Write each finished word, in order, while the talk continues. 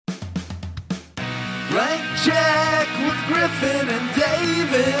Blank check with Griffin and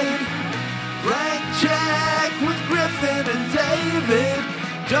David. Blank check with Griffin and David.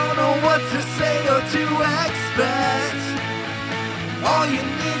 Don't know what to say or to expect. All you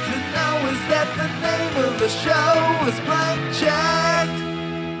need to know is that the name of the show is Blank Check.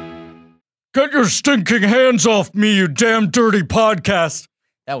 Get your stinking hands off me, you damn dirty podcast.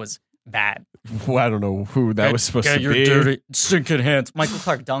 That was bad. Well, I don't know who that was supposed to be. Get your dirty, stinking hands. Michael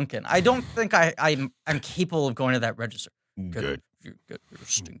Clark Duncan. I don't think I'm capable of going to that register. Good.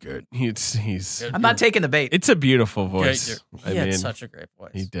 Good. He's. I'm not taking the bait. It's a beautiful voice. He had such a great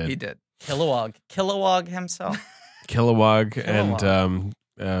voice. He did. Kilowog himself. Kilowog and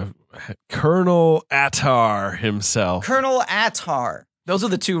Colonel Attar himself. Colonel Attar. Those are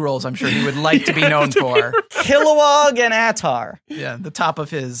the two roles I'm sure he would like to be known for. Kilowog and Attar. Yeah, the top of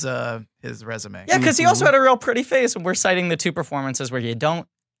his resume. Yeah, because he also had a real pretty face, and we're citing the two performances where you don't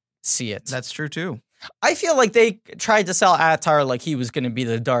see it. That's true, too. I feel like they tried to sell Attar like he was going to be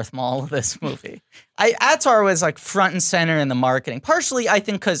the Darth Maul of this movie. Attar was like front and center in the marketing. Partially, I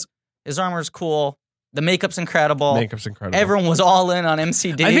think, because his armor's cool. The makeup's incredible. Everyone was all in on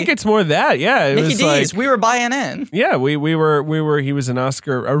MCD. I think it's more that. Yeah, it Mickey was D's. like, We were buying in. Yeah, we were. He was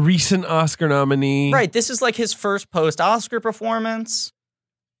a recent Oscar nominee. Right. This is like his first post-Oscar performance.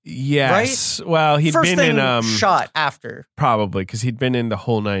 Yes. Right? Well, he'd first been thing in shot after. Probably because he'd been in the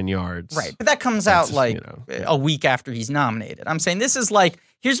whole 9 yards. Right, but that comes out a week after he's nominated. I'm saying this is like,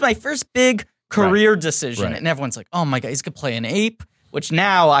 here's my first big career decision, and everyone's like, oh my God, he's gonna play an ape. Which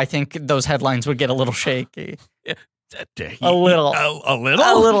now I think those headlines would get a little shaky. A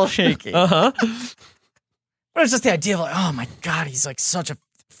little shaky. Uh-huh. But it's just the idea of like, oh my God, he's like such a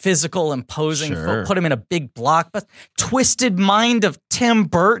physical, imposing fool. Put him in a big block. But Twisted Mind of Tim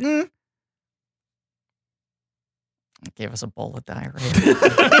Burton gave us a bowl of diarrhea.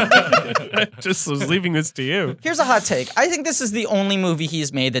 Just was leaving this to you. Here's a hot take. I think this is the only movie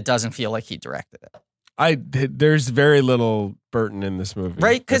he's made that doesn't feel like he directed it. There's very little Burton in this movie.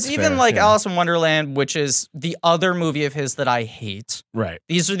 Right? Because even Alice in Wonderland, which is the other movie of his that I hate. Right.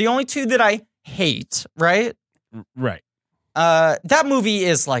 These are the only two that I hate, right? Right. That movie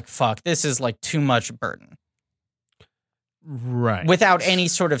is like, fuck, this is like too much Burton. Right. Without any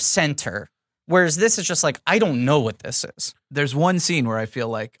sort of center. Whereas this is just like, I don't know what this is. There's one scene where I feel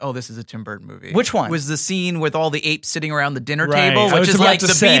like, oh, this is a Tim Burton movie. Which one? It was the scene with all the apes sitting around the dinner table, which is like the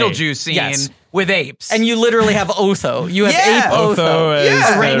Beetlejuice scene with apes. And you literally have Otho. You have Ape Otho.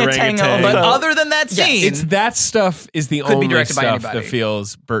 Orangutan. But other than that scene, it's that stuff is the only stuff that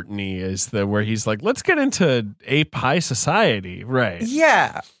feels Burton-y, is where he's like, let's get into ape high society. Right.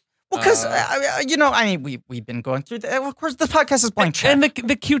 Yeah. Well, because, we've been going through that. Of course, the podcast is Blank Check. And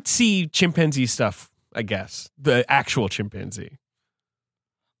the cutesy chimpanzee stuff, I guess. The actual chimpanzee.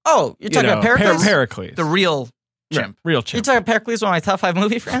 Oh, you're talking about Pericles? Pericles. The real chimp. Real chimp. You're talking about Pericles, one of my top 5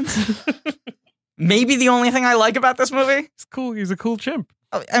 movie friends? Maybe the only thing I like about this movie? It's cool. He's a cool chimp.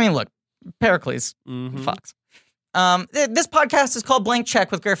 I mean, look, Pericles. Fox. This podcast is called Blank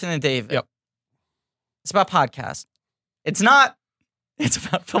Check with Griffin and David. Yep. It's about podcasts. It's not. It's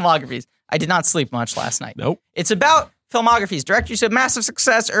about filmographies. I did not sleep much last night. Nope. It's about filmographies. Directors who have massive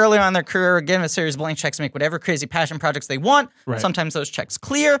success early on in their career are given a series of blank checks to make whatever crazy passion projects they want. Right. Sometimes those checks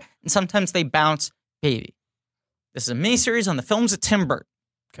clear, and sometimes they bounce baby. This is a miniseries on the films of Tim Burton.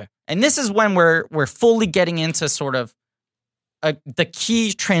 Okay. And this is when we're fully getting into sort of the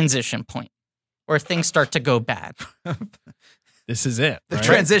key transition point where things start to go bad. This is it. The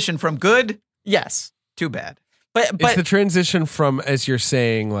transition from good, yes, to bad. But it's the transition from, as you're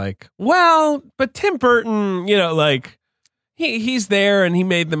saying, like, well, but Tim Burton, like he's there and he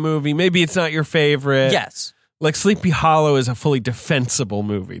made the movie. Maybe it's not your favorite. Yes. Like Sleepy Hollow is a fully defensible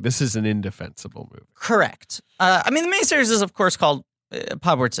movie. This is an indefensible movie. Correct. The miniseries is, of course, called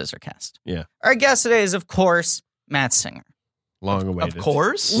Podword Scissorcast. Yeah. Our guest today is, of course, Matt Singer. Long awaited. Of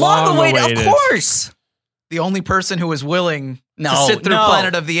course. Long awaited. Of course. The only person who was willing to sit through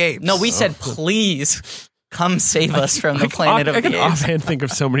Planet of the Apes. No, we said, please come save us from the Planet of the Apes. I can offhand think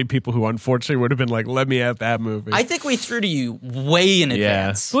of so many people who unfortunately would have been like, let me have that movie. I think we threw to you way in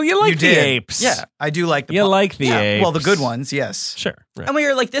advance. Well, you like the apes. Yeah. I do like the You like the apes. Well, the good ones, yes. Sure. Right. And we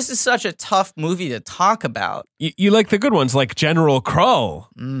were like, this is such a tough movie to talk about. You like the good ones, like General Krull.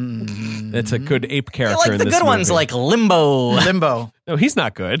 That's a good ape character You like in the this good movie. ones, like Limbo. No, he's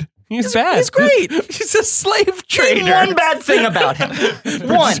not good. He's bad. He's great. He's a slave trader. Name one bad thing about him.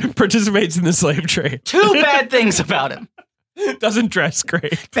 One. Participates in the slave trade. 2 bad things about him. Doesn't dress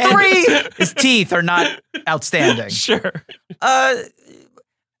great. 3. His teeth are not outstanding. Sure.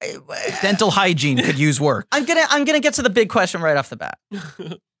 Dental hygiene could use work. I'm gonna get to the big question right off the bat.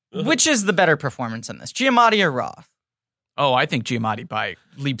 Which is the better performance in this, Giamatti or Roth? Oh, I think Giamatti by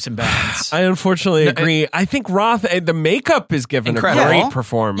leaps and bounds. I unfortunately agree. I think Roth, the makeup is given incredible. A great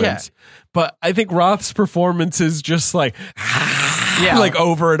performance. But I think Roth's performance is just like, like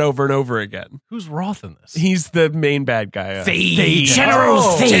over and over and over again. Who's Roth in this? He's the main bad guy. Fade. General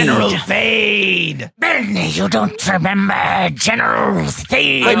Fade. General Fade. Bernie, you don't remember General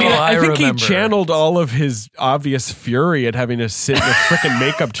Fade. I mean, I think remember. he channeled all of his obvious fury at having to sit in a freaking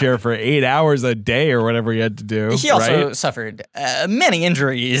makeup chair for 8 hours a day or whatever he had to do. He also right? suffered many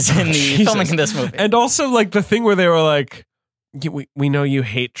injuries in the Jesus. filming of this movie. And also, like, the thing where they were like, we know you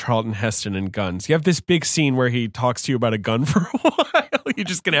hate Charlton Heston and guns. You have this big scene where he talks to you about a gun for a while. You're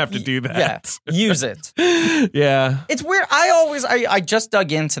just going to have to do that. Yeah, use it. Yeah. It's weird. I just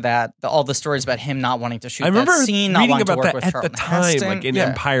dug into that, all the stories about him not wanting to shoot I remember that scene, not reading wanting to about work that with at Charlton the time, Heston. like in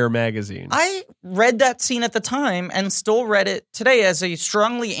Empire magazine. I read that scene at the time and still read it today as a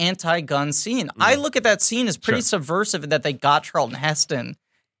strongly anti-gun scene. I look at that scene as pretty subversive that they got Charlton Heston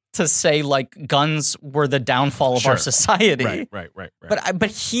to say like guns were the downfall of our society. Right.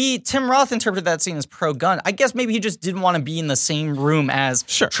 But Tim Roth interpreted that scene as pro-gun. I guess maybe he just didn't want to be in the same room as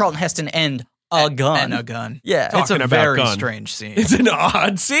Charlton Heston and a gun. And a gun. Yeah. It's a Talking about very gun. strange scene. It's an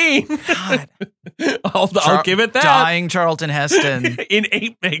odd scene. God. I'll give it that. Dying Charlton Heston. In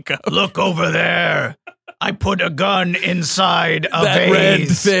ape makeup. Look over there. I put a gun inside a That vase. red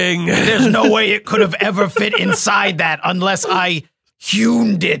thing. There's no way it could have ever fit inside that unless I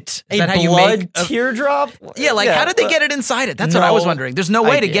hewned it. A Is that how you blood make a teardrop? Yeah, like how did they get it inside it? That's what I was wondering. There's no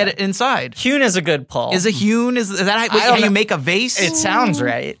way to get it inside. Hewn is a good pull. Is a hewn? Is that how you make a vase? It sounds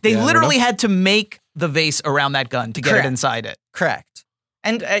right. They literally had to make the vase around that gun to get Correct. it inside it. Correct.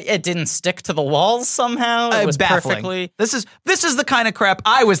 And it didn't stick to the walls somehow. It was baffling. perfectly. This is the kind of crap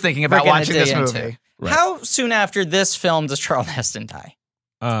I was thinking about We're gonna watching this dig movie. into. How soon after this film does Charlton Heston die?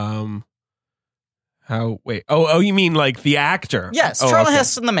 Oh, you mean like the actor? Yes, Oh, Charlton okay.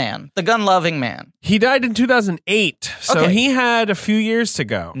 Heston, the man, the gun-loving man. He died in 2008, so Okay. he had a few years to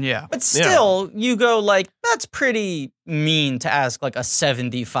go. Yeah. But still, you go like, that's pretty mean to ask like a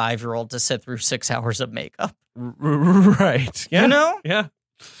 75-year-old to sit through 6 hours of makeup. Right. Yeah. You know? Yeah.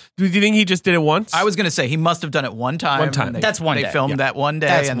 Do you think he just did it once? I was going to say he must have done it one time. One time. and That's one They day. filmed that one day,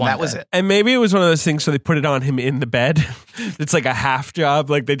 That's and one that was day. it. And maybe it was one of those things, so they put it on him in the bed. It's like a half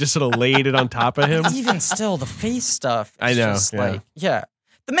job. Like they just sort of laid it on top of him. Even still, the face stuff. I is know, Just yeah. like,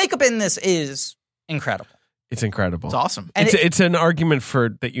 the makeup in this is incredible. It's incredible. It's awesome. And It's an argument for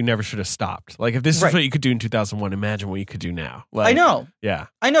that you never should have stopped. Like if this is Right. what you could do in 2001, imagine what you could do now. Like, I know. Yeah.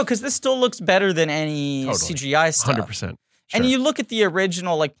 I know, because this still looks better than any Totally. CGI stuff. 100%. And Sure. you look at the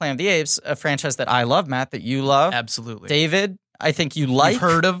original, like Planet of the Apes, a franchise that I love, Matt, that you love. Absolutely. David, I think you like. You've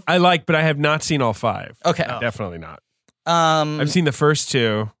heard of? I like, but I have not seen all 5. Okay. Definitely not. I've I've seen the first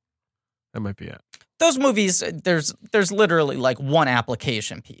 2. That might be it. those movies. There's literally like one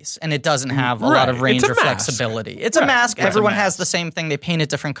application piece, and it doesn't have a lot Right. of range It's a or mask. flexibility. It's Right. a mask. It's a Everyone mask. has the same thing. They paint it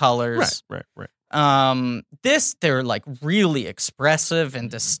different colors. Right. They're like really expressive and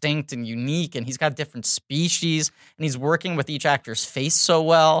distinct and unique, and he's got different species, and he's working with each actor's face so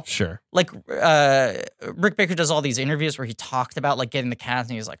well. Sure. Like Rick Baker does all these interviews where he talked about like getting the cast,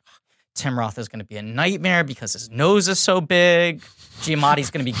 and he was like, Tim Roth is going to be a nightmare because his nose is so big. Giamatti's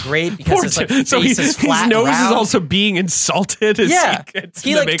going to be great because his like face is flat. His nose and is round. also being insulted. As Yeah, he gets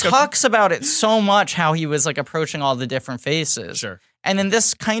he the like makeup. talks about it so much how he was like approaching all the different faces. Sure. And then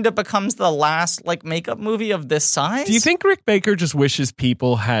this kind of becomes the last like makeup movie of this size. Do you think Rick Baker just wishes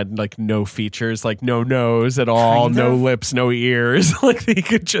people had like no features, like no nose at all, Kind no of. lips, no ears? Like he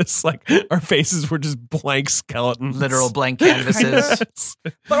could just like our faces were just blank skeletons. Literal blank canvases.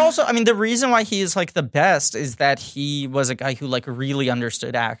 But also, I mean, the reason why he is like the best is that he was a guy who like really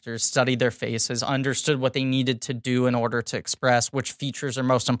understood actors, studied their faces, understood what they needed to do in order to express which features are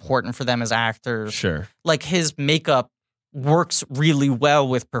most important for them as actors. Sure. Like his makeup works really well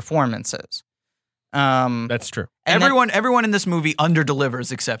with performances. That's true. And Everyone in this movie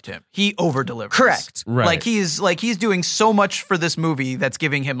under-delivers except him. He over-delivers. Correct. Right. Like he's doing so much for this movie that's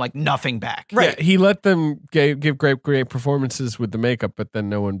giving him like nothing back. Right. Yeah, he let them give great performances with the makeup, but then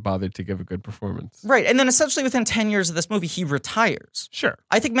no one bothered to give a good performance. Right. And then essentially within 10 years of this movie, he retires. Sure.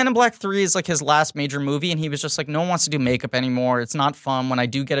 I think Men in Black 3 is like his last major movie, and he was just like, no one wants to do makeup anymore. It's not fun. When I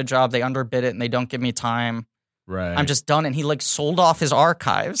do get a job, they underbid it and they don't give me time. Right. I'm just done. And he like sold off his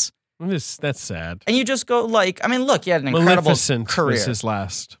archives. That's sad. And you just go like, I mean, look, he had an incredible Maleficent career. was his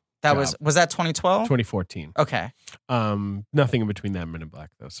last. That job. was that 2012? 2014. Okay. Nothing in between that and Men in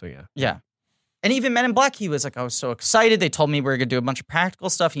Black though. So yeah. Yeah. And even Men in Black, he was like, I was so excited. They told me we were going to do a bunch of practical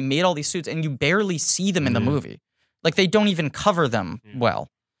stuff. He made all these suits, and you barely see them in the movie. Like, they don't even cover them well.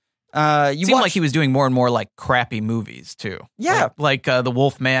 It seemed like he was doing more and more like crappy movies too. Yeah. Like the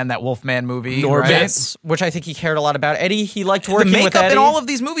Wolfman, that Wolfman movie. Right? Which I think he cared a lot about. Eddie, he liked working with Eddie. The makeup in all of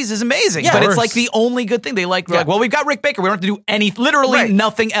these movies is amazing, but it's like the only good thing. They like, well, we've got Rick Baker. We don't have to do literally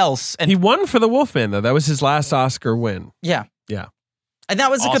nothing else. And he won for the Wolfman, though. That was his last Oscar win. Yeah. Yeah. And that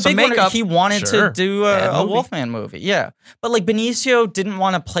was like a big one. He wanted to do a Wolfman movie. Yeah. But like Benicio didn't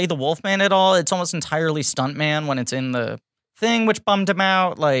want to play the Wolfman at all. It's almost entirely stuntman when it's in the thing, which bummed him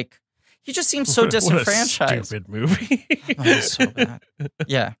out. Like, he just seems so disenfranchised. What a stupid movie. It's so bad.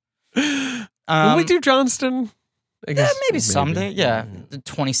 Yeah. Will we do Johnston? I guess maybe someday. Yeah.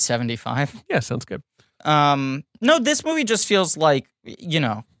 2075. Yeah, sounds good. No, this movie just feels like,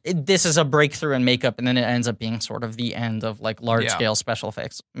 this is a breakthrough in makeup, and then it ends up being sort of the end of like large-scale special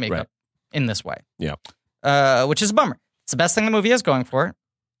effects makeup in this way. Yeah. Which is a bummer. It's the best thing the movie has going for it.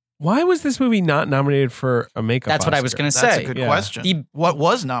 Why was this movie not nominated for a makeup That's Oscar? what I was going to say. That's a good question. What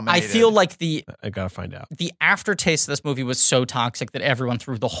was nominated? I feel like I got to find out. The aftertaste of this movie was so toxic that everyone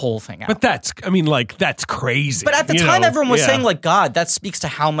threw the whole thing out. But that's crazy. But at the time, everyone was saying, like, God, that speaks to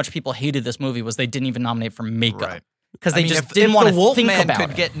how much people hated this movie was they didn't even nominate for makeup. Because they just didn't want to think about it.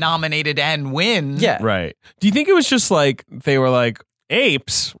 Could get nominated and win. Yeah. Right. Do you think it was just like, they were like,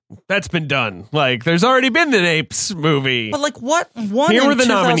 Apes, that's been done. Like, there's already been an Apes movie. But like, what won? Here were the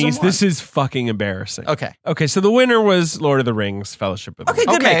nominees. This is fucking embarrassing. Okay, so the winner was Lord of the Rings, Fellowship of the Ring.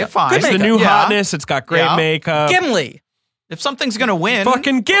 Good makeup. Fine. Good It's the new hotness. It's got great makeup. Gimli. If something's going to win,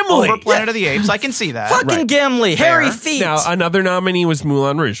 fucking Gimli over Planet of the Apes, I can see that. Fucking Gimli. Hairy feet. Now, another nominee was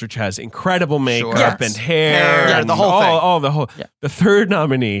Moulin Rouge, which has incredible makeup and hair. Yeah, and the whole thing. The third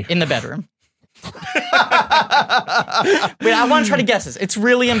nominee. In the bedroom. Wait, I want to try to guess this. It's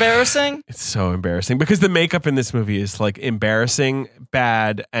really embarrassing. It's so embarrassing because the makeup in this movie is like embarrassing,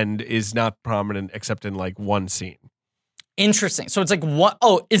 bad, and is not prominent except in like one scene. Interesting. So it's like, what?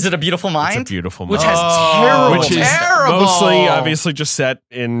 Oh, is it A Beautiful Mind? It's A Beautiful Mind. Which has terrible. Which is mostly, obviously, just set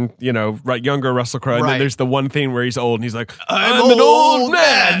in, younger Russell Crowe. And then there's the one thing where he's old and he's like, I'm an old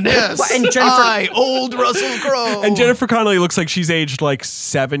man. Yes. And old Russell Crowe. And Jennifer Connelly looks like she's aged like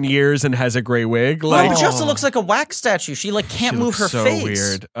 7 years and has a gray wig. Like, but she also looks like a wax statue. She like can't move her so face.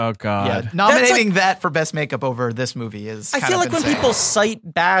 Weird. Oh, God. Yeah, nominating that for best makeup over this movie is I feel like insane. when people cite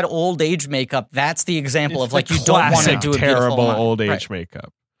bad old age makeup, that's the example of like you don't want to do a terrible old age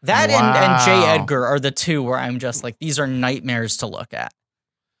makeup. That and J. Edgar are the two where I'm just like, these are nightmares to look at.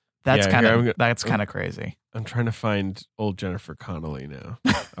 That's kind of crazy. I'm trying to find old Jennifer Connelly now.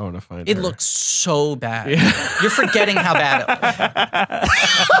 I want to find it her. looks so bad. Yeah. You're forgetting how bad it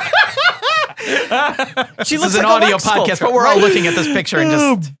was. She looks this is like an audio podcast, but we're all looking at this picture and just...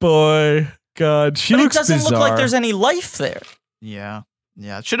 Oh, boy. God, she looks bizarre. It doesn't look like there's any life there. Yeah.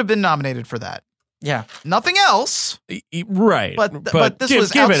 Yeah, it should have been nominated for that. Yeah. Nothing else. Right. But this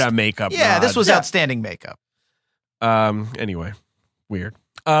was... Give it a makeup Yeah, nod. this was outstanding makeup. Anyway, weird.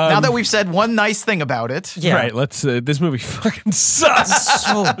 Now that we've said one nice thing about it. Yeah. Right, let's... this movie fucking sucks. It's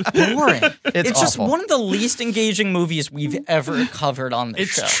so boring. It's just awful. one of the least engaging movies we've ever covered on this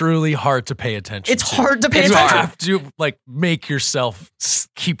show. It's truly hard to pay attention It's hard to pay You attention. have to make yourself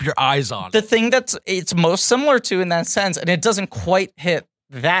keep your eyes on it. The thing it's most similar to in that sense, and it doesn't quite hit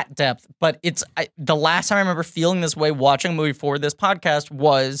that depth, but the last time I remember feeling this way watching a movie for this podcast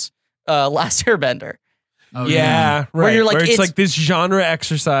was Last Airbender. Oh, yeah, right. Where you're like, it's like this genre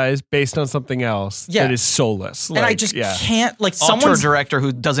exercise based on something else that is soulless. And I just can't, like, someone's... Auteur director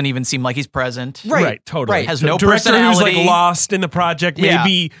who doesn't even seem like he's present. Right, totally. Right. Has no director personality. who's like lost in the project,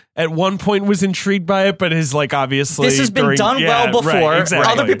 maybe at one point was intrigued by it, but is like obviously... This has been done well before. Right, exactly.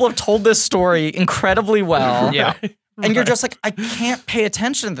 Other people have told this story incredibly well. Yeah. And you're just like, I can't pay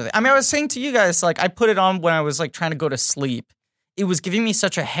attention to that. I mean, I was saying to you guys, like, I put it on when I was like trying to go to sleep. It was giving me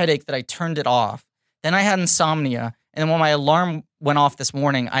such a headache that I turned it off. Then I had insomnia. And when my alarm went off this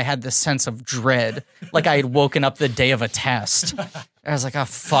morning, I had this sense of dread, like I had woken up the day of a test. I was like, oh,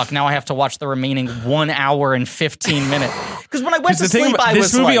 fuck, now I have to watch the remaining 1 hour and 15 minutes. Because when I went to sleep, I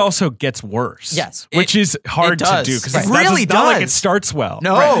was this movie also gets worse. Yes. Which is hard to do. Because it really does. Not like does. it starts well.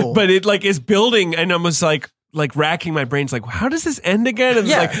 No. Right. But it like is building, and I was like racking my brains, like, how does this end again? And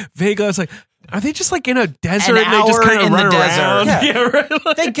like vaguely I was like, are they just like in a desert and they just kind of run around? Yeah.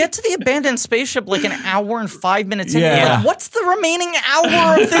 Right? They get to the abandoned spaceship like an hour and 5 minutes in. Yeah. Like, what's the remaining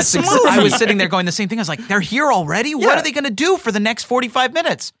hour of this movie? I was sitting there going the same thing. I was like, they're here already? What are they going to do for the next 45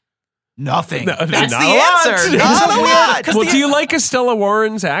 minutes? Nothing. That's not the a lot. answer. Not a lot. Well, do you like Estella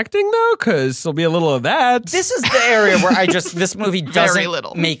Warren's acting though? Because there'll be a little of that. This is the area where this movie Very doesn't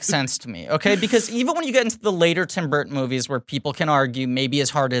little. make sense to me, okay? Because even when you get into the later Tim Burton movies where people can argue maybe his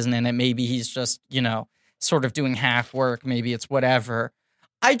heart isn't in it, maybe he's just, sort of doing half work, maybe it's whatever.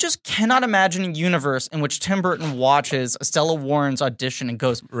 I just cannot imagine a universe in which Tim Burton watches Stella Warren's audition and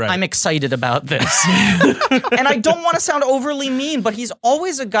goes, I'm excited about this. And I don't want to sound overly mean, but he's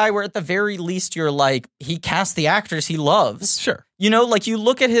always a guy where at the very least you're like, he casts the actors he loves. Sure. You know, like you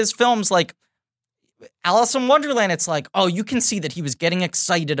look at his films like Alice in Wonderland, it's like, oh, you can see that he was getting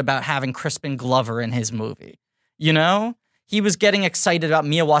excited about having Crispin Glover in his movie. You know? He was getting excited about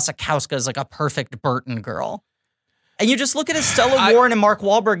Mia Wasikowska as like a perfect Burton girl. And you just look at his Stella Warren and Mark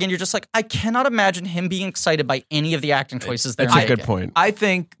Wahlberg, and you're just like, I cannot imagine him being excited by any of the acting choices they're making. That's a good point. I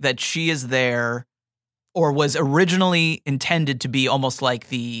think that she is there, or was originally intended to be almost like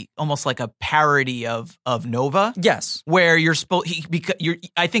a parody of Nova. Yes, where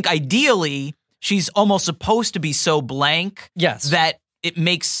I think ideally she's almost supposed to be so blank. Yes, that it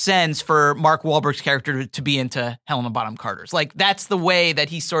makes sense for Mark Wahlberg's character to be into Helena Bonham Carter's. Like that's the way that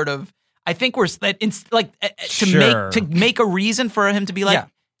he sort of. I think to make a reason for him to be like,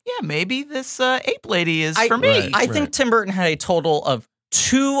 yeah maybe this ape lady is for me. I think Tim Burton had a total of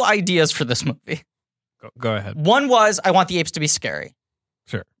 2 ideas for this movie. Go ahead. One was, I want the apes to be scary.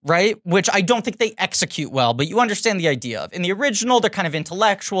 Sure. Right? Which I don't think they execute well, but you understand the idea of. In the original, they're kind of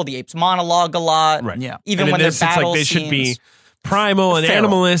intellectual. The apes monologue a lot. Right. Yeah. Even when they're battle they scenes. should be primal and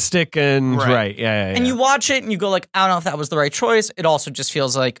animalistic and right. Yeah. And you watch it and you go like, I don't know if that was the right choice. It also just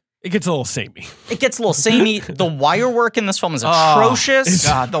feels like it gets a little samey. The wire work in this film is atrocious.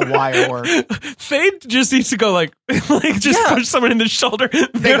 God, the wire work. Faye just needs to go like push someone in the shoulder.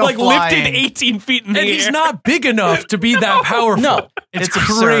 They're like flying. lifted 18 feet in the air. And he's not big enough to be that powerful. No. It's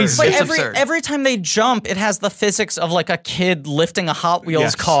crazy. But It's absurd. every time they jump, it has the physics of like a kid lifting a Hot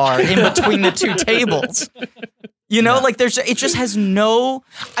Wheels car in between the 2 tables. You know, like it just has no.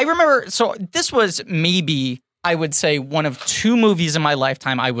 I remember. So this was maybe, I would say, one of 2 movies in my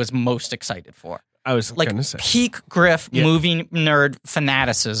lifetime I was most excited for. I was like gonna say peak Griff movie nerd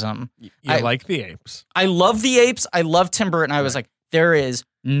fanaticism. You like the apes. I love the apes. I love Tim Burton. I was like, there is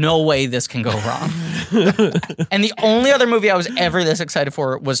no way this can go wrong. And the only other movie I was ever this excited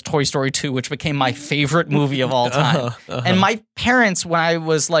for was Toy Story 2, which became my favorite movie of all time. And my parents, when I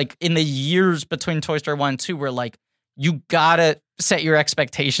was like in the years between Toy Story 1 and 2, were like, you gotta set your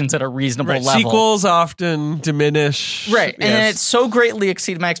expectations at a reasonable level. Sequels often diminish. Right. And then it so greatly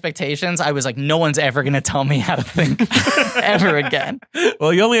exceeded my expectations, I was like, no one's ever going to tell me how to think ever again.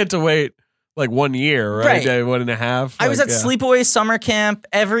 Well, you only had to wait like 1 year, right? Right. 1.5. I was at Sleepaway Summer Camp.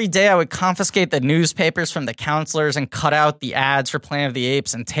 Every day I would confiscate the newspapers from the counselors and cut out the ads for Planet of the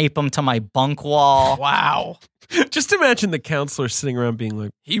Apes and tape them to my bunk wall. Wow. Just imagine the counselor sitting around being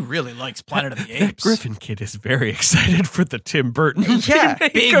like, he really likes Planet of the that Apes. Griffin kid is very excited for the Tim Burton. Yeah.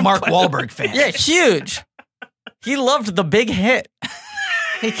 Big Mark Wahlberg fan. Yeah, huge. He loved the big hit.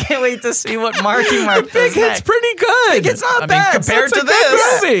 He can't wait to see what Marky Mark does Big Hit's next. pretty good. It's not bad. Compared to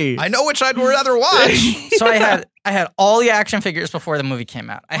this movie. I know which I'd rather watch. So I had all the action figures before the movie came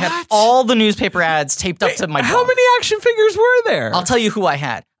out. I had all the newspaper ads taped up to my How bunk. many action figures were there? I'll tell you who I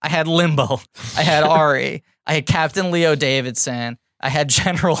had. I had Limbo. I had Ari. I had Captain Leo Davidson. I had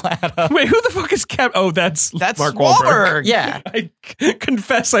General Adam. Wait, who the fuck is Cap? Oh, that's Mark Wahlberg. Yeah. I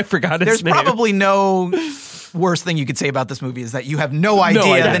confess I forgot his There's name. probably no worst thing you could say about this movie is that you have no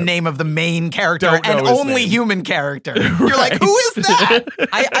idea the name of the main character and only human character. You're like, who is that?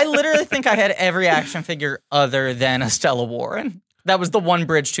 I literally think I had every action figure other than a Stella Warren. That was the one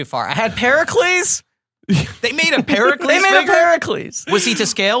bridge too far. I had Pericles. They made a Pericles They made figure? a Pericles. Was he to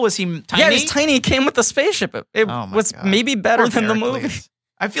scale? Was he tiny? Yeah, it was tiny. It came with the spaceship. It was maybe better than the movie.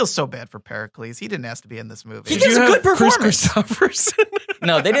 I feel so bad for Pericles. He didn't ask to be in this movie. He gives a good performance. Chris Christopherson?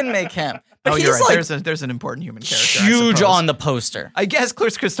 No, they didn't make him. But he's you're right. like There's an important human character. huge on the poster. I guess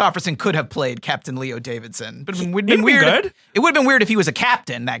Chris Christopherson could have played Captain Leo Davidson, but it would have He'd been be weird. good. It would have been weird if he was a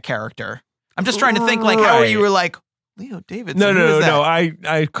captain. That character. I'm just trying to think like how you were like Leo Davidson. No.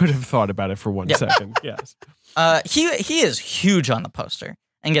 I could have thought about it for 1 second. Yes. He is huge on the poster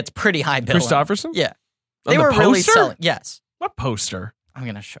and gets pretty high billing. Christopherson? Yeah. On They the were really poster? selling. Yes. What poster? I'm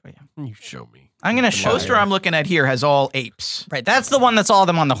going to show you. You show me. I'm going to show poster you. I'm looking at here has all apes. Right. That's the one that's all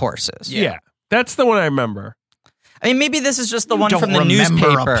them on the horses. Yeah. That's the one I remember. I mean, maybe this is just the You one don't from the remember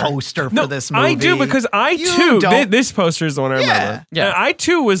newspaper. a poster for this movie. I do because I You too. don't. This poster is the one I remember. Yeah. And I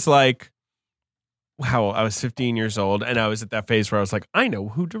too was like, wow, I was 15 years old and I was at that phase where I was like, I know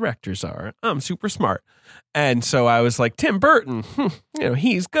who directors are. I'm super smart. And so I was like, Tim Burton,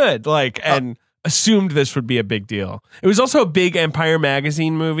 he's good. Like, and assumed this would be a big deal. It was also a big Empire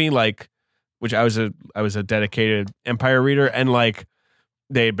magazine movie, like, which I was a dedicated Empire reader, and like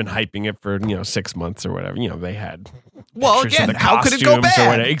they had been hyping it for 6 months or whatever. They had. Well, pictures of again, the how could it go costumes or bad?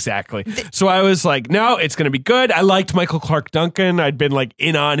 whatever. Exactly. So I was like, no, it's going to be good. I liked Michael Clark Duncan. I'd been like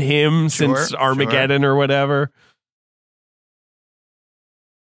in on him since Armageddon or whatever.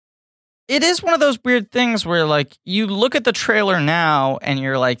 It is one of those weird things where, like, you look at the trailer now and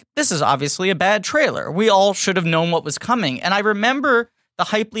you're like, this is obviously a bad trailer. We all should have known what was coming. And I remember the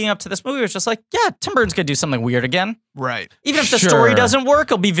hype leading up to this movie was just like, yeah, Tim Burton's going to do something weird again. Right. Even if the story doesn't work,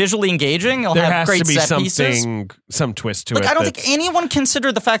 it'll be visually engaging. It'll have great set pieces. Some twist to Like, it. I don't think anyone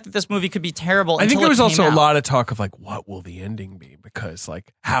considered the fact that this movie could be terrible. I think there was also out. a lot of talk of like, what will the ending be? Because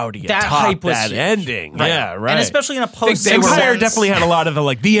like, how do you That top hype was that huge. ending? Right. Yeah, right. And especially in a post Empire definitely had a lot of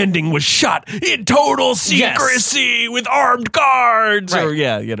the ending was shot in total secrecy with armed guards.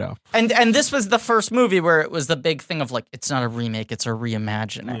 Right. Or And this was the first movie where it was the big thing of like, it's not a remake, it's a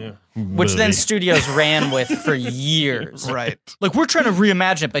reimagining. Which then studios ran with for years. Right. Like, we're trying to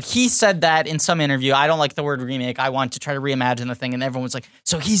reimagine it, but he said that in some interview. I don't like the word remake. I want to try to reimagine the thing. And everyone was like,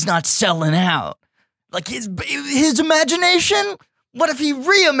 so he's not selling out. Like, his imagination? What if he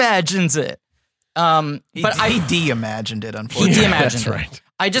reimagines it? He de-imagined it, unfortunately. He de-imagined it. Right.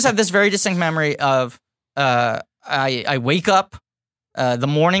 I just have this very distinct memory of I wake up the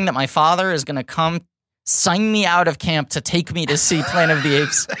morning that my father is going to come sign me out of camp to take me to see Planet of the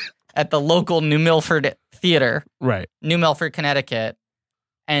Apes at the local New Milford Theater, Right. New Milford, Connecticut.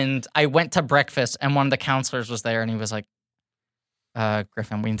 And I went to breakfast, and one of the counselors was there, and he was like,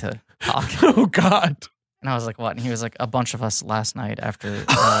 Griffin, we need to talk. Oh, God. And I was like, what? And he was like, a bunch of us last night after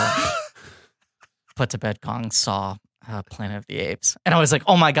Put to Bed Kong saw Planet of the Apes. And I was like,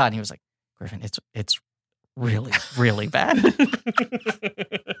 oh, my God. And he was like, Griffin, it's really, really bad.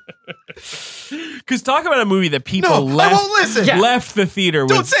 Because talk about a movie that people left the theater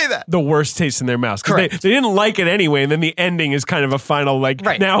Don't with say that. the worst taste in their mouths. Because Correct. they didn't like it anyway, and then the ending is kind of a final,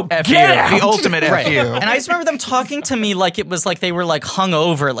 now F get you. out. The ultimate F you. And I just remember them talking to me like it was like they were like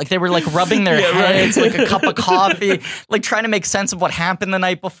hungover, like they were like rubbing their heads, like a cup of coffee, like trying to make sense of what happened the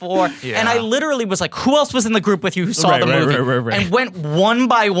night before. Yeah. And I literally was like, who else was in the group with you who saw the movie? Right. And went one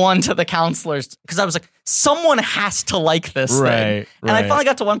by one to the counselors because I was like, someone has to like this thing. And I finally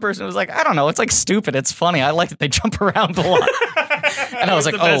got to one person who was like, I don't know, it's like stupid, it's funny, I like that they jump around a lot. And I was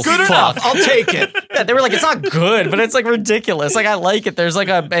like, oh, Good fuck. enough. I'll take it. Yeah, they were like, it's not good, but it's like ridiculous. Like, I like it. There's like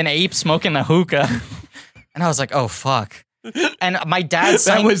an ape smoking a hookah. And I was like, oh, fuck. And my dad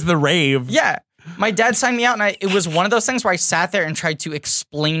That was the rave. Yeah. My dad signed me out, and it was one of those things where I sat there and tried to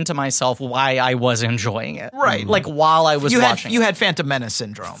explain to myself why I was enjoying it. Right. Like, while I was watching You had Phantom Menace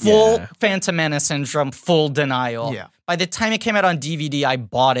syndrome. full Phantom Menace syndrome, full denial. Yeah. By the time it came out on DVD, I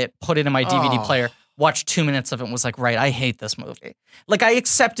bought it, put it in my DVD player, watched 2 minutes of it, and was like, right, I hate this movie. Like, I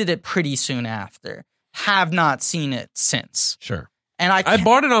accepted it pretty soon after. Have not seen it since. Sure. And I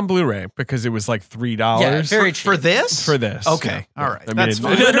bought it on Blu-ray because it was like $3. Yeah, very cheap. For this? For this. Okay. Yeah. All right. I That's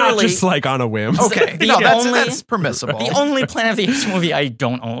mean, fine. not just like on a whim. Okay. The No, only- that's permissible. The only Planet of the Apes movie I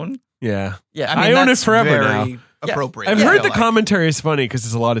don't own. Yeah. Yeah, I own it that's forever very now. appropriate. I've I heard feel the like. commentary is funny because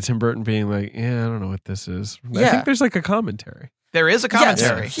it's a lot of Tim Burton being like, yeah, I don't know what this is. I Yeah. think there's like a commentary. There is a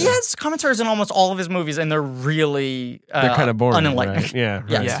commentary. Yes, he has commentaries in almost all of his movies, and they're really They're kind of boring. unenlightening. Right? Yeah.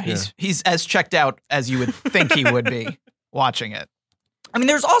 Yeah. right, Yeah, he's as checked out as you would think he would be watching it. I mean,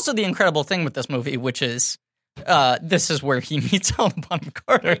 there's also the incredible thing with this movie, which is this is where he meets Helena Bonham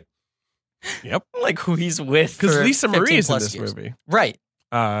Carter. Yep. Like who he's with. Because for Lisa Marie 15 is in plus this years. movie. Right.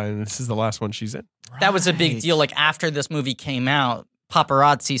 And this is the last one she's in. That was a big deal. Like after this movie came out,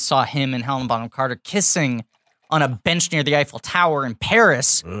 paparazzi saw him and Helena Bonham Carter kissing on a bench near the Eiffel Tower in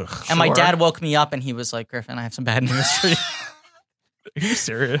Paris. Ugh. And my dad woke me up and he was like, Griffin, I have some bad news for you. Are you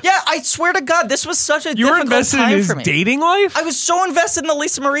serious? Yeah, I swear to God, this was such a You were difficult invested in time his for me. dating life? I was so invested in the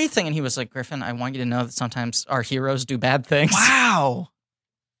Lisa Marie thing, and he was like, Griffin, I want you to know that sometimes our heroes do bad things. Wow.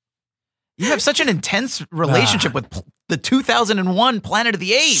 You have such an intense relationship with the 2001 Planet of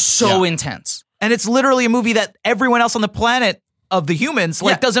the Apes. So intense. And it's literally a movie that everyone else on the planet of the humans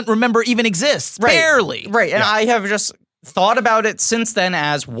doesn't remember even exists. Right. Barely. Right, and I have just thought about it since then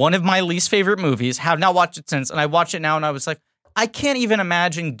as one of my least favorite movies, have not watched it since, and I watch it now and I was like, I can't even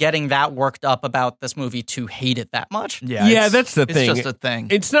imagine getting that worked up about this movie to hate it that much. Yeah, that's the thing. It's just a thing.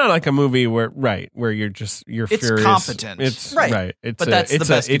 It's not like a movie where you're It's furious. competent. It's Right. It's But that's the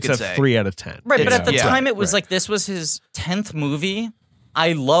best you it's could a say. 3 out of 10. Right, but at the Yeah. time it was Right. like this was his 10th movie.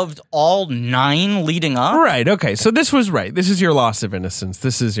 I loved all 9 leading up. Right. Okay. So this was right. This is your loss of innocence.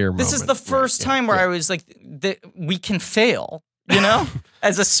 This is your. This is moment. the first time where I was like, we can fail, you know,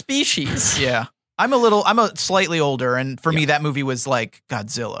 as a species. Yeah. I'm slightly older, and for me, that movie was like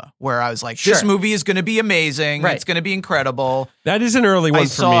Godzilla, where I was like, this movie is going to be amazing. Right. It's going to be incredible. That is an early one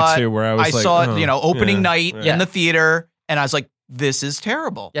for me too, where I saw it, opening night in the theater, and I was like, this is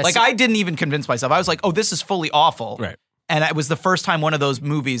terrible. Yes. Like, I didn't even convince myself. I was like, oh, this is fully awful. Right. And it was the first time one of those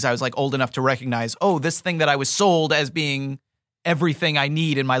movies I was like old enough to recognize, oh, this thing that I was sold as being everything I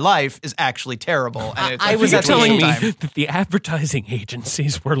need in my life is actually terrible. And I was telling me that the advertising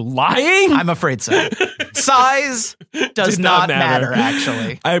agencies were lying. I'm afraid so. Size does not matter,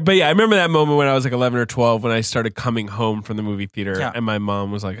 actually. But I remember that moment when I was like 11 or 12 when I started coming home from the movie theater, and my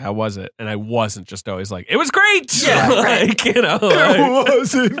mom was like, "How was it?" And I wasn't just always like, "It was great." Yeah, like, it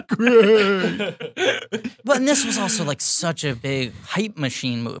wasn't great. But and this was also like such a big hype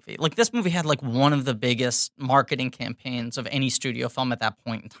machine movie. Like this movie had like one of the biggest marketing campaigns of any studio film at that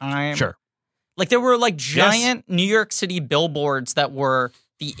point in time. Sure. Like there were like giant New York City billboards that were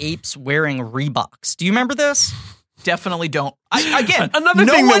the apes wearing Reeboks. Do you remember this? Definitely don't. Again, another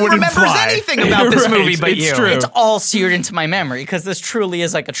no thing one that would remembers imply anything about this movie but it's you. True. It's all seared into my memory because this truly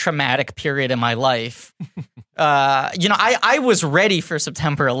is like a traumatic period in my life. I was ready for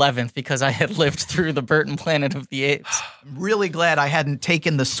September 11th because I had lived through the Burton Planet of the Apes. I'm really glad I hadn't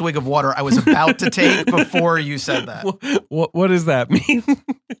taken the swig of water I was about to take before you said that. What does that mean?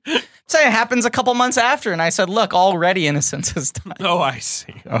 Say it happens a couple months after, and I said, look, already innocence is done. Oh, I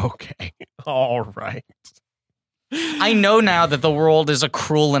see. Okay. All right. I know now that the world is a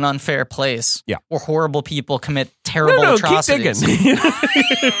cruel and unfair place. Yeah. Where horrible people commit terrible atrocities. Keep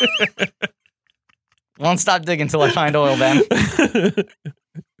digging. Won't stop digging until I find oil, Ben.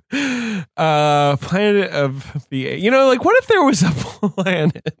 Planet of the... like, what if there was a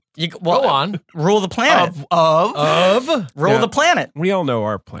planet? Go on. Rule the planet. Rule the planet. We all know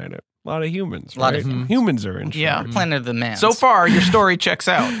our planet. A lot of humans, right? Humans are in charge. Yeah, Planet of the Man. So far, your story checks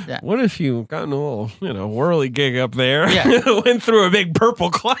out. Yeah. What if you got a little, whirly-gig up there, went through a big purple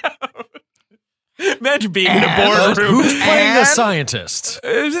cloud? Imagine being in a boardroom. Who's playing the scientist?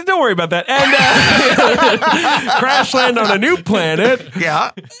 Don't worry about that. And crash land on a new planet. Yeah.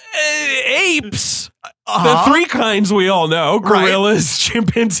 Apes. The three kinds we all know: gorillas,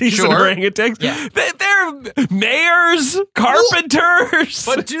 chimpanzees, and orangutans. Yeah. They're mayors, carpenters.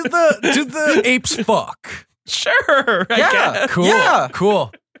 But do the apes fuck? Sure. I guess. Cool. Yeah.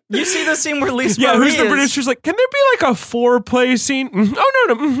 Cool. You see the scene where Lisa Yeah, Marie who's the producer's like, can there be like a foreplay scene? Oh,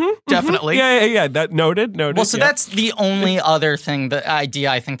 no. Definitely. Yeah. That noted. Well, so that's the only other thing, the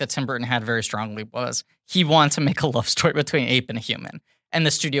idea I think that Tim Burton had very strongly was he wanted to make a love story between an ape and a human. And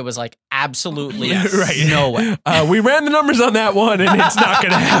the studio was like, absolutely no way. We ran the numbers on that one, and it's not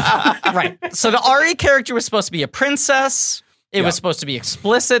going to happen. Right. So the Ari character was supposed to be a princess. It was supposed to be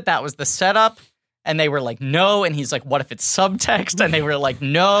explicit. That was the setup. And they were like, no. And he's like, what if it's subtext? And they were like,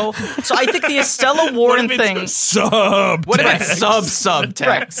 no. So I think the Estella Warren thing. What if it's subtext?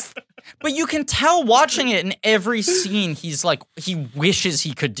 Right. But you can tell watching it in every scene, he's like, he wishes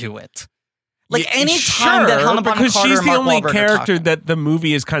he could do it. Like any time that Helena Bonham because Carter she's and the Mark only Wahlberg character that the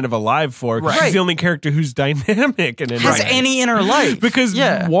movie is kind of alive for. Right. She's the only character who's dynamic and has any inner life. Because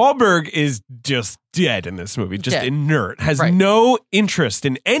Wahlberg is just dead in this movie, just inert, has no interest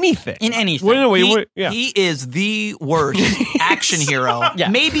in anything. He is the worst action hero,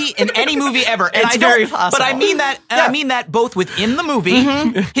 maybe in any movie ever. And it's very possible. But I mean that. And I mean that both within the movie,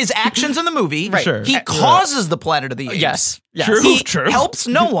 his actions in the movie. Right. Sure. He causes the Planet of the Apes. Yes. He helps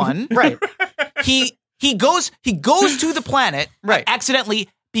no one. Right. He goes to the planet accidentally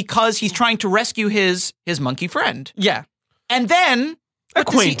because he's trying to rescue his monkey friend. Yeah. And then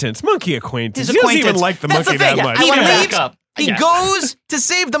monkey acquaintance. His He doesn't even like the monkey that much. He back up. He goes to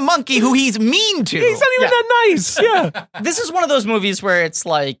save the monkey who he's mean to. He's not even that nice. Yeah. This is one of those movies where it's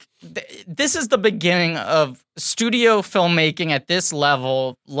like, this is the beginning of studio filmmaking at this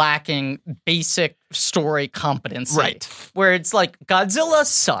level lacking basic story competency. Right. Where it's like, Godzilla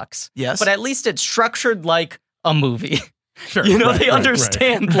sucks. Yes. But at least it's structured like a movie. Sure. They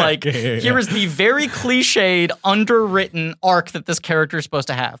understand, here is the very cliched, underwritten arc that this character is supposed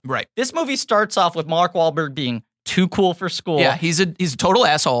to have. Right. This movie starts off with Mark Wahlberg being too cool for school. Yeah, he's a total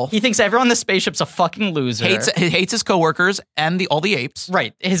asshole. He thinks everyone on the spaceship's a fucking loser. He hates his coworkers and all the apes.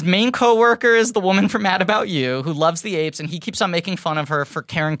 Right. His main coworker is the woman from Mad About You who loves the apes, and he keeps on making fun of her for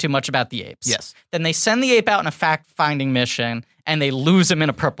caring too much about the apes. Yes. Then they send the ape out on a fact-finding mission, and they lose him in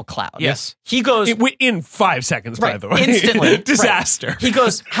a purple cloud. Yes. He goes... In 5 seconds, by the way. Instantly. Disaster. Right. He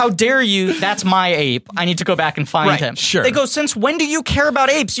goes, how dare you? That's my ape. I need to go back and find him. Sure. They go, since when do you care about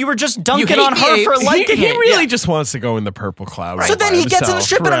apes? You were just dunking on her for liking He it. really just wants to go in the purple cloud. So then he gets in the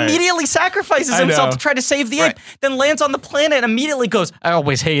ship and Right. immediately sacrifices himself to try to save the ape, then lands on the planet and immediately goes, I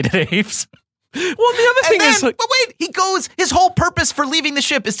always hated apes. Well, the other thing is, like, but wait, he goes. His whole purpose for leaving the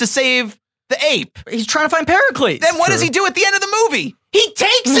ship is to save the ape. He's trying to find Pericles. Then what does he do at the end of the movie? He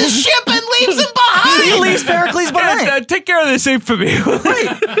takes his ship and leaves him behind. He leaves Pericles behind. Take care of this ape for me. There's room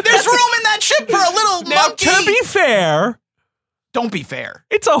in that ship for a little monkey. To be fair, don't be fair.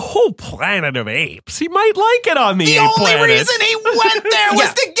 It's a whole planet of apes. He might like it on the ape planet. The only reason he went there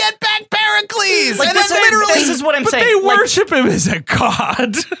was to get back Pericles. Like, and then literally, this is what I'm saying. They worship him as a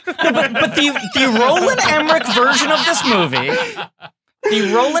god. But the Roland Emmerich version of this movie...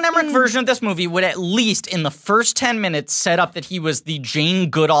 The Roland Emmerich version of this movie would at least, in the first 10 minutes, set up that he was the Jane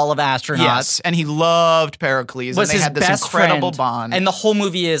Goodall of astronauts. Yes, and he loved Pericles. Was and they his had this best incredible friend, bond. And the whole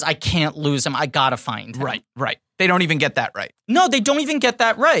movie is, I can't lose him. I gotta find him. Right. They don't even get that right. No, they don't even get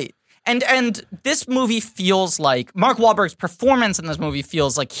that right. And this movie feels like Mark Wahlberg's performance in this movie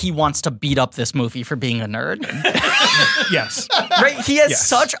feels like he wants to beat up this movie for being a nerd. Yes. Right? He has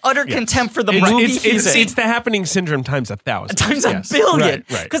such utter contempt for the movie he's in. It's the Happening syndrome times 1,000. Times a billion.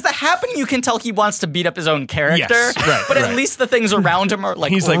 Right. Because the Happening, you can tell he wants to beat up his own character. Yes, right, but at least the things around him are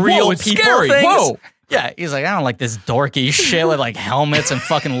like he's like, real whoa, it's people scary. things. Whoa. Yeah, he's like, I don't like this dorky shit with like helmets and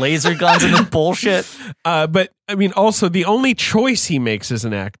fucking laser guns and this bullshit. But I mean, also the only choice he makes as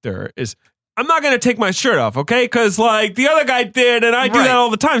an actor is, I'm not going to take my shirt off, okay? Because like the other guy did, and I do that all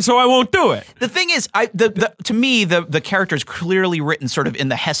the time, so I won't do it. The thing is, to me, the character is clearly written sort of in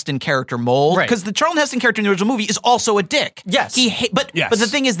the Heston character mold, because the Charlton Heston character in the original movie is also a dick. Yes, but the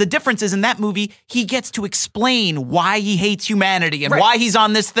thing is, the difference is in that movie, he gets to explain why he hates humanity and why he's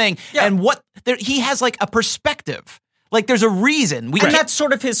on this thing, and he has like a perspective. Like, there's a reason. And that's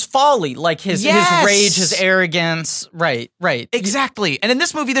sort of his folly, like his rage, his arrogance. Right. Exactly. And in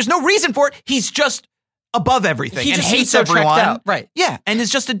this movie, there's no reason for it. He's just above everything and hates everyone. Out. Right. Yeah, and is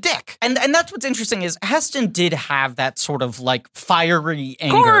just a dick. And that's what's interesting is Heston did have that sort of like fiery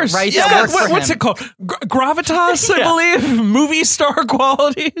anger, of course. right? Yeah. What's it called? Gravitas, I believe? Movie star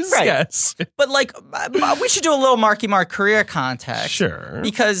qualities? Right. Yes. But like, we should do a little Marky Mark career context. Sure.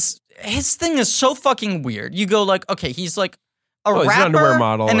 Because his thing is so fucking weird. You go like, okay, he's like a rapper he's an underwear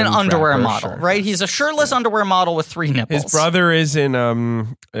model and an underwear rapper, model, right? He's a shirtless underwear model with 3 nipples. His brother is in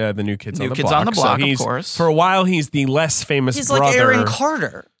the New Kids on the Block. Of course. For a while, he's the less famous brother. He's like Aaron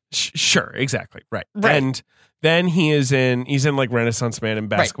Carter. Sure, exactly, right. And then he's in like Renaissance Man and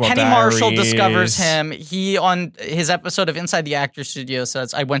Basketball Penny Diaries. Marshall discovers him. He, on his episode of Inside the Actors Studio,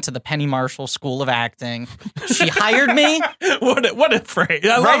 says, I went to the Penny Marshall School of Acting. She hired me. What a phrase.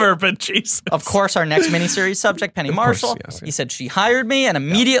 I love her, but Jesus. Of course, our next miniseries subject, Penny Marshall. Yes. He said, she hired me and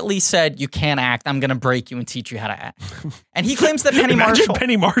immediately said, you can't act. I'm going to break you and teach you how to act. And he claims that Penny Marshall...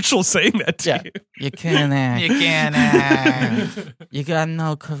 Penny Marshall saying that to you. You can't act. You can't act. You got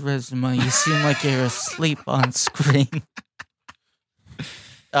no charisma. You seem like you're asleep on screen.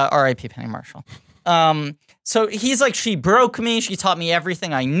 R.I.P. Penny Marshall. So he's like, she broke me. She taught me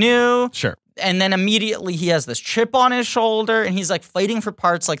everything I knew. Sure. And then immediately he has this chip on his shoulder and he's like fighting for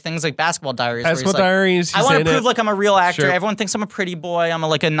parts like things like Basketball Diaries. Basketball Diaries. I want to prove like I'm a real actor. Sure. Everyone thinks I'm a pretty boy. I'm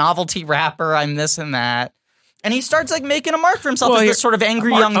like a novelty rapper. I'm this and that. And he starts like making a mark for himself as this sort of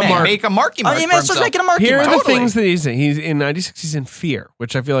angry young man. Make a marky mark. He starts making a marky Here mark. are the things that he's in. He's in 96. He's in Fear,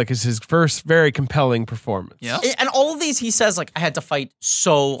 which I feel like is his first very compelling performance. Yeah. And all of these, he says, like, I had to fight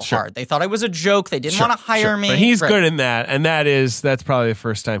so hard. They thought I was a joke. They didn't want to hire me. But he's good in that, and that's probably the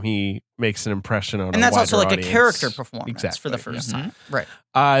first time he makes an impression on a and that's wider also like audience. a character performance for the first time. Right.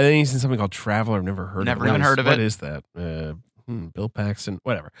 Then he's in something called Traveler. I've never heard of it. Never even heard of it. What is that? Bill Paxton,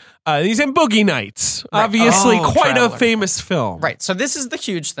 whatever. He's in Boogie Nights. Right. Obviously, quite Traveler. A famous film. Right. So this is the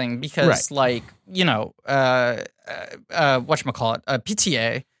huge thing because, like, you know, whatchamacallit,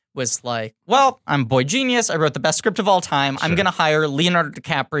 PTA was like, well, I'm boy genius. I wrote the best script of all time. I'm going to hire Leonardo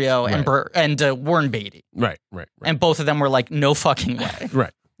DiCaprio and Warren Beatty. Right. And both of them were like, no fucking way.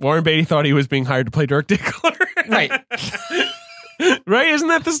 Right. Warren Beatty thought he was being hired to play Dirk Diggler. Right. Right? Isn't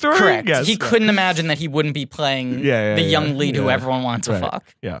that the story? Correct. Yes. He couldn't imagine that he wouldn't be playing the young lead who everyone wants to fuck.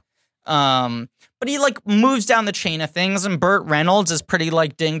 Yeah. But he like moves down the chain of things, and Burt Reynolds is pretty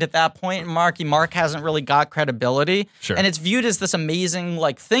like dinged at that point, and Marky Mark hasn't really got credibility. Sure. And it's viewed as this amazing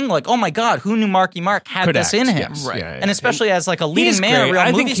like thing, like, oh my God, who knew Marky Mark had this in him? Yes. Right. Yeah, and especially as like a leading man, a real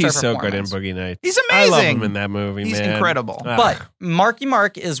I movie think star he's so good in performance. Boogie Nights. He's amazing. I love him in that movie, He's man. incredible. But Marky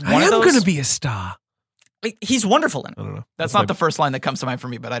Mark is one of those. I'm going to be a star. He's wonderful in it. I don't know. That's not the first line that comes to mind for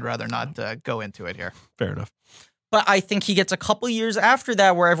me, but I'd rather not go into it here. Fair enough. But I think he gets a couple years after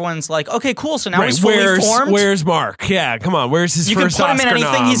that where everyone's like, okay, cool, so now he's fully formed. Where's Mark? Yeah, come on. Where's his first Oscar nom? You can put him in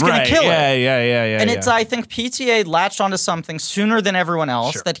anything, he's going to kill it. Yeah. And it's, I think, PTA latched onto something sooner than everyone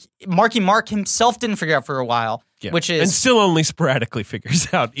else that Marky Mark himself didn't figure out for a while. which is and still only sporadically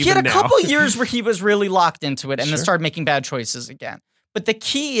figures out. Even he had a now. couple years where he was really locked into it, and then Sure. started making bad choices again. But the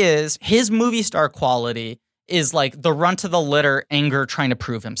key is his movie star quality is like the run to the litter anger trying to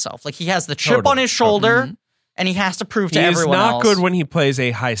prove himself. Like he has the chip on his shoulder. And he has to prove to everyone else. He is not good when he plays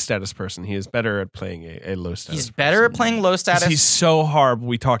a high status person. He is better at playing a low status. He's better at playing low status. He's so horrible.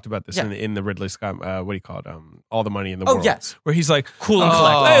 We talked about this Yeah. in the Ridley Scott. What do you call it? All the Money in the World. Oh yes, Where he's like, cool and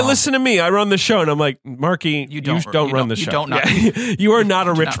collected. Hey, listen to me. I run the show, and I'm like, Marky, you don't run the show. You are not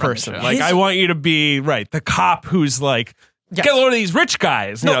a rich person. Like I want you to be the cop who's like, get a load of these rich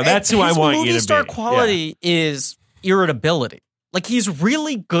guys. No, that's who I want you to be. His movie star quality is irritability. Like he's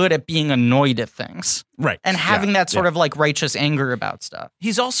really good at being annoyed at things. Right. And having that sort of like righteous anger about stuff.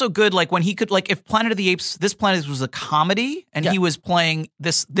 He's also good like when he could like if Planet of the Apes, this Planet was a comedy and he was playing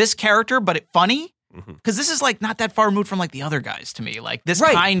this character, but it funny. Because this is like not that far removed from like the other guys to me. Like this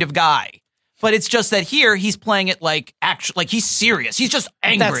kind of guy. But it's just that here he's playing it like actually like he's serious. He's just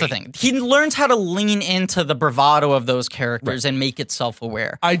angry. That's the thing. He learns how to lean into the bravado of those characters and make it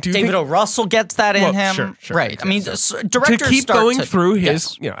self-aware. David O. Russell gets that in him. Sure, right. I mean, directors to keep going through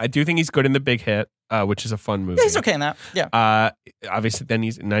his, yes. I do think he's good in The Big Hit, which is a fun movie. Yeah, he's okay in that. Yeah. Obviously, then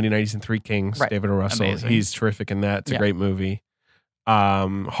he's in 1990s and Three Kings. Right. David O. Russell. Amazing. He's terrific in that. It's a great movie.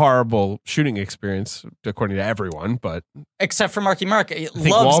 Horrible shooting experience according to everyone, but except for Marky Mark, I think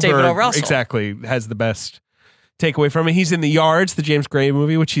loves Wahlberg David O. Russell. exactly has the best takeaway from it. He's in The Yards, the James Gray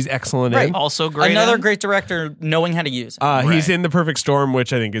movie, which he's excellent in. Also great. Another great director knowing how to use it. He's in The Perfect Storm,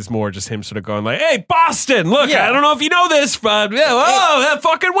 which I think is more just him sort of going like, "Hey, Boston, look, I don't know if you know this, but that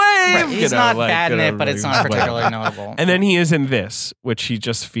fucking wave." Right. He's not bad in it, but it's not particularly notable. And then he is in this, which he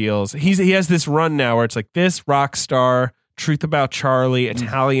just feels he has this run now where it's like this rock star. Truth About Charlie,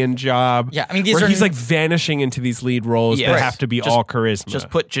 Italian Job. Yeah, I mean these where are he's like vanishing into these lead roles that have to be all charisma.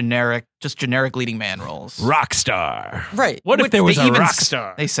 Just put generic leading man roles. Rock star. Right. What if there was a rock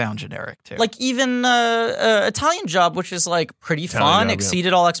star? They sound generic too. Like even Italian Job, which is like pretty fun,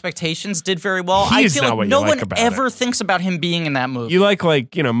 exceeded all expectations, did very well. I feel like no one ever thinks about him being in that movie. You like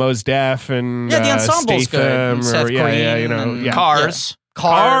Mos Def and the ensemble's good. And Seth Green and Cars.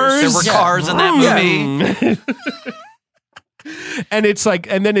 Cars. There were cars in that movie. And it's like,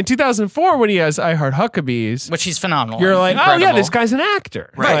 and then in 2004 when he has I Heart Huckabees, which he's phenomenal. You're like, incredible. oh yeah, this guy's an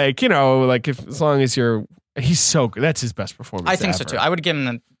actor. Right. Like as long as he's so good. That's his best performance. I think ever. so too. I would give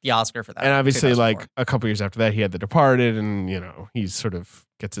him the Oscar for that. And obviously, like a couple years after that, he had The Departed, and he's sort of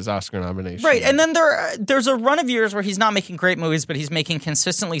gets his Oscar nomination. Right, and then there's a run of years where he's not making great movies, but he's making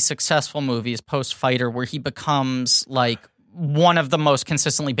consistently successful movies post Fighter, where he becomes like one of the most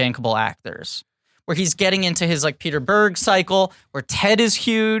consistently bankable actors. Where he's getting into his like Peter Berg cycle, where Ted is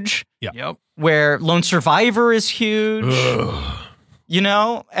huge. Yep. Where Lone Survivor is huge.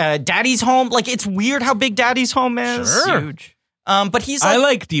 Daddy's Home. Like it's weird how big Daddy's Home is. Sure. Huge. But he's like, I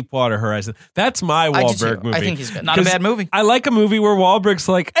like Deepwater Horizon. That's my Wahlberg movie. I think he's good. Not a bad movie. I like a movie where Wahlberg's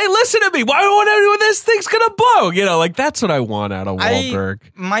like, hey, listen to me. Why do I want to do this? Thing's going to blow. Like that's what I want out of Wahlberg.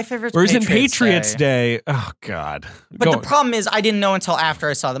 My favorite. Whereas in Patriots Day, oh God. But the problem is, I didn't know until after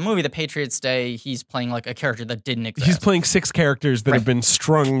I saw the movie. The Patriots Day, he's playing like a character that didn't exist. He's playing 6 characters that have been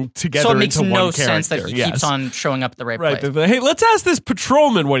strung together so it makes into no one character. sense that he keeps on showing up at the right place. Hey, let's ask this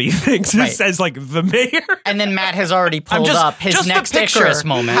patrolman what he thinks. It says like the mayor. And then Matt has already pulled up his next Icarus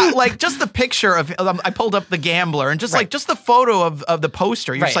moment. Like just the picture of I pulled up The Gambler and just the photo of the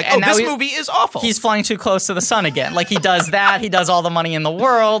poster. You're just like, and this movie is awful. He's flying too close to the sun again. Like he does that. He does All the Money in the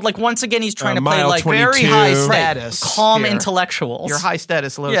World. Like once again, he's trying to play like 22. very high status, calm intellectuals. Your high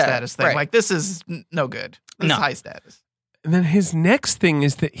status, low status thing. Right. Like this is no good. This is high status. And then his next thing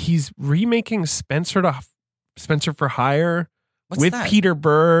is that he's remaking Spencer for Hire with that? Peter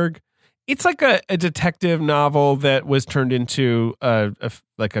Berg. It's like a detective novel that was turned into a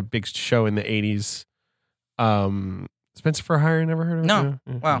big show in the 80s. Spencer for Hire, never heard of it? No.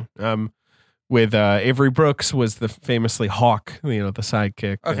 Yeah. Wow. With Avery Brooks was the famously Hawk, the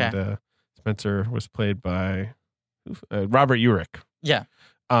sidekick. Okay. And Spencer was played by Robert Urich. Yeah.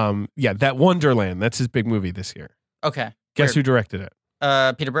 That Wonderland. That's his big movie this year. Okay. Guess who directed it?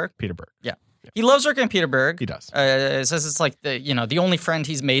 Peter Berg? Peter Berg. Yeah. He loves working with Peter Berg. He does. Says it's like the only friend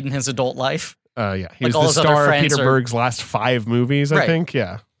he's made in his adult life. He Like was all the his other star of friends Peter Berg's last 5 movies, I Right. think.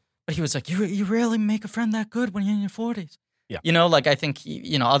 Yeah. But he was like, you rarely make a friend that good when you're in your 40s. Yeah. Like I think,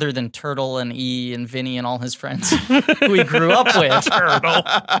 other than Turtle and E and Vinny and all his friends who he grew up with. Turtle.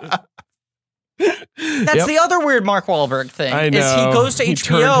 That's the other weird Mark Wahlberg thing. I know. Is he goes to he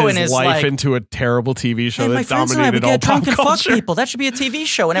HBO turned and his is life like, into a terrible TV show hey, my that friends and I would dominated all get drunk pop and fuck culture. people. That should be a TV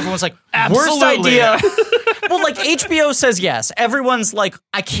show. And everyone's like, worst Absolutely. idea. Well, like HBO says yes. Everyone's like,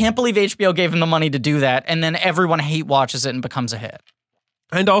 I can't believe HBO gave him the money to do that, and then everyone hate watches it and becomes a hit.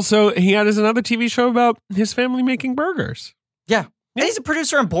 And also, he had another TV show about his family making burgers. Yeah. And he's a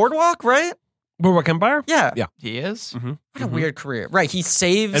producer on Boardwalk, right? Boardwalk Empire? Yeah. He is? Mm-hmm. What a weird career. Right. He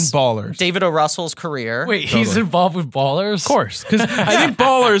saves And Ballers. David O. Russell's career. Wait, he's involved with Ballers? Of course. Because I think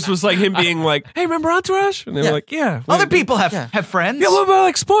Ballers was like him being like, hey, remember Entourage? And they were like, yeah. Other people have friends. Yeah, what about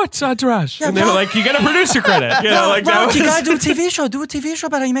like sports Entourage? And they were like, you get a producer credit. You know, like that Rock, was... you gotta do a TV show. Do a TV show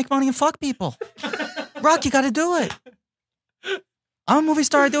about how you make money and fuck people. Rock, you gotta do it. I'm a movie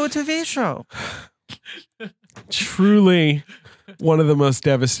star. I do a TV show. Truly one of the most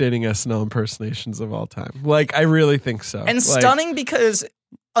devastating SNL impersonations of all time. Like, I really think so. And stunning because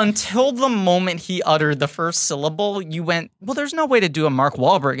until the moment he uttered the first syllable, you went, well, there's no way to do a Mark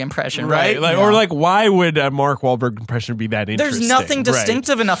Wahlberg impression, right? Like, or like, why would a Mark Wahlberg impression be that interesting? There's nothing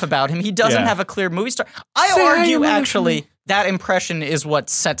distinctive enough about him. He doesn't have a clear movie star. I argue, actually, that impression is what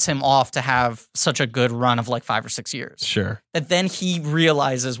sets him off to have such a good run of like 5 or 6 years. Sure. That then he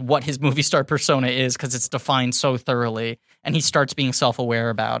realizes what his movie star persona is because it's defined so thoroughly, and he starts being self-aware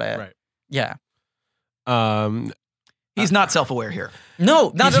about it. Right. Yeah. He's not self-aware here.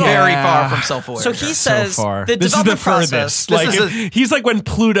 No, not He's at all. very far from self-aware. So he says so far. the This is the development process. furthest. He's like when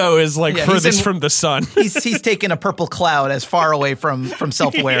Pluto is like furthest from the sun. He's taken a purple cloud as far away from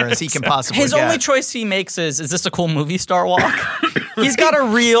self-aware as he can possibly His get. only choice he makes is this a cool movie star walk? He's got a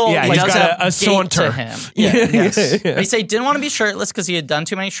real he's got a gait saunter to him. Yes. But he said he didn't want to be shirtless because he had done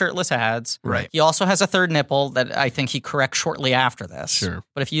too many shirtless ads. Right. He also has a third nipple that I think he corrects shortly after this. Sure.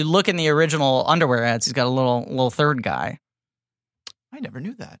 But if you look in the original underwear ads, he's got a little third guy. I never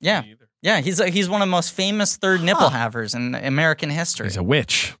knew that. Yeah. Yeah, he's one of the most famous third nipple havers in American history. He's a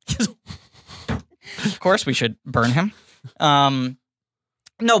witch. Of course, we should burn him.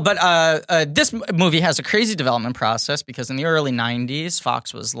 No, but this movie has a crazy development process because in the early 90s,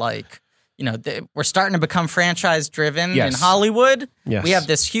 Fox was like, we're starting to become franchise-driven in Hollywood. Yes. We have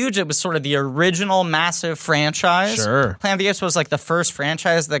this huge, it was sort of the original massive franchise. Sure. Planet of the Apes was like the first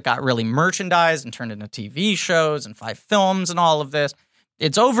franchise that got really merchandised and turned into TV shows and 5 films and all of this.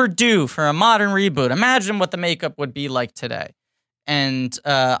 It's overdue for a modern reboot. Imagine what the makeup would be like today. And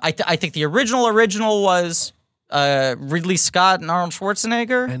I think the original was Ridley Scott and Arnold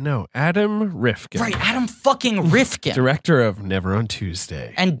Schwarzenegger. And no, Adam Rifkin. Right, Adam fucking Rifkin. Director of Never on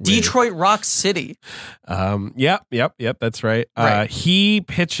Tuesday. And Detroit Rock City. Yep, that's right. He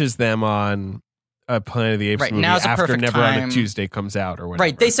pitches them on a Planet of the Apes movie now's a after perfect Never time. on a Tuesday comes out or whatever.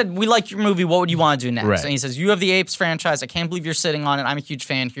 Right, they said, we like your movie, what would you want to do next? Right. And he says, you have the Apes franchise, I can't believe you're sitting on it, I'm a huge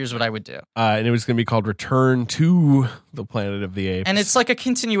fan, here's what I would do. And it was going to be called Return to the Planet of the Apes. And it's like a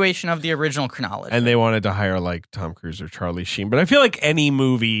continuation of the original chronology. And they wanted to hire like Tom Cruise or Charlie Sheen. But I feel like any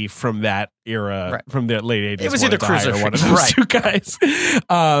movie from that era, from the late 80s, it was either Cruise or one of those two guys.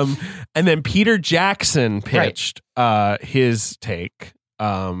 And then Peter Jackson pitched his take.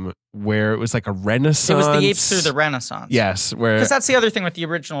 Where it was like a Renaissance. It was the Apes through the Renaissance. Yes, where because that's the other thing with the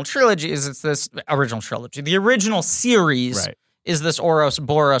original trilogy is it's this original trilogy. The original series is this Ouros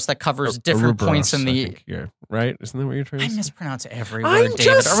Boros that covers different points in the. Right? Isn't that what you're trying to say? I mispronounce every word,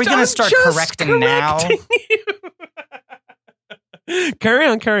 David. Are we going to start correcting now?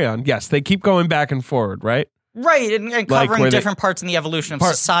 Carry on. Yes, they keep going back and forward, right? Right, and covering different parts in the evolution of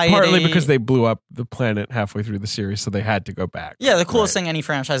society. Partly because they blew up the planet halfway through the series, so they had to go back. Yeah, the coolest thing any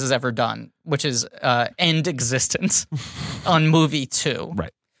franchise has ever done, which is end existence on movie 2.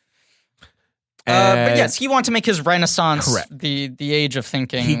 Right. But yes, he wanted to make his Renaissance the age of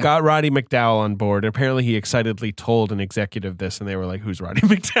thinking. He got Roddy McDowall on board. Apparently, he excitedly told an executive this, and they were like, "Who's Roddy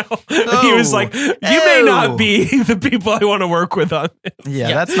McDowall?" And he was like, "You may not be the people I want to work with on this."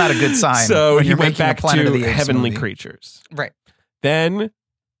 Yeah, that's not a good sign. So when he you're went making back a Planet to of the Apes Heavenly movie. Creatures. Right. Then,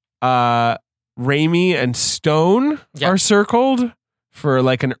 Raimi and Stone are circled for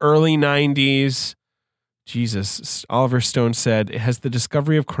like an early 90s. Jesus, Oliver Stone said, it has the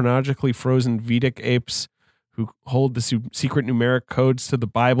discovery of chronologically frozen Vedic apes who hold the secret numeric codes to the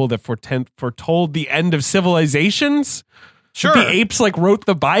Bible that foretold the end of civilizations. Sure. The apes like wrote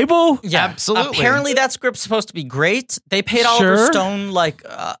the Bible? Yeah, absolutely. Apparently that script's supposed to be great. They paid Oliver Stone like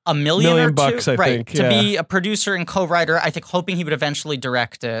 $1 million or $1 million, I think, to be a producer and co-writer, I think hoping he would eventually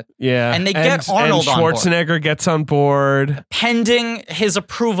direct it. Yeah. And they get Arnold on board. Schwarzenegger gets on board. Pending his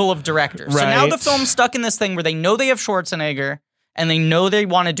approval of director. So now the film's stuck in this thing where they know they have Schwarzenegger and they know they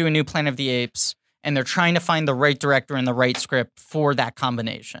want to do a new Planet of the Apes. And they're trying to find the right director and the right script for that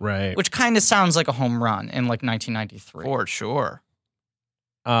combination. Right. Which kind of sounds like a home run in like 1993. For sure.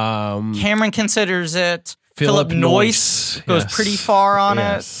 Cameron considers it. Philip Noyce goes pretty far on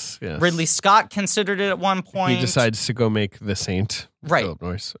it. Yes. Ridley Scott considered it at one point. He decides to go make The Saint. Right. Philip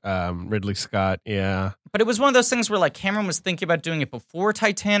Noyce. Ridley Scott, yeah. But it was one of those things where like Cameron was thinking about doing it before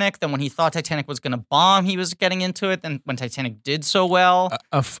Titanic. Then when he thought Titanic was going to bomb, he was getting into it. Then when Titanic did so well.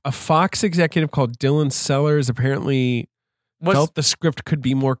 A Fox executive called Dylan Sellers apparently felt the script could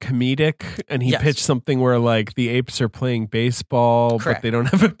be more comedic. And he pitched something where like the apes are playing baseball, but they don't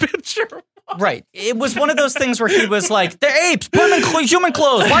have a picture. Right. It was one of those things where he was like, they're apes, put them in human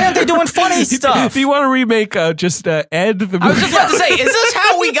clothes. Why aren't they doing funny stuff? Do you want to remake just Ed the movie? I was just about to say, is this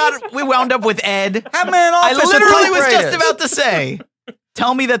how we wound up with Ed? Have him in an office I literally with was just typewriters. about to say,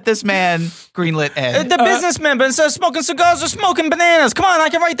 tell me that this man greenlit Ed. The businessman, but instead of smoking cigars, they're smoking bananas. Come on, I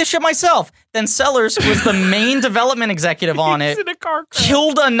can write this shit myself. Then Sellers, who was the main development executive on it, in a car crash.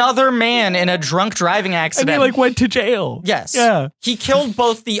 killed another man in a drunk driving accident. And he like went to jail. Yes. Yeah. He killed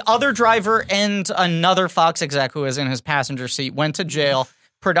both the other driver and another Fox exec who was in his passenger seat, went to jail.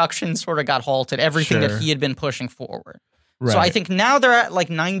 Production sort of got halted, everything that he had been pushing forward. Right. So I think now they're at like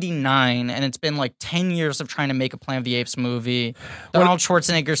 99, and it's been like 10 years of trying to make a Planet of the Apes movie. Arnold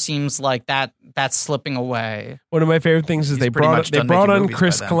Schwarzenegger seems like that's slipping away. One of my favorite things is they brought on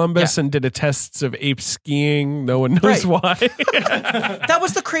Chris by then. Columbus and did a tests of ape skiing. No one knows why. That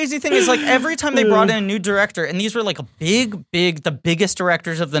was the crazy thing is like every time they brought in a new director, and these were like the biggest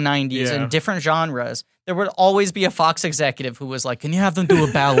directors of the 90s in different genres, there would always be a Fox executive who was like, can you have them do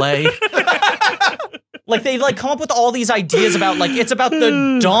a ballet? Like they like come up with all these ideas about like it's about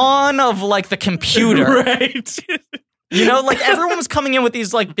the dawn of like the computer. Right. You know, like everyone was coming in with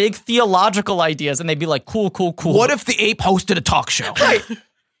these like big theological ideas and they'd be like, cool. What if the ape hosted a talk show? Right.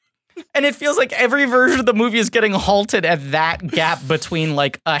 And it feels like every version of the movie is getting halted at that gap between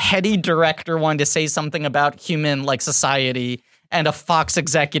like a heady director wanting to say something about human like society and a Fox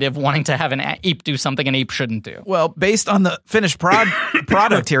executive wanting to have an ape do something an ape shouldn't do. Well, based on the finished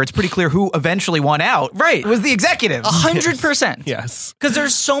product here, it's pretty clear who eventually won out. Right. It was the executives. 100%. Yes. Because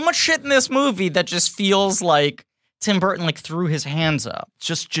there's so much shit in this movie that just feels like Tim Burton like threw his hands up.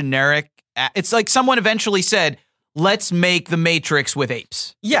 Just generic. It's like someone eventually said, let's make The Matrix with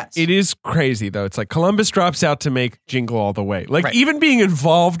apes. Yes. It is crazy, though. It's like Columbus drops out to make Jingle All the Way. Like, even being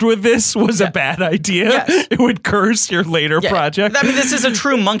involved with this was a bad idea. Yes. It would curse your later project. I mean, this is a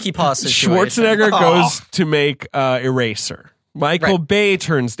true monkey paw situation. Schwarzenegger goes to make Eraser. Michael Bay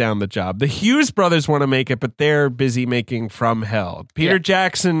turns down the job. The Hughes brothers want to make it, but they're busy making From Hell. Peter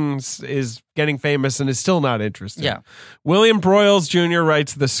Jackson is getting famous and is still not interested. Yeah. William Broyles Jr.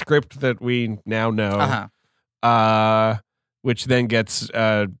 writes the script that we now know. Which then gets,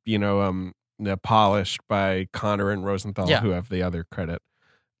 polished by Connor and Rosenthal, who have the other credit.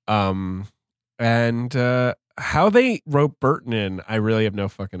 How they wrote Burton in, I really have no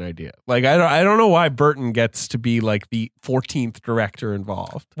fucking idea. Like, I don't know why Burton gets to be like the 14th director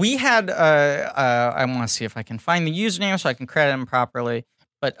involved. We had, I want to see if I can find the username so I can credit him properly.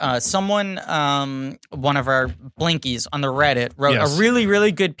 But someone, one of our Blinkies on the Reddit, wrote a really,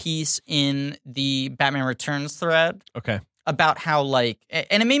 really good piece in the Batman Returns thread. Okay. About how, like,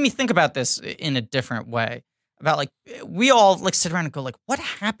 and it made me think about this in a different way. About, like, we all, like, sit around and go, like, what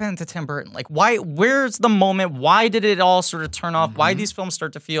happened to Tim Burton? Like, where's the moment? Why did it all sort of turn off? Why these films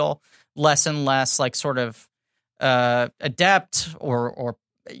start to feel less and less, like, sort of adept or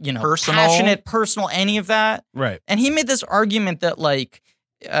personal. Passionate, personal, any of that? Right. And he made this argument that, like,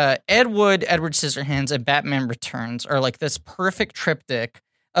 Edward Scissorhands, and Batman Returns are like this perfect triptych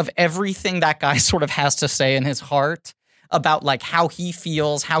of everything that guy sort of has to say in his heart about like how he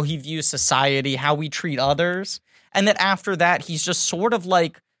feels, how he views society, how we treat others. And that after that, he's just sort of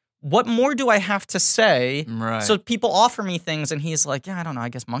like, what more do I have to say? Right. So people offer me things and he's like, yeah, I don't know. I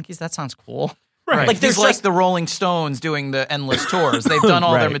guess monkeys, that sounds cool. Right. Like there's there's like the Rolling Stones doing the endless tours. They've done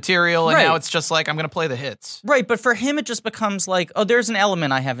all their material, and now it's just like, I'm going to play the hits. Right, but for him, it just becomes like, oh, there's an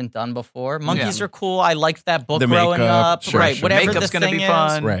element I haven't done before. Monkeys are cool. I liked that book growing up. Whatever Makeup's the going to thing be is.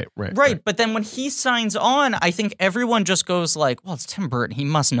 fun. Right, but then when he signs on, I think everyone just goes like, well, it's Tim Burton. He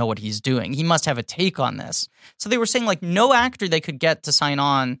must know what he's doing. He must have a take on this. So they were saying like no actor they could get to sign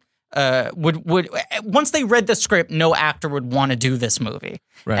on would once they read the script, no actor would want to do this movie.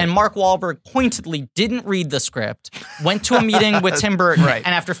 Right. And Mark Wahlberg pointedly didn't read the script, went to a meeting with Tim Burton, and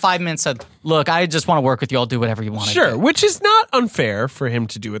after 5 minutes said, look, I just want to work with you. I'll do whatever you want to do. Sure, which is not unfair for him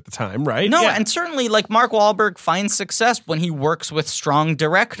to do at the time, right? No, and certainly like Mark Wahlberg finds success when he works with strong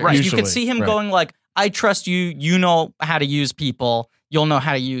directors. Right. You could see him going like, I trust you. You know how to use people. You'll know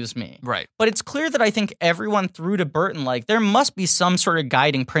how to use me. Right. But it's clear that I think everyone threw to Burton, like, there must be some sort of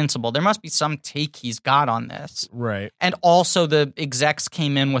guiding principle. There must be some take he's got on this. Right. And also the execs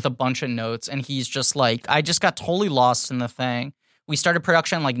came in with a bunch of notes, and he's just like, I just got totally lost in the thing. We started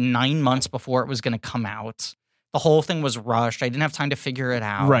production like 9 months before it was going to come out. The whole thing was rushed. I didn't have time to figure it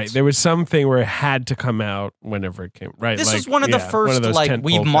out. Right. There was something where it had to come out whenever it came. Right. This is one of the first, like,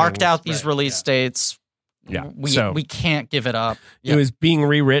 we've marked out these release dates. Yeah. We can't give it up. It was being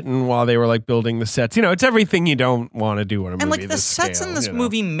rewritten while they were like building the sets. You know, it's everything you don't want to do in a movie. And like the sets in this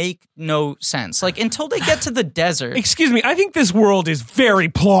movie make no sense. Like until they get to the desert. Excuse me, I think this world is very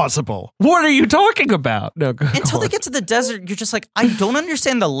plausible. What are you talking about? No, until they get to the desert, you're just like, I don't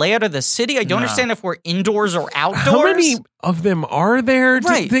understand the layout of the city. I don't understand if we're indoors or outdoors. How many of them are there?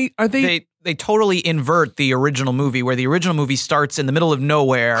 Right. They totally invert the original movie, where the original movie starts in the middle of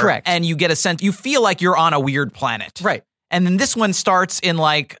nowhere. Correct. And you get a sense, you feel like you're on a weird planet. Right. And then this one starts in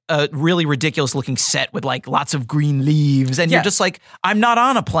like a really ridiculous looking set with like lots of green leaves. And you're just like, I'm not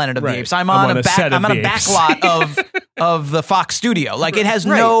on a Planet of the Apes. I'm on a back lot of the Fox studio. Like it has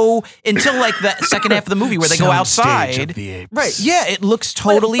no, until like the second half of the movie where they go outside. Right. Yeah, it looks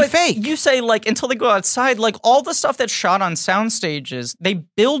totally fake. You say like until they go outside, like all the stuff that's shot on sound stages, they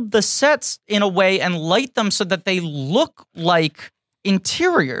build the sets in a way and light them so that they look like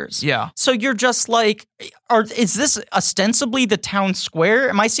interiors. Yeah. So you're just like, is this ostensibly the town square?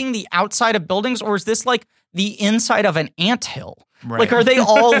 Am I seeing the outside of buildings, or is this like the inside of an anthill? Right. Like, are they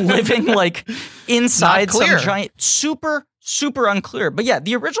all living like inside some clear. giant, super unclear. But yeah,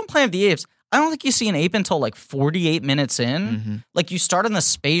 the original Planet of the Apes, I don't think you see an ape until like 48 minutes in. Mm-hmm. Like you start on the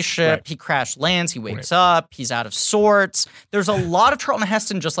spaceship, he crash lands, he wakes up, he's out of sorts. There's a lot of Charlton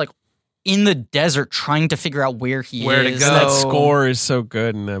Heston just like in the desert trying to figure out where he Where to is. go. And that score is so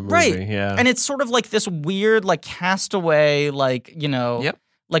good in that movie. Right. Yeah. And it's sort of like this weird, like Castaway, like, you know,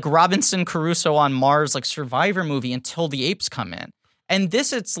 like Robinson Crusoe on Mars, like Survivor movie until the apes come in. And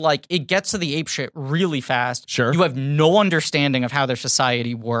this, it's like, it gets to the ape shit really fast. Sure. You have no understanding of how their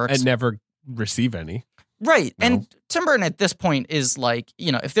society works. And never receive any. Right. No. And Tim Burton at this point is like,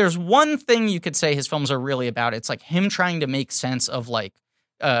 you know, if there's one thing you could say his films are really about, it's like him trying to make sense of like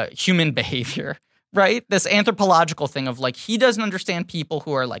human behavior, right? This anthropological thing of like, he doesn't understand people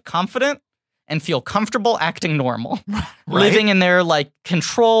who are like confident and feel comfortable acting normal, living in their like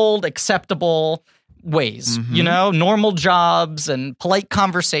controlled, acceptable ways, you know, normal jobs and polite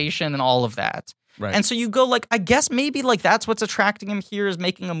conversation and all of that. Right. And so you go like, I guess maybe like that's what's attracting him here, is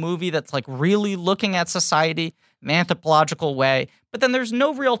making a movie that's like really looking at society in an anthropological way. But then there's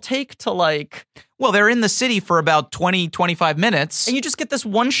no real take to like... Well, they're in the city for about 20, 25 minutes. And you just get this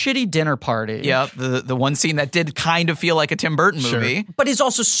one shitty dinner party. Yeah, the one scene that did kind of feel like a Tim Burton movie. But is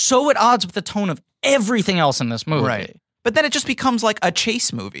also so at odds with the tone of everything else in this movie. Right. But then it just becomes like a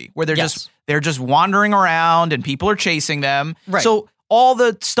chase movie where they're just wandering around and people are chasing them. Right. So all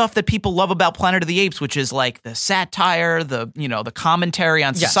the stuff that people love about Planet of the Apes, which is like the satire, the commentary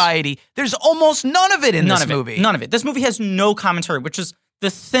on society, there's almost none of it in this movie. None of it. This movie has no commentary, which is the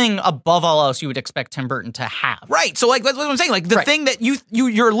thing above all else you would expect Tim Burton to have. Right. So like that's what I'm saying. Like the thing that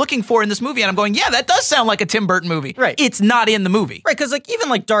you're looking for in this movie, and I'm going, yeah, that does sound like a Tim Burton movie. Right. It's not in the movie. Right, because like even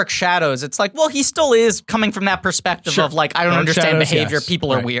like Dark Shadows, it's like, well, he still is coming from that perspective of like, I don't Dark understand Shadows, behavior. yes.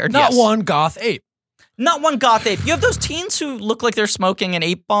 People are weird. Not one goth ape. Not one goth ape. You have those teens who look like they're smoking an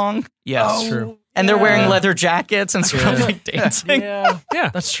ape bong. Yes. True. And they're wearing leather jackets and sort of like dancing Yeah,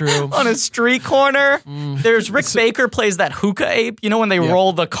 that's true. on a street corner. There's Rick Baker plays that hookah ape. You know when they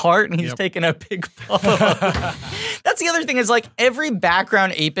roll the cart and he's taking a big puff. That's the other thing, is like every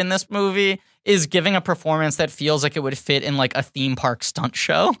background ape in this movie is giving a performance that feels like it would fit in like a theme park stunt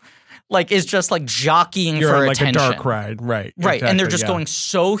show. Like, is just like jockeying You're for on, like attention. a dark ride, right? Right, and they're exactly, just going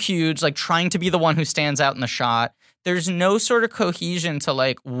so huge, like trying to be the one who stands out in the shot. There's no sort of cohesion to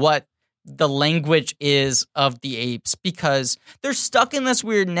like what the language is of the apes, because they're stuck in this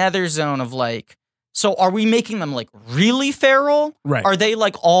weird nether zone of like, so are we making them like really feral? Right. Are they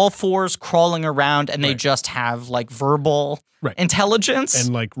like all fours crawling around and they just have like verbal intelligence?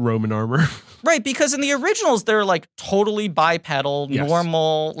 and like Roman armor. Right, because in the originals, they're like totally bipedal,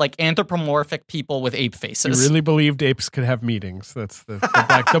 normal, like anthropomorphic people with ape faces. You really believed apes could have meetings. That's the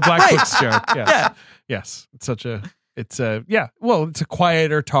Black Books joke. Yes. Yeah. Yes. It's a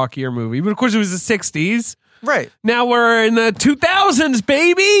quieter, talkier movie. But of course it was the 60s. Right. Now we're in the 2000s,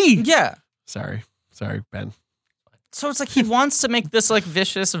 baby. Yeah. Sorry, Ben. So it's like he wants to make this like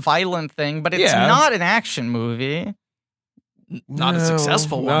vicious, violent thing, but it's not an action movie. Not a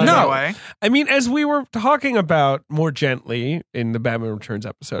successful one. No. Way. I mean, as we were talking about more gently in the Batman Returns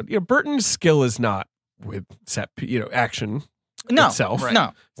episode, Burton's skill is not with action itself.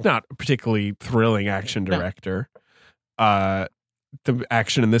 No. It's not a particularly thrilling action director. The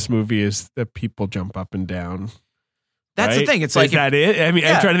action in this movie is that people jump up and down That's the right? thing. It's Is like that it? I mean,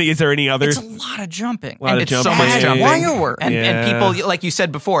 I'm trying to think. Is there any other? It's a lot of jumping. Lot and of it's so jumping. much jumping. Wire work. And people, like you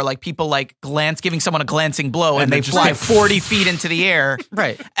said before, like people like giving someone a glancing blow and And they they just fly like 40 feet into the air.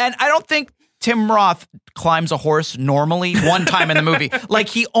 Right. And I don't think Tim Roth climbs a horse normally one time in the movie. Like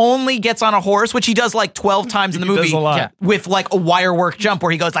he only gets on a horse, which he does like 12 times in the movie does a lot. Yeah. with like a wire work jump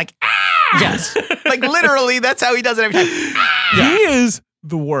where he goes like, ah! Yes. Like literally that's how he does it every time. He is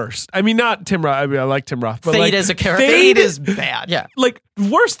the worst. I mean, not Tim Roth. I mean, I like Tim Roth, but Fade like as a character. Fade is bad. Yeah. like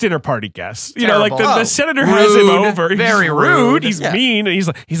worst dinner party guest. You know, like Terrible. the senator has him Rude. over. He's Very rude. He's Yeah. mean, and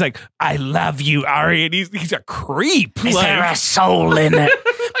he's like, I love you, Ari, and he's a creep. Is Like, there a soul in it?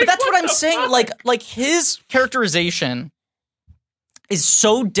 But that's what I'm saying. Like his characterization is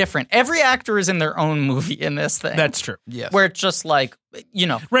so different. Every actor is in their own movie in this thing. that's true. Yes. where it's just like, you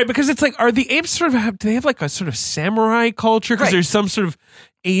know, Right, because it's like, are the apes do they have like a sort of samurai culture? Because Right. there's some sort of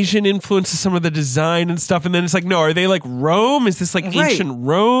Asian influence to some of the design and stuff. And then it's like, no, are they like Rome? Is this like Right. ancient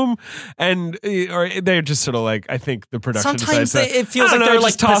Rome? And or they're just sort of like, I think the production sometimes decides it feels I like don't they're know,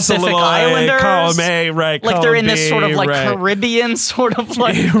 like just toss a Pacific little Islanders. column A, right? Like they're column in this B, sort of like right. Caribbean sort of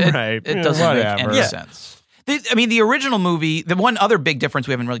like. Right. It Yeah, doesn't make whatever. any sense. I mean, the original movie, the one other big difference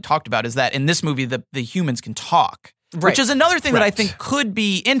we haven't really talked about is that in this movie, the humans can talk, Right. which is another thing that I Right. think could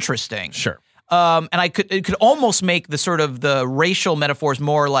be interesting. Sure. And it could almost make the sort of the racial metaphors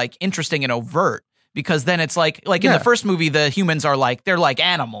more like interesting and overt. Because then it's like in Yeah. the first movie, the humans are like they're like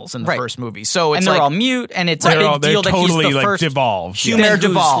animals in the Right. first movie. So it's and they're like all mute, and it's a They're big deal that totally he's the like first devolved. human they're who's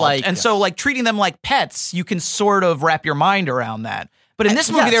devolved. like, And so like treating them like pets, you can sort of wrap your mind around that. But in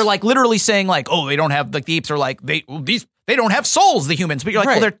this movie, yes. they're like literally saying like, oh, they don't have like the apes are like they don't have souls, the humans. But you're like,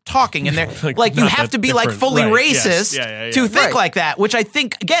 Right. well, they're talking and they're like you not have that to be like different. fully Right. Yes. racist Yeah. to think Right. like that, which I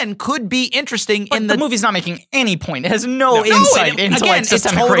think again could be interesting But in the movie's not making any point. It has no No, insight it- into again, like it's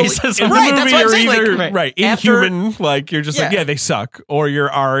systemic totally- racism. In the Right, movie, that's what I'm you're saying, like, either, right. inhuman, After- like you're just like, Yeah. yeah, they suck, or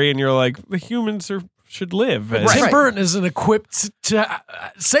you're Ari, and you're like, the humans should live. And- Tim Right. Burton isn't equipped to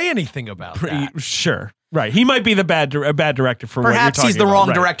say anything about that. Sure, right. He might be a bad director for what you're perhaps talking he's the about. wrong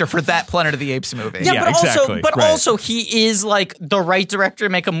Right. director for that Planet of the Apes movie. Yeah, Yeah, but exactly. Right. also he is like the right director to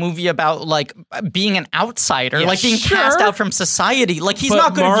make a movie about like being an outsider, Yeah, like being sure. cast out from society. Like he's But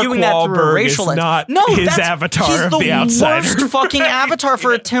not good at Mark viewing that through a Wahlberg racial is lens. not No, his that's, avatar he's of the the outsider. worst fucking avatar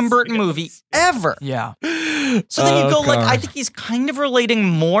for a Tim Burton movie ever. Yeah. So then you go like, God. I think he's kind of relating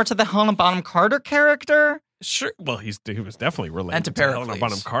more to the Helena Bonham Carter character. Sure. Well, he was definitely related And to Helena Pericles.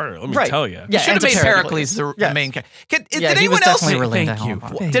 Bonham Carter. Let me Right. tell you. Yeah, Should have and to made Pericles the Yes. main character. Yeah, Did he was anyone else definitely related to Thank you.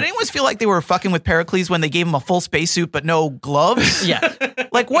 Helena Bonham. Did anyone feel like they were fucking with Pericles when they gave him a full spacesuit but no gloves? Yeah.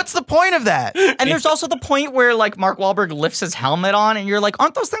 Like, what's the point of that? And there's also the point where like Mark Wahlberg lifts his helmet on, and you're like,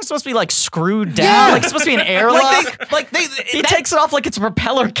 aren't those things supposed to be like screwed down? Yeah. Like it's supposed to be an airlock. He that- takes it off like it's a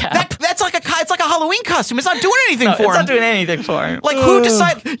propeller cap. that's like it's like a Halloween costume. It's not doing anything No, for it's him. not doing anything for him. Like who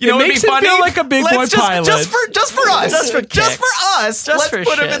decided? You know, It it'd makes be him funny. feel like a big boy pilot. Just for us. Just for Just kicks. for us. Just Let's for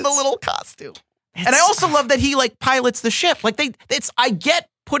put him in the shits. little costume. And I also love that he like pilots the ship. Like I get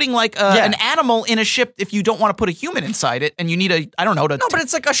putting like an animal in a ship if you don't want to put a human inside it, and you need I don't know. No, but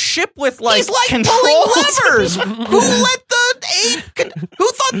it's like a ship with like he's like controls. pulling levers. Who let the ape? Who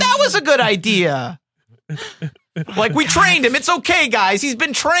thought that was a good idea? Like we trained him. It's okay, guys. He's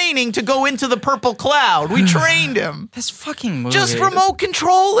been training to go into the purple cloud. We trained him. This fucking movie. Just remote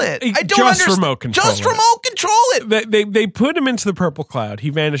control it. I don't Just understand. remote control Just it. remote control it. They put him into the purple cloud. He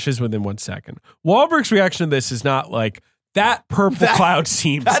vanishes within 1 second. Wahlberg's reaction to this is not like, that purple cloud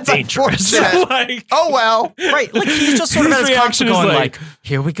seems that's dangerous. unfortunate. Like, Oh well. right. Like he's just sort of His at his reaction console is going like- like,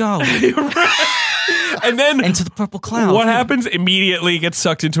 here we go and then into the purple cloud. what happens? Immediately gets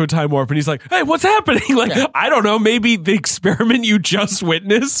sucked into a time warp, and he's like, "Hey, what's happening?" Like, Yeah. I don't know. Maybe the experiment you just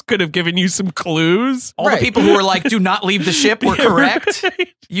witnessed could have given you some clues. All Right. the people who were like, "Do not leave the ship," were Yeah, correct. right.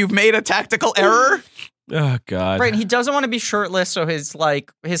 You've made a tactical error. Oh God! Right, and he doesn't want to be shirtless, so his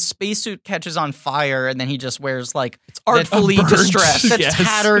spacesuit catches on fire, and then he just wears like Artfully burnt- distressed. the Yes.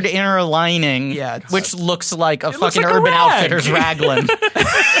 tattered inner lining, Yeah, it's- which looks like a It looks fucking like a Urban rag. Outfitters raglan.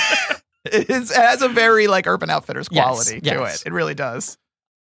 It has a very like Urban Outfitters Yes, quality to yes. it. It really does.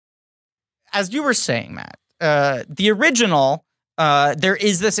 As you were saying, Matt, the original, there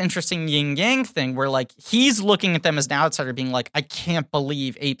is this interesting yin yang thing where like he's looking at them as an outsider, being like, I can't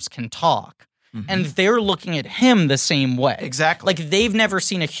believe apes can talk. and they're looking at him the same way. Exactly. Like they've never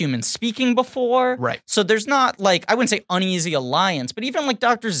seen a human speaking before. Right. So there's not like, I wouldn't say uneasy alliance, but even like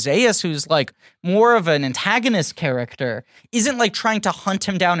Dr. Zaius, who's like more of an antagonist character, isn't like trying to hunt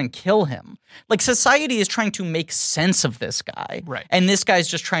him down and kill him. Like society is trying to make sense of this guy. Right. And this guy's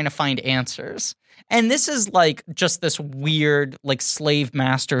just trying to find answers. And this is like just this weird like slave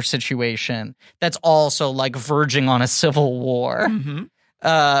master situation that's also like verging on a civil war.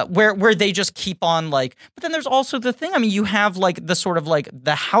 Where they just keep on like, but then there's also the thing. I mean, you have like the sort of like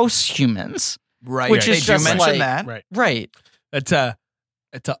the house humans, Right. Which They is do just mention like- that. right?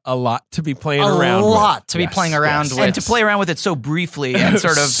 It's a lot to be playing A around lot with. to be playing around with. And to play around with it so briefly and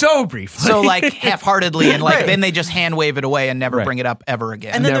sort of so briefly. so like half-heartedly and like Right. then they just hand wave it away and never Right. bring it up ever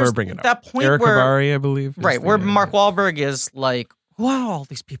again. And then Never there's bring it up. that point Eric where Avari, I believe. is right, the- where Mark Wahlberg is like, who are all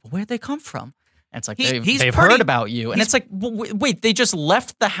these people? Where'd they come from? And it's like, He's they've pretty- heard about you. And it's like, wait, they just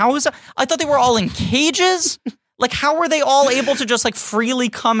left the house? I thought they were all in cages? Like, how were they all able to just like freely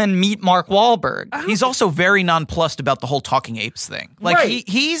come and meet Mark Wahlberg? He's also very nonplussed about the whole talking apes thing. Like Right.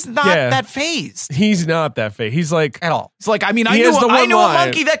 he's not Yeah. that phased. He's not that fake. He's like, At all. It's like, I mean, I He knew, has the I one knew a line.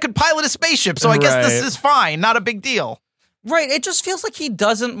 monkey that could pilot a spaceship, so I guess this Right. is fine. Not a big deal. Right. It just feels like he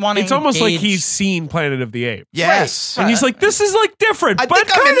doesn't want to it's almost like engage- he's seen Planet of the Apes. Yes. And he's like, this is like different, I but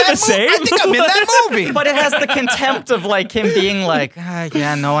think I'm in kind of that the same. I think I'm in that movie. But it has the contempt of like him being like,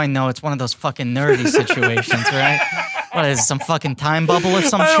 yeah, no, I know. It's one of those fucking nerdy situations, right? What is it, some fucking time bubble or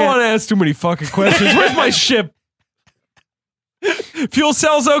some I shit? don't want to ask too many fucking questions. Where's my ship? Fuel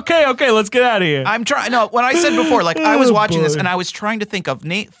cells okay? Okay, let's get out of here. I'm trying. No, when I said before, like I was Oh, watching this boy. and I was trying to think of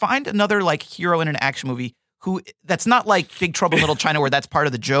find another like hero in an action movie who that's not like Big Trouble in Little China where that's part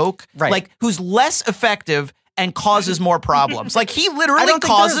of the joke. Right. Like who's less effective and causes more problems. Like he literally don't think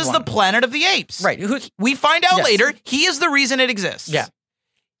there is causes one. the Planet of the Apes. Right. We find out Yes. later he is the reason it exists. Yeah.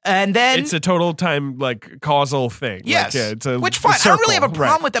 And then It's a total time like causal thing. yes, Like, yeah, it's a which fine. I don't really have a circle.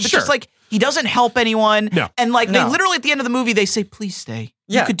 problem Right. with that. But Sure. just like he doesn't help anyone. No. And like No. they literally at the end of the movie they say, "Please stay.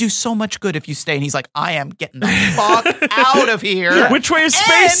 Yeah. You could do so much good if you stay." And he's like, "I am getting the fuck out of here." Which way is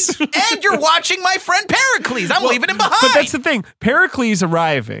space? And you're watching my friend Pericles. I'm leaving him behind. But that's the thing. Pericles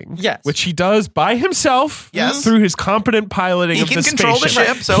arriving, Yes. which he does by himself Yes. through his competent piloting He of can the control the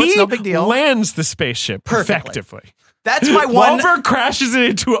spaceship. ship, so he it's no big deal. lands the spaceship Perfectly. effectively. That's my one. Wahlberg crashes it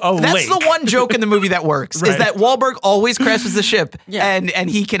into a That's lake. the one joke in the movie that works. Is Right. that Wahlberg always crashes the ship, Yeah. and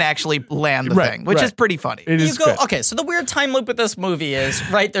he can actually land the Right, thing, which right. is pretty funny. It You is go, good. okay, so the weird time loop with this movie is,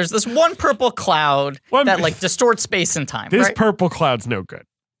 right, there's this one purple cloud One- that like distorts space and time, This right? purple cloud's no good,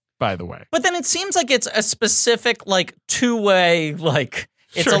 by the way. But then it seems like it's a specific like two-way like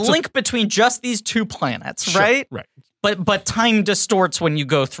it's Sure, a it's a- link between just these two planets, Sure, right? Right. But time distorts when you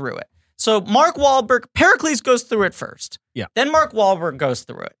go through it. So Mark Wahlberg, Pericles goes through it first. Yeah. Then Mark Wahlberg goes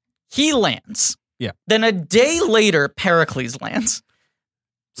through it. He lands. Yeah. Then a day later, Pericles lands.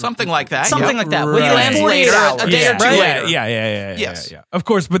 Something like that. Something yep. like that. Right. Within He lands 48 later, hours. a day or two right? later. Yeah. Yes. Yeah. Of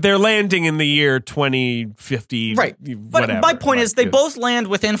course, but they're landing in the year 2050. Right. But Whatever. my point is they Like, both land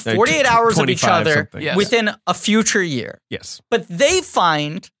within Like 48 hours of each 25 other something. Yes. within a future year. Yes. But they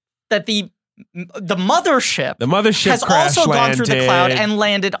find that the mothership The mothership has crash also gone through the landed. cloud and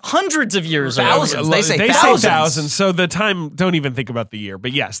landed hundreds of years ago. Thousands. They say thousands. thousands. So the time, don't even think about the year.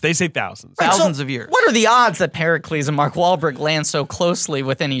 But yes, they say thousands. Right, so Thousands of years. What are the odds that Pericles and Mark Wahlberg land so closely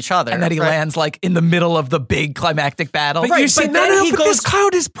within each other? And that he right? lands like in the middle of the big climactic battle. But Right, you see, but then he but this goes-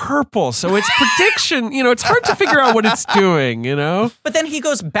 cloud is purple, so it's prediction. It's hard to figure out what it's doing. But then he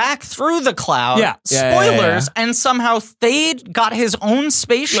goes back through the cloud. Yeah. Spoilers, and somehow Thade got his own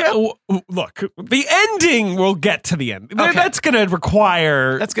spaceship. Look, the ending. We'll get to the end. Okay. That's going to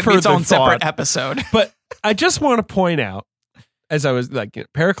require That's going to be its further own separate thought. episode. But I just want to point out, as I was like,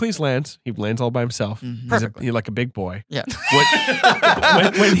 Pericles lands. He lands all by himself. Perfectly. He's like a big boy. Yeah.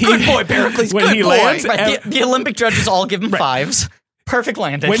 When he, Good boy, Pericles. When Good he boy. lands, Right, the Olympic judges all give him fives. Perfect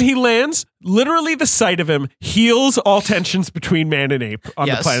landing. when he lands, literally the sight of him heals all tensions between man and ape on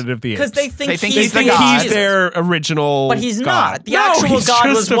the Yes. Planet of the Apes. Because they think They think he's he's the the think god. he's their original, But he's god. not. The No, actual he's god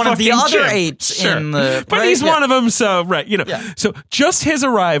just was a one of the fucking other chimp. apes Sure. in the. But right? he's Yeah. one of them, so right, Yeah. So just his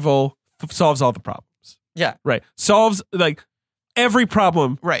arrival solves all the problems. Yeah. Right, solves like every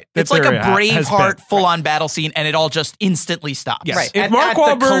problem. Right. that It's like a there has Braveheart been. full-on battle scene, and it all just instantly stops. Yes. Right. If at, Mark at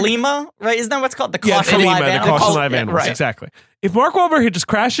Wahlberg- the Kalima, right? Isn't that what's called? The Yeah, caution live Kalima, the animals? caution live Yeah, animals, right. exactly. If Mark Wahlberg had just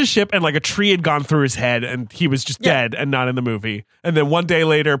crashed his ship and like a tree had gone through his head and he was just Yeah. dead and not in the movie, and then one day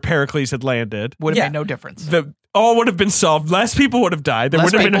later Pericles had landed, Would have Yeah. made no difference. all would have been solved. Less people would have died. There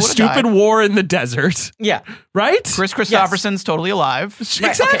Less would have been a people would have stupid died. war in the desert, Yeah. right? Chris Christopherson's totally alive. Right,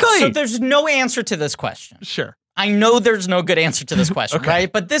 Exactly. okay, so there's no answer to this question. Sure. I know there's no good answer to this question,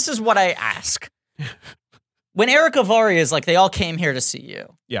 right? But this is what I ask. When Eric Avari is like, they all came here to see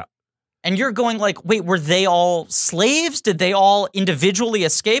you. Yeah. And you're going like, wait, were they all slaves? Did they all individually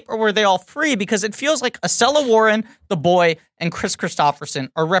escape, or were they all free? Because it feels like Estella Warren, the boy, and Chris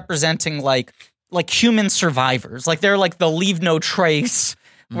Christopherson are representing like human survivors. Like they're like the leave no trace.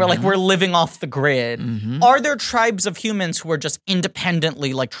 Where like we're living off the grid. Mm-hmm. Are there tribes of humans who are just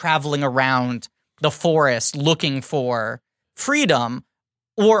independently like traveling around the forest looking for freedom?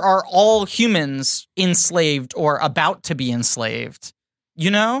 Or are all humans enslaved or about to be enslaved? You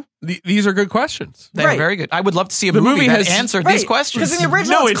know? These are good questions. They're very good. I would love to see a movie that answered these questions. Because in the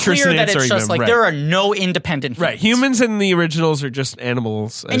original, it's clear that it's just like there are no independent humans. Right. Humans in the originals are just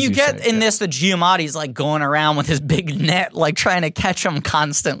animals. And you get in this that Giamatti's like going around with his big net, like trying to catch them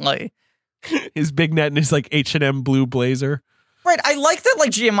constantly. His big net and his like H&M blue blazer. Right. I like that like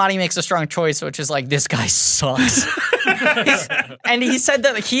Giamatti makes a strong choice, which is like, this guy sucks. And he said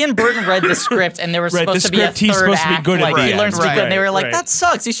that he and Burton read the script and there was supposed to be a third act. Like he learns to be good. And they were like, that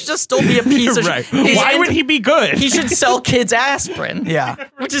sucks. He should just still be a piece of shit. Why would he be good? He should sell kids aspirin. Yeah.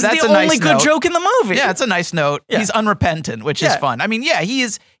 Which is the only good joke in the movie. Yeah, it's a nice note. Yeah. He's unrepentant, which is fun. I mean, yeah,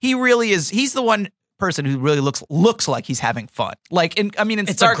 he really is. He's the one person who really looks like he's having fun. Like,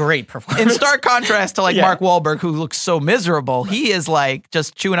 it's a great performance. In stark contrast to like Mark Wahlberg, who looks so miserable, he is like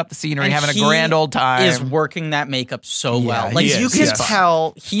just chewing up the scenery, and having a grand old time. Is working that makeup so well. Like you can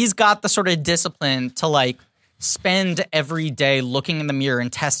tell he's got the sort of discipline to like spend every day looking in the mirror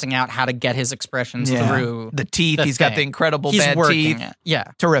and testing out how to get his expressions through the teeth. He's got the incredible bad teeth. Yeah.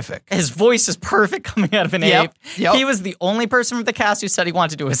 Terrific. His voice is perfect coming out of an ape. Yep. He was the only person from the cast who said he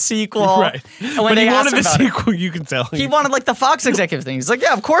wanted to do a sequel. Right. And when but they he wanted asked a about sequel, you can tell. He wanted like the Fox executive thing. He's like,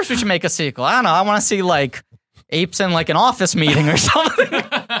 yeah, of course we should make a sequel. I don't know. I want to see like apes in like an office meeting or something.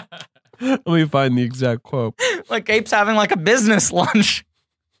 Let me find the exact quote. Like apes having like a business lunch.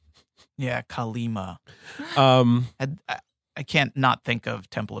 Yeah, Kalima. I can't not think of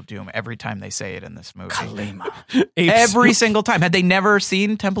Temple of Doom every time they say it in this movie. Kalima. Every single time. Had they never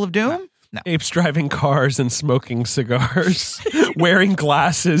seen Temple of Doom? No. Apes driving cars and smoking cigars, wearing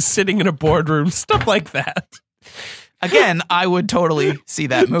glasses, sitting in a boardroom, stuff like that. Again, I would totally see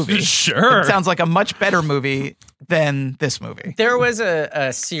that movie. Sure. It sounds like a much better movie than this movie. There was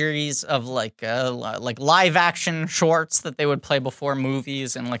a series of like live action shorts that they would play before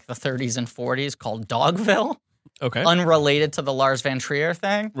movies in like the 30s and 40s called Dogville. Okay. Unrelated to the Lars Van Trier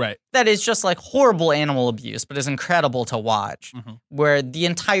thing. Right. That is just like horrible animal abuse, but is incredible to watch. Mm-hmm. Where the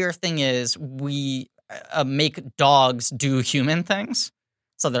entire thing is we make dogs do human things.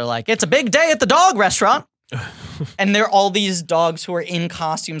 So they're like, it's a big day at the dog restaurant. And they're all these dogs who are in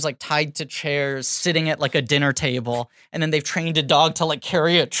costumes, like tied to chairs, sitting at like a dinner table. And then they've trained a dog to like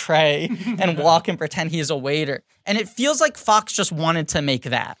carry a tray and walk and pretend he's a waiter. And it feels like Fox just wanted to make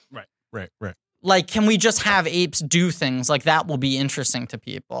that. Right. Like, can we just have apes do things? Like, that will be interesting to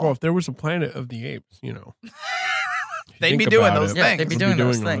people. Well, if there was a Planet of the Apes, you know. They'd be doing those things. Yeah, they'd be doing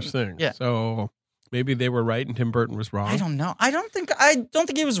those things. Yeah. So maybe they were right and Tim Burton was wrong. I don't know. I don't think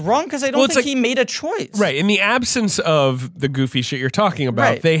he was wrong because I don't think he made a choice. Right. In the absence of the goofy shit you're talking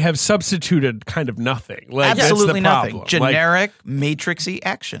about, they have substituted kind of nothing. Like, absolutely that's the nothing. Generic, matrixy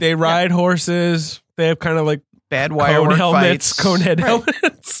action. They ride horses. They have kind of like bad wire work helmets, conehead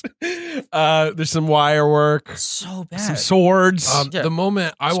helmets. There's some wire work. So bad. Some swords. The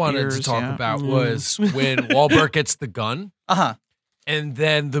moment I wanted to talk about was when Wahlberg gets the gun. Uh-huh. And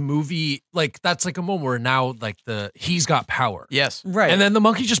then the movie, like, that's like a moment where now, like, he's got power. Yes. Right. And then the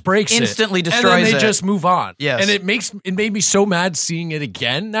monkey just breaks Instantly it. destroys and then they it. just move on. Yes. And it made me so mad seeing it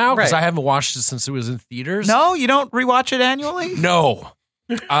again now because I haven't watched it since it was in theaters. No, you don't rewatch it annually? No.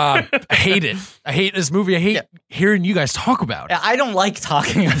 I hate it. I hate this movie. I hate hearing you guys talk about it. Yeah, I don't like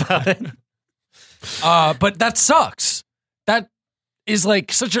talking about it. But that sucks. That is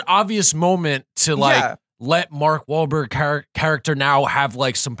like such an obvious moment to like let Mark Wahlberg character now have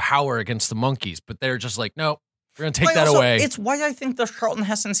like some power against the monkeys, but they're just like, no, we're gonna take that away. It's why I think the Charlton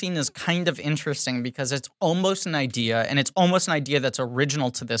Heston scene is kind of interesting because it's almost an idea, and it's almost an idea that's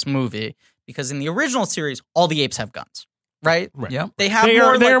original to this movie. Because in the original series, all the apes have guns, right? Yeah, they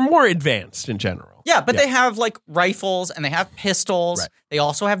are more advanced in general. Yeah, but they have like rifles and they have pistols. Right. They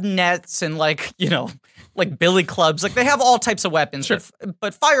also have nets and like like billy clubs. Like they have all types of weapons. Sure.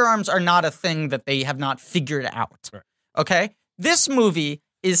 But firearms are not a thing that they have not figured out. Right. Okay? This movie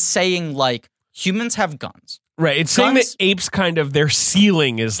is saying like humans have guns. Right. It's saying that apes kind of, their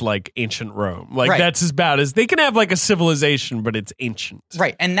ceiling is like ancient Rome. Like that's as bad as, they can have like a civilization, but it's ancient.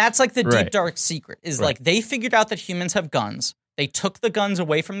 Right. And that's like the deep dark secret is like they figured out that humans have guns. they took the guns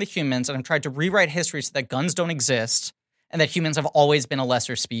away from the humans and have tried to rewrite history so that guns don't exist and that humans have always been a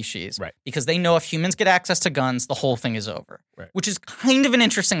lesser species. Right. Because they know if humans get access to guns, the whole thing is over. Right. Which is kind of an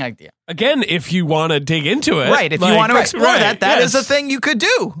interesting idea. Again, if you want to dig into it. Right. If you want to explore that is yes. a thing you could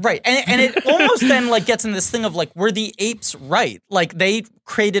do. Right. And it almost then like gets in this thing of like, were the apes right? Like they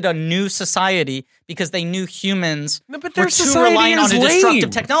created a new society because they knew humans No, but were their too society reliant on is a destructive lame.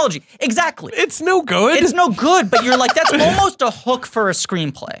 technology. Exactly. It's no good. It's no good, but you're like, that's almost a hook for a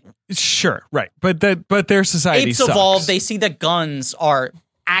screenplay. Sure, right. But their society Apes sucks. evolve, they see that guns are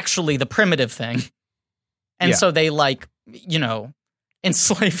actually the primitive thing. And Yeah. so they like, you know,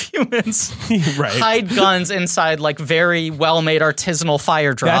 enslave humans, Right. hide guns inside like very well-made artisanal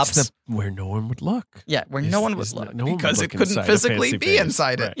fire drops. That's where no one would look. Yeah, where no one would look. No one would Because it look couldn't inside a physically fancy be face.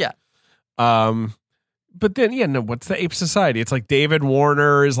 inside it. Right. Yeah. But then, what's the ape society? It's like David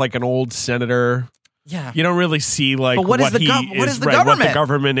Warner is like an old senator. Yeah. You don't really see like But what is the he what is the right, what the government?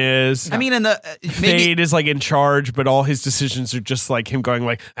 government is. I mean, in the maybe Fade is like in charge, but all his decisions are just like him going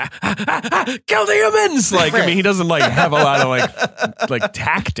like, kill the humans. Like, I mean, he doesn't like have a lot of like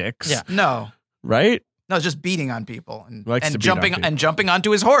tactics. Yeah. no, Right? no, just beating on people and, Likes to and beat on jumping people. and jumping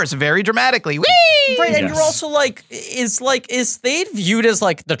onto his horse very dramatically. Whee! Right, and Yes. you're also like, is Thade viewed as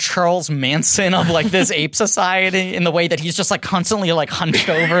like the Charles Manson of like this ape society in the way that he's just like constantly like hunched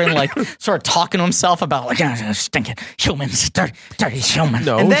over and like sort of talking to himself about like, Stinking humans, dirty humans.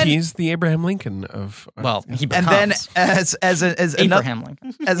 No, And then- he's the Abraham Lincoln of. well, he And then becomes as another, Abraham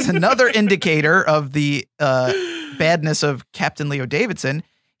Lincoln. as another indicator of the badness of Captain Leo Davidson,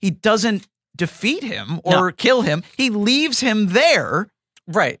 he doesn't defeat him or kill him. He leaves him there,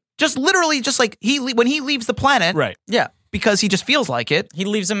 Right. just literally, just like when he leaves the planet, Right. Yeah. because he just feels like it. He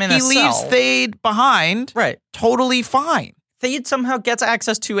leaves him in He a leaves cell. Thade behind, Right. totally fine. Thade somehow gets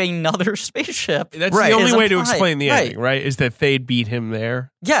access to another spaceship. That's Right. the only Is way to implied. explain the Right. ending, right? Is that Thade beat him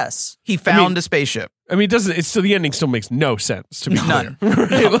there. Yes. He found a spaceship. I mean, it doesn't. It's still the ending still makes no sense to me. None.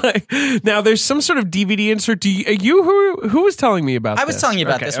 Right? Like, now there's some sort of DVD insert. Who was telling me about? I was this? telling you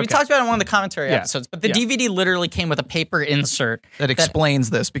about Okay, this. We okay. talked about it in one of the commentary Yeah. episodes, but the Yeah. DVD literally came with a paper insert That explains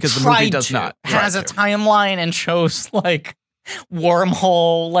this because the movie tried does to, not. has a Try to. timeline and shows like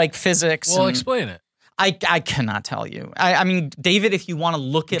wormhole like physics. Well, and explain it. I cannot tell you. I mean, David, if you want to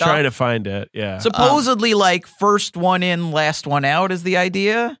look it I'm trying up, to find it. Yeah. Supposedly, like first one in, last one out is the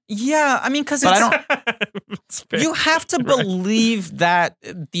idea. yeah, I mean, because But I don't. you have to believe that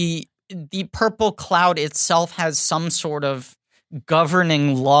the purple cloud itself has some sort of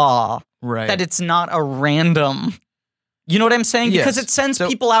governing law Right. that it's not a random. You know what I'm saying? Yes. Because it sends So-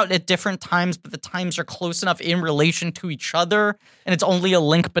 people out at different times, but the times are close enough in relation to each other, and it's only a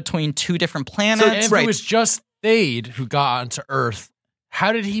link between two different planets. And if right. it was just Thade who got onto Earth,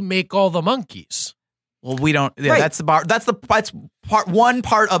 how did he make all the monkeys? Well, we don't. Yeah, Right. that's part one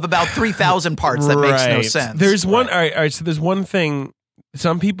part of about 3,000 parts that makes no Right. sense. There's one. All right. So there's one thing.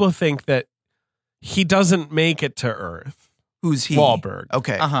 Some people think that he doesn't make it to Earth. Who's he? Wahlberg.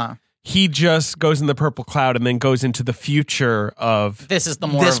 Okay. Uh-huh. He just goes in the purple cloud and then goes into the future of This is the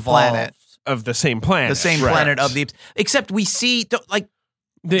more This evolved. planet. the same planet. The same Right. planet of the apes. Except we see like.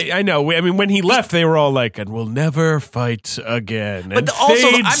 I know. I mean, when he left, they were all like, "And we'll never fight again." But And also,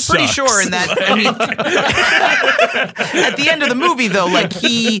 Thade I'm pretty sucks. sure in that. I mean, at the end of the movie, though,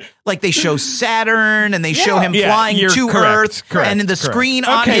 they show Saturn and they show him Yeah, flying you're to correct, Earth, correct, and the correct. screen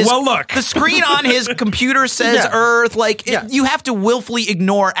on Okay, his well, look. the screen on his computer says Yeah. Earth. Yeah. You have to willfully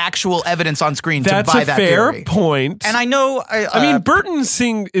ignore actual evidence on screen That's to buy a that fair theory. point. And I know. I mean, Burton's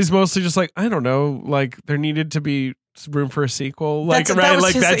thing is mostly just like, I don't know, like there needed to be room for a sequel. Like, that right? was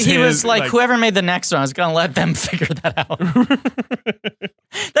Like his, that's he his, was like, whoever made the next one, I was going to let them figure that out.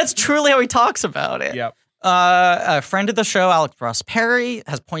 That's truly how he talks about it. Yep. A friend of the show, Alex Ross Perry,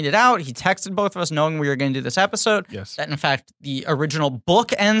 has pointed out, he texted both of us knowing we were going to do this episode, Yes. that in fact the original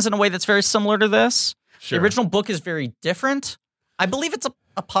book ends in a way that's very similar to this. Sure. The original book is very different. I believe it's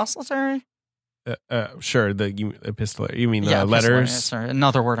apostolary. Sure, the epistolary. You mean Yeah, letters? epistolary, sorry,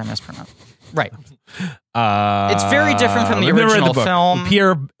 another word I mispronounced. Right. It's very different from the I've never read original book. film.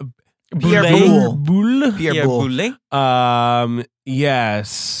 Pierre Boulle. Boulle. Pierre Boulle.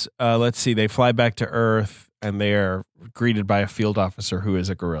 Yes. Let's see. They fly back to Earth and they are greeted by a field officer who is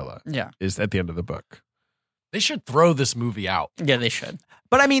a gorilla. Yeah. Is at the end of the book. They should throw this movie out. Yeah, they should.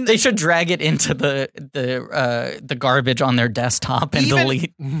 But I mean, They should drag it into the garbage on their desktop and Even-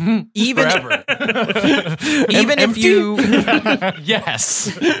 delete. even Forever. even if you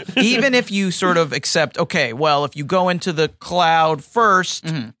Yes. even if you sort of accept, okay, well, if you go into the cloud first,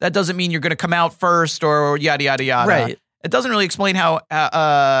 that doesn't mean you're going to come out first or yada, yada, yada. Right. It doesn't really explain how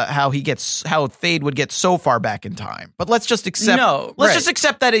Thade would get so far back in time. But let's just accept. Just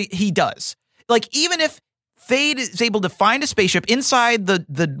accept that he does. Like, even if Thade is able to find a spaceship inside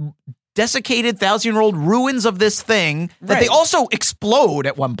the desiccated 1,000-year-old ruins of this thing that they also explode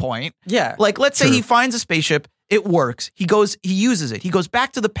at one point. Yeah. Like, let's say he finds a spaceship, it works. He uses it. He goes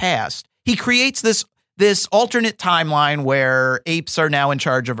back to the past. He creates this alternate timeline where apes are now in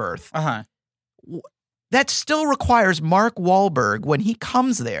charge of Earth. Uh-huh. That still requires Mark Wahlberg, when he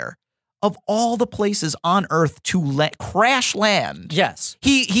comes there, of all the places on Earth to crash land. Yes.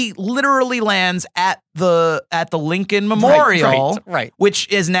 He literally lands at the Lincoln Memorial, right. which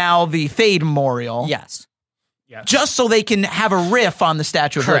is now the Thade Memorial. Yes. Just so they can have a riff on the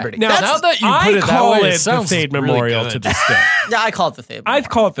Statue of Liberty. Now that you put it that way, it sounds the Thade Memorial to this day. Yeah, I call it the Thade Memorial. I'd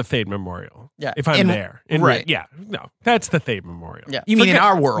call it the Thade Memorial. Yeah. If I'm there. Right. That's the Thade Memorial. Yeah. You mean in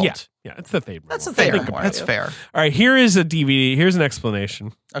our world? Yeah, it's the Thade Memorial. That's the Thade Memorial. That's fair. All right, here is a DVD. Here's an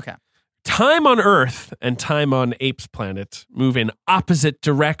explanation. Okay. Time on Earth and time on Apes Planet move in opposite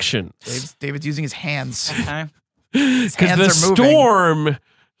directions. David's using his hands. Okay. His Because hands the are moving. storm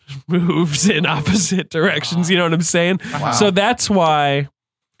moves in opposite directions. You know what I'm saying? Wow. So that's why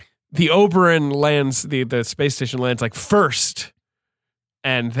the Oberon lands, the space station lands like first,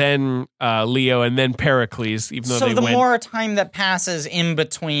 and then Leo, and then Pericles, even though So they the went. more time that passes in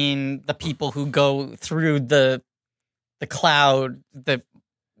between the people who go through the cloud, the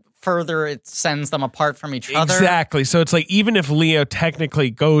further it sends them apart from each other. Exactly. So it's like, even if Leo technically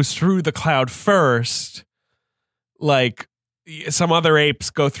goes through the cloud first, like some other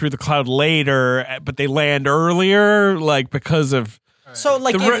apes go through the cloud later, but they land earlier, like because of So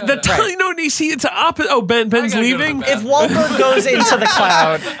like the time. No, you see, it's opposite. Oh, Ben's leaving. if Wahlberg goes into the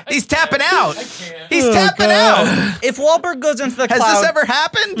cloud, He's tapping out. He's tapping out. if Wahlberg goes into the Has cloud, this ever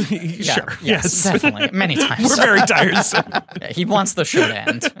happened? yeah, Sure. yes, definitely, many times. We're very tiresome. Yeah, he wants the show to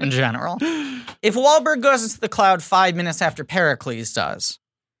end in general. If Wahlberg goes into the cloud 5 minutes after Pericles does,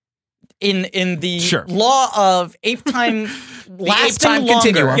 in the law of ape time lasting ape time longer,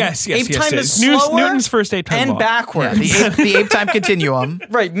 continuum. Yes. ape time is slower Newton's first ape time and law. backwards. The ape time continuum.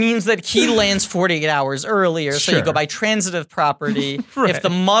 Right, means that he lands 48 hours earlier, so you Sure. go by transitive property. Right. If the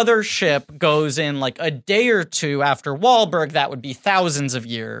mothership goes in like a day or two after Wahlberg, that would be thousands of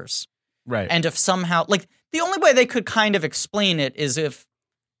years. Right. And if somehow, like, the only way they could kind of explain it is if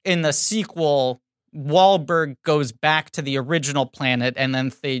in the sequel, Wahlberg goes back to the original planet and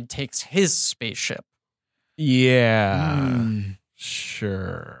then Thade takes his spaceship. Yeah.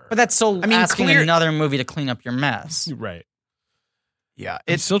 Sure. But that's still asking clear- another movie to clean up your mess. Right. Yeah,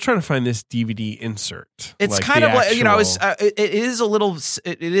 I'm still trying to find this DVD insert. It's like kind the of like, you know, actual- it is a little,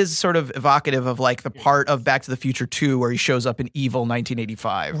 it is sort of evocative of like the part of Back to the Future 2 where he shows up in Evil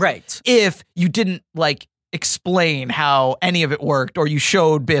 1985. Right. If you didn't like explain how any of it worked, or you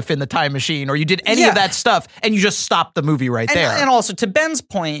showed Biff in the time machine, or you did any of that stuff, and you just stopped the movie right there. And also, to Ben's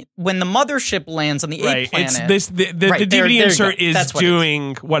point, when the mothership lands on the Right. ape planet, It's the Right, DVD there you insert go. is That's what it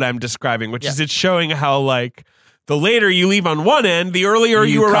doing what I'm describing, which is it's showing how like the later you leave on one end, the earlier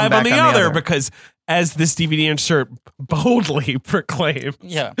you come arrive on back the other, because as this DVD insert boldly proclaims,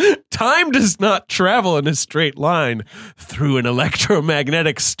 time does not travel in a straight line through an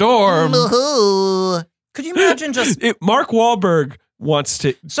electromagnetic storm. Could you imagine just Mark Wahlberg wants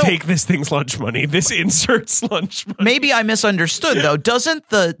to take this thing's lunch money. This insert's lunch money. Maybe I misunderstood though. Doesn't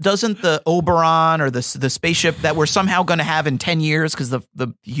the Oberon or the spaceship that we're somehow going to have in 10 years, because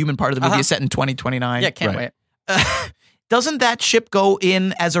the human part of the movie is set in 2029? Yeah, can't wait. Doesn't that ship go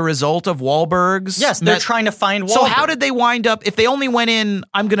in as a result of Wahlberg's? Yes, they're trying to find Wahlberg. So how did they wind up, if they only went in,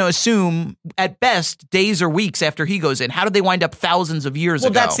 I'm going to assume, at best, days or weeks after he goes in, how did they wind up thousands of years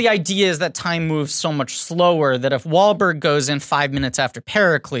ago? Well, that's the idea, is that time moves so much slower that if Wahlberg goes in 5 minutes after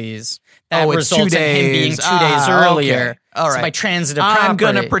Pericles, that it's results 2 in him being days. 2 days earlier. Okay. All right. So by transitive property. I'm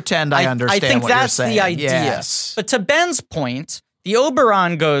going to pretend I understand I think what that's you're saying. the idea. Yes. But to Ben's point, the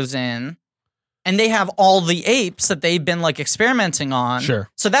Oberon goes in, and they have all the apes that they've been like experimenting on. Sure.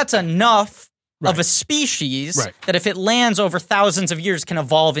 So that's enough of a species that if it lands over thousands of years can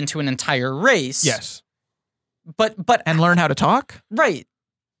evolve into an entire race. Yes. But and learn how to talk? Right.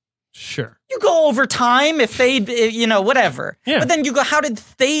 Sure. You go over time if Thade, whatever. Yeah. But then you go, how did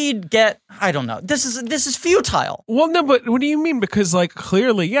Thade get? I don't know. This is futile. Well, no, but what do you mean? Because, like,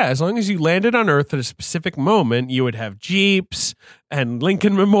 clearly, yeah, as long as you landed on Earth at a specific moment, you would have Jeeps and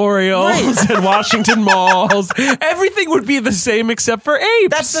Lincoln Memorials and Washington Malls. Everything would be the same except for apes.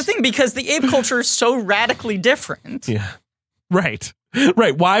 That's the thing, because the ape culture is so radically different. Yeah. Right.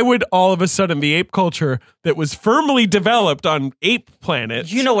 Right. Why would all of a sudden the ape culture that was firmly developed on Ape Planet?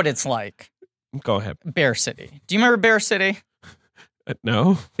 You know what it's like. Go ahead. Bear City. Do you remember Bear City?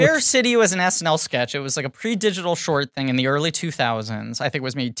 No. Bear City was an SNL sketch. It was like a pre-digital short thing in the early 2000s. I think it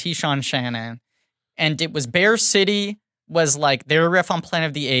was maybe T-Shawn Shannon. And it was Bear City was like their riff on Planet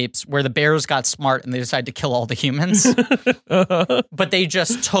of the Apes where the bears got smart and they decided to kill all the humans. But they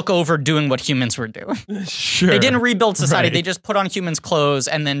just took over doing what humans were doing. Sure. They didn't rebuild society. Right. They just put on humans' clothes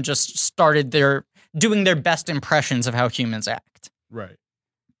and then just started doing their best impressions of how humans act. Right.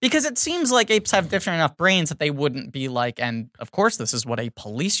 Because it seems like apes have different enough brains that they wouldn't be like, and of course, this is what a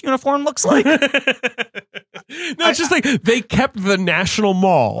police uniform looks like. No, it's just like they kept the National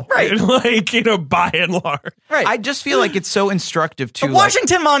Mall. Right. Like, by and large. Right. I just feel like it's so instructive too. The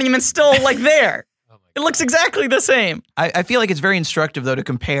Washington Monument's still like there. It looks exactly the same. I feel like it's very instructive, though, to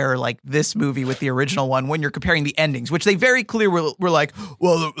compare like this movie with the original one when you're comparing the endings, which they very clear were like,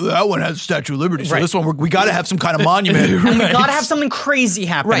 well, that one has Statue of Liberty, so this one we got to have some kind of monument. And we got to have something crazy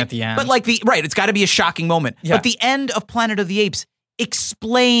happen at the end. But like it's got to be a shocking moment. Yeah. But the end of Planet of the Apes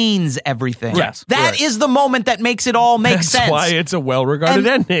explains everything. Yes. That is the moment that makes it all make sense. That's why it's a well-regarded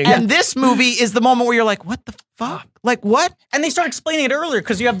ending. And this movie is the moment where you're like, what the fuck? Like, what? And they start explaining it earlier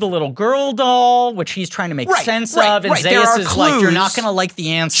because you have the little girl doll, which he's trying to make sense of, and There are Zaius is like, you're clues. not going to like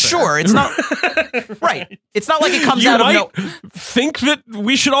the answer. Sure, it's not right. It's not like it comes You out of might no. think that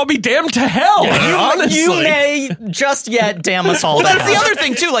we should all be damned to hell. Honestly. You may just yet damn us all Well, to that's the hell. other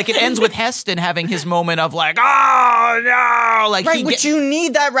thing too. Like it ends with Heston having his moment of like, oh no, like Right, which you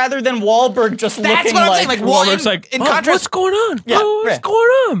need that rather than Wahlberg just That's looking what I'm like. saying. Like, Wahlberg's like, in "Oh, contrast, what's going on? Yeah, Oh, what's right. going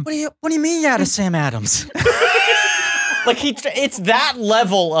on? What do you mean, yeah, to Sam Adams? Like it's that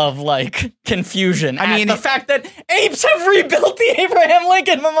level of like confusion. I mean, the fact that apes have rebuilt the Abraham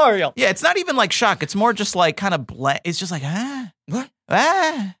Lincoln Memorial. yeah, it's not even like shock. It's more just like kind of it's just like What?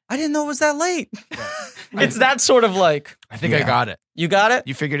 I didn't know it was that late. It's that sort of like. I think I got it. You got it.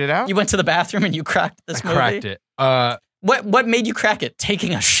 You figured it out. You went to the bathroom and you cracked this movie. Cracked it. What made you crack it?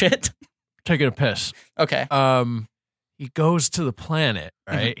 Taking a shit. Taking a piss. Okay. He goes to the planet,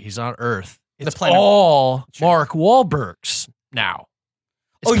 right? He's on Earth. It's planet. all Mark Wahlberg's now.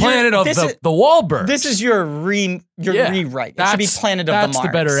 It's Planet of the Wahlbergs. This is your rewrite. It should be Planet of the Mars. That's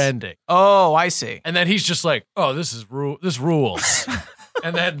the better ending. Oh, I see. And then he's just like, "Oh, this rules."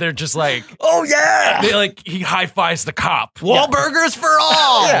 And then they're just like, Oh yeah. he high fives the cop. Wahlburgers for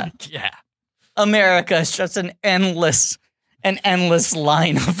all. Yeah. America is just an endless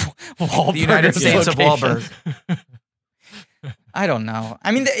line of Wahlburgers. The United States of locations. Wahlberg. I don't know.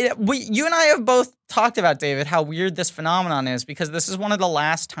 I mean, you and I have both talked about, David, how weird this phenomenon is because this is one of the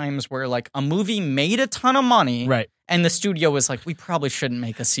last times where like a movie made a ton of money, Right. And the studio was like, we probably shouldn't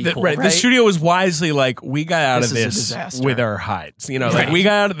make a sequel, Right. The studio was wisely like, we got out This of is a this disaster. with our hides. Like we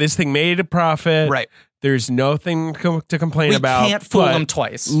got out of this thing, made a profit. Right. There's nothing to complain We about. can't fool but them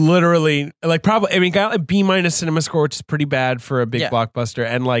twice. Literally, like probably, I mean, got a B- cinema score, which is pretty bad for a big blockbuster.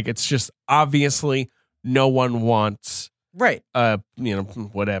 And like, it's just obviously no one wants, Right.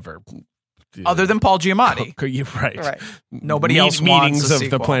 whatever. Other than Paul Giamatti. You're right. Right. Nobody else wants meetings a of the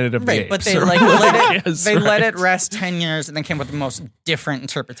sequel. Planet of the Right, Apes. but they like let it, Yes, they let right. it rest 10 years and then came up with the most different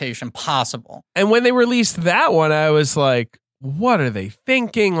interpretation possible. And when they released that one, I was like, what are they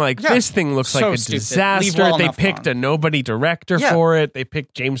thinking? Like, Yeah. this thing looks So like a stupid. Leave disaster. well They enough picked alone. a nobody director Yeah. for it. They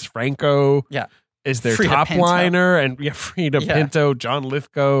picked James Franco Yeah. as their Frida top Pinto. liner, and Frida Yeah. Pinto, John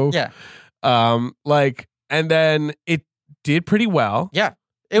Lithgow. Yeah. And then it did pretty well. Yeah.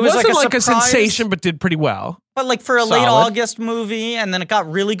 It was wasn't like a surprise, sensation, but did pretty well. But like for a late Solid. August movie, and then it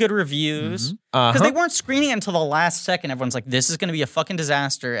got really good reviews. Uh-huh. Because they weren't screening it until the last second. Everyone's like, this is going to be a fucking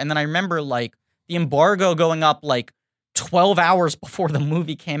disaster. And then I remember like the embargo going up like 12 hours before the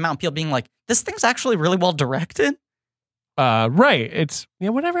movie came out. And people being like, this thing's actually really well directed. Right. It's,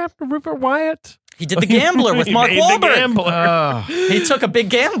 whatever happened to Rupert Wyatt? He did The Gambler with He Mark made The Wahlberg. Gambler. He took a big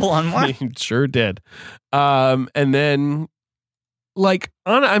gamble on Mark. He sure did. And then, like,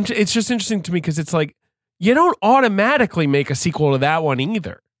 it's just interesting to me because it's like, you don't automatically make a sequel to that one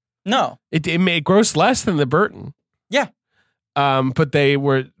either. No. It made gross less than the Burton. Yeah. But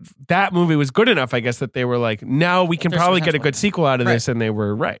that movie was good enough, I guess, that they were like, no, we can There's probably get a potential. good sequel out of Right. this. And they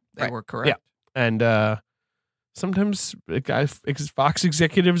were right. They were correct. And sometimes Fox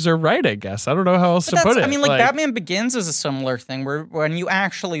executives are right, I guess. I don't know how else to put it. I mean, like Batman Begins is a similar thing where when you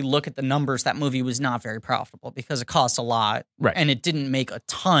actually look at the numbers, that movie was not very profitable because it cost a lot. Right. And it didn't make a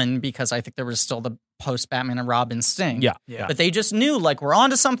ton because I think there was still the post-Batman and Robin sting. Yeah. But they just knew, like, we're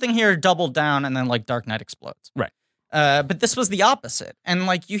onto something here, doubled down, and then, like, Dark Knight explodes. Right. But this was the opposite. And,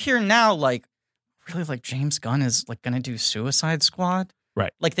 like, you hear now, like, really, like, James Gunn is, like, going to do Suicide Squad.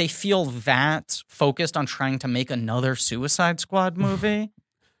 Right. Like, they feel that focused on trying to make another Suicide Squad movie.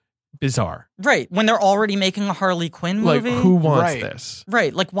 bizarre. Right. When they're already making a Harley Quinn movie. Like, who wants this?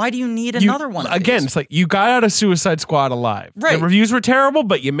 Right. Like, why do you need another one of Again, these? it's like you got out of Suicide Squad alive. Right. The reviews were terrible,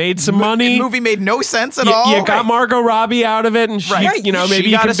 but you made some money. The movie made no sense at all. You got Margot Robbie out of it, and she, Right. you know, She maybe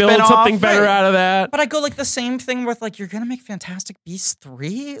you got can a build spin-off. something better Right. out of that. But I go like the same thing with like, you're going to make Fantastic Beasts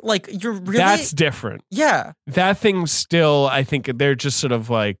 3? Like, you're really... That's different. Yeah. That thing still, I think they're just sort of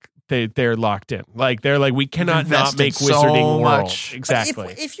like, they're locked in. Like, they're like, we cannot not make invested Wizarding so World. much.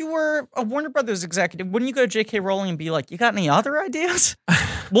 Exactly. If you were a Warner Brothers executive, wouldn't you go to J.K. Rowling and be like, you got any other ideas?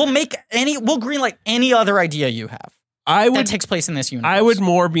 we'll greenlight any other idea you have that takes place in this universe. I would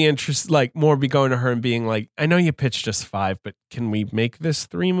more be interested, like, more be going to her and being like, I know you pitched us 5, but can we make this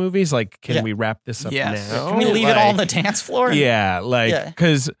 3 movies? Like, can we wrap this up Yes. now? Can we leave it all on the dance floor? Yeah, like,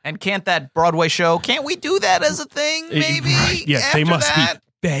 because And can't that Broadway show, can't we do that as a thing, maybe? yes, they after must that? be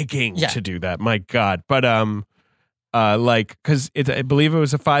begging Yeah. to do that. My God. But like, because I believe it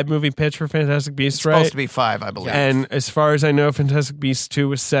was a 5-movie pitch for Fantastic Beasts, It's right? supposed to be 5, I believe. And as far as I know, Fantastic Beasts 2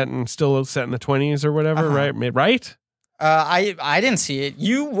 was still set in the 20s or whatever, right? Right? I didn't see it.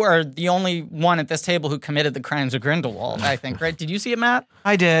 You were the only one at this table who committed the crimes of Grindelwald, I think, right? Did you see it, Matt?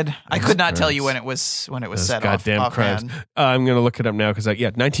 I did. I could not tell you crimes. when it was Those set goddamn offhand. crimes. I'm going to look it up now because,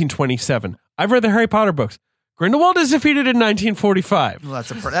 1927. I've read the Harry Potter books. Grindelwald is defeated in 1945. Well,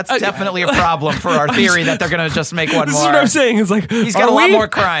 that's definitely a problem for our theory that they're going to just make one This more. is what I'm saying. It's like, He's got a lot more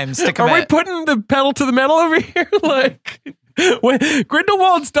crimes to commit. Are we putting the pedal to the metal over here? Like, when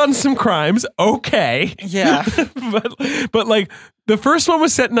Grindelwald's done some crimes, okay. Yeah. but like, the first one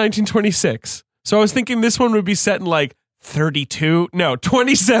was set in 1926. So I was thinking this one would be set in like 32. No,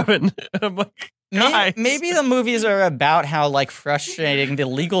 27. I'm like, guys. Maybe the movies are about how like frustrating the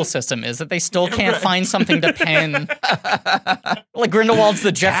legal system is that they still can't find something to pin. Like Grindelwald's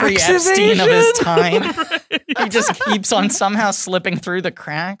the Jeffrey Tax Epstein of his evasion? time. He just keeps on somehow slipping through the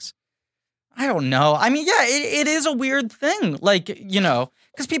cracks. I don't know. I mean, yeah, it is a weird thing. Like, you know,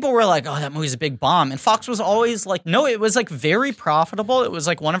 because people were like, oh, that movie's a big bomb. And Fox was always like, no, it was like very profitable. It was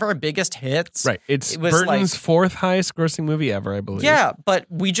like one of our biggest hits. Right. It was Burton's like, 4th highest grossing movie ever, I believe. yeah, but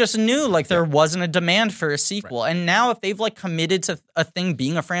we just knew like there wasn't a demand for a sequel. Right. And now if they've like committed to a thing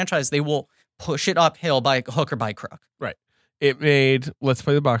being a franchise, they will push it uphill by hook or by crook. Right. It made, let's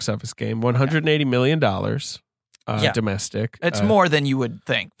play the box office game, $180 million domestic. It's more than you would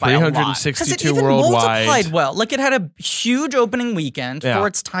think. By a lot. 362 Because it even worldwide. multiplied well. Like it had a huge opening weekend. For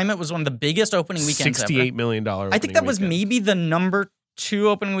its time, it was one of the biggest opening weekends ever. $68 million. I think that was maybe the number 2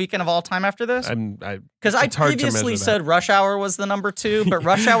 opening weekend of all time after this. Because I previously said Rush Hour was the number 2, but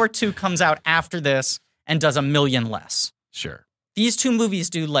Rush Hour 2 comes out after this and does $1 million less. Sure. These 2 movies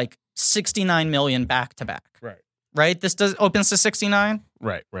do like 69 million back to back. Right. Right? This opens to 69?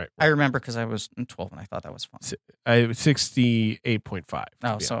 Right. I remember because I was 12 and I thought that was fun. 68.5.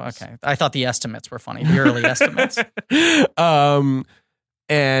 Oh, so okay. I thought the estimates were funny, the early estimates.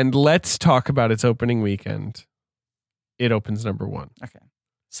 And let's talk about its opening weekend. It opens number 1. Okay.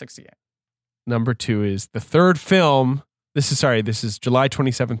 68. Number 2 is the third film. This is July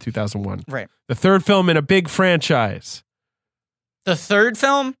 27, 2001. Right. The third film in a big franchise. The third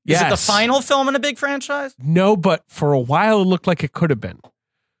film? Yes. Is it the final film in a big franchise? No, but for a while it looked like it could have been.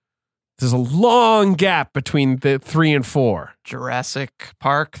 There's a long gap between the 3 and 4. Jurassic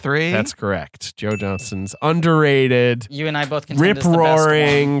Park 3? That's correct. Joe Johnston's underrated, You and I both contend it's the best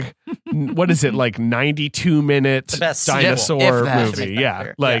rip-roaring, what is it, like 92-minute The best dinosaur sequel, if that. movie. To make that Yeah,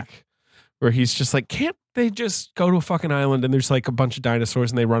 clear. like where he's just like, can't they just go to a fucking island and there's like a bunch of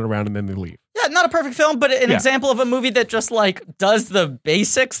dinosaurs and they run around and then they leave? Yeah, not a perfect film, but an Yeah. example of a movie that just like does the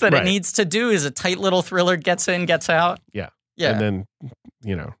basics that Right. it needs to do. Is a tight little thriller, gets in, gets out. Yeah. Yeah. And then,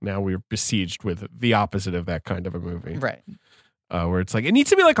 now we're besieged with the opposite of that kind of a movie. Right. Where it's like, it needs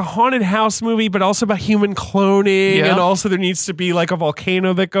to be like a haunted house movie, but also about human cloning. Yeah. And also there needs to be like a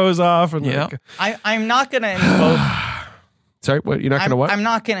volcano that goes off. And Yeah. I'm not going to invoke. Sorry, what? You're not going to what? I'm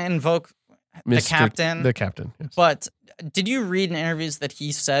not going to invoke the captain. The captain, yes. But did you read in interviews that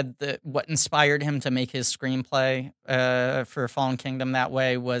he said that what inspired him to make his screenplay for Fallen Kingdom that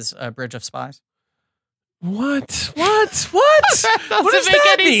way was Bridge of Spies? What? What does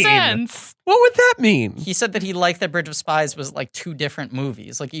that mean? What would that mean? He said that he liked that Bridge of Spies was like 2 different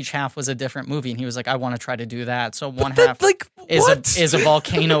movies. Like each half was a different movie. And he was like, I want to try to do that. So one half like, is a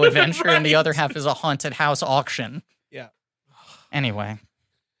volcano adventure and the other half is a haunted house auction. Yeah. Anyway.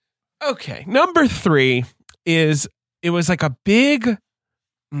 Okay. Number 3 is, it was like a big,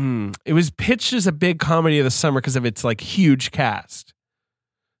 it was pitched as a big comedy of the summer because of its like huge cast.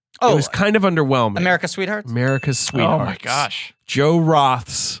 Oh, it was kind of underwhelming. America's Sweethearts? America's Sweethearts. Oh my gosh. Joe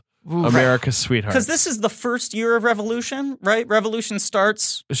Roth's America's Sweetheart. Because this is the first year of Revolution, right? Revolution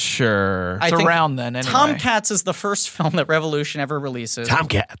starts. Sure. It's around then, anyway. Tomcats is the first film that Revolution ever releases.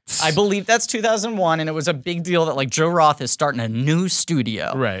 Tomcats. I believe that's 2001, and it was a big deal that like Joe Roth is starting a new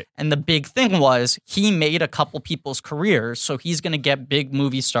studio. Right. And the big thing was he made a couple people's careers, so he's going to get big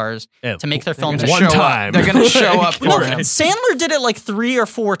movie stars to make their films. One time. They're going to show up No, for him. Sandler did it like 3 or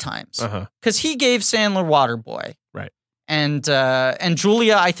 4 times because he gave Sandler Waterboy. Right. And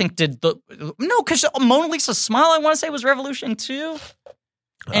Julia, I think, did because Mona Lisa Smile, I want to say, was Revolution too.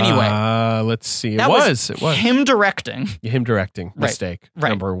 Anyway, let's see. It was him directing. Him directing. Mistake. Right.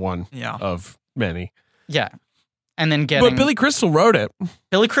 Number 1 of many. Yeah. And then getting. But Billy Crystal wrote it.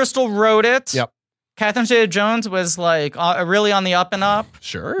 Billy Crystal wrote it. Yep. Catherine Zeta-Jones was like really on the up and up.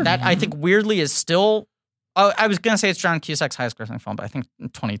 Sure. That I think weirdly is still. I was gonna say it's John Cusack's highest grossing film, but I think in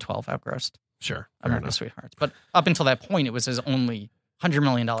 2012 outgrossed. Sure. America's Sweethearts. But up until that point, it was his only $100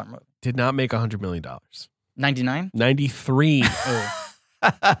 million movie. Did not make $100 million. 99? 93.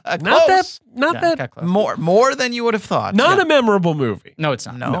 Not that close. More than you would have thought. Not a memorable movie. No, it's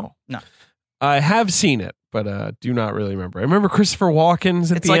not. No. I have seen it, but do not really remember. I remember Christopher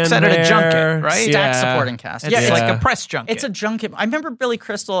Walken's at the end. It's like set at a junket, right? Stacked supporting cast. It's like a press junket. It's a junket. I remember Billy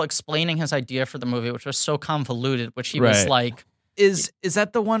Crystal explaining his idea for the movie, which was so convoluted, which he was like... Is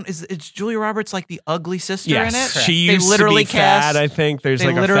that the one? Is Julia Roberts like the ugly sister yes. in it? She used to be fat, I think. There's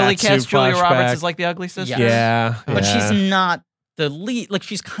like a fat cast Julia flashback. Roberts as like the ugly sister? Yeah. But she's not the lead. Like,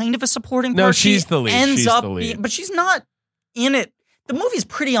 she's kind of a supporting part. No, she's the lead. Ends she's up the lead. but she's not in it. The movie's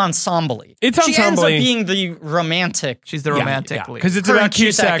pretty ensemble-y. It's She ends up ensemble-y. being the romantic. She's the romantic lead. Because it's Her about and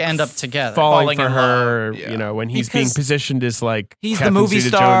Cusack Cusack end up together. falling for in her, love. Yeah. you know, when he's being positioned as like he's Catherine the movie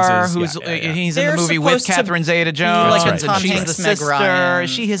star Zeta-Jones's- who's he's in They're the movie with supposed to Catherine Zeta-Jones. be like a and Tom she's Hanks, the Meg sister. Ryan.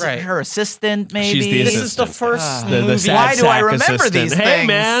 She is her assistant, maybe. She's the This is the assistant. first The movie. sad Why do I sack remember assistant. these Hey, things?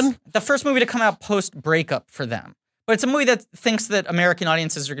 man. The first movie to come out post-breakup for them. But it's a movie that thinks that American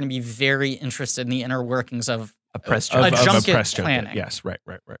audiences are going to be very interested in the inner workings of A press a junket. junket press junket. planning. Yes, right.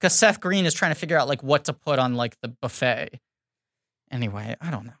 Because Seth Green is trying to figure out like what to put on like the buffet. Anyway,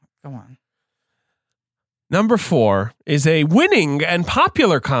 I don't know. Go on. Number 4 is a winning and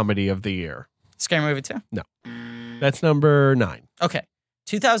popular comedy of the year. Scary Movie 2? No. That's number 9. Okay.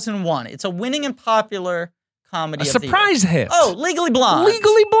 2001. It's a winning and popular comedy A of the year. surprise hit. Oh, Legally Blonde.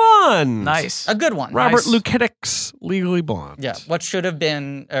 Legally Blonde. Nice. A good one. Robert Nice. Luketic's Legally Blonde. Yeah. What should have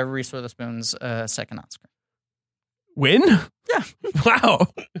been Reese Witherspoon's second Oscar. Win? Yeah. Wow.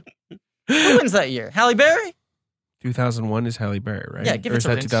 Who wins that year? Halle Berry? 2001 is Halle Berry, right? Yeah, give or it is to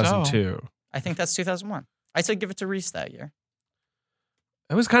that Reese. 2002? I think that's 2001. I said give it to Reese that year.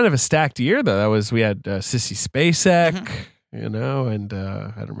 That was kind of a stacked year, though. We had Sissy Spacek, Mm-hmm. you know, and I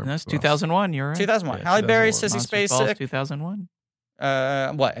don't remember. That's who else. 2001. You're right. 2001. Yeah, Halle Berry, 2001. Sissy Monsters Balls, Spacek. 2001.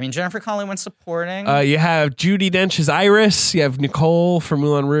 What? I mean, Jennifer Connelly went supporting. You have Judi Dench's Iris. You have Nicole for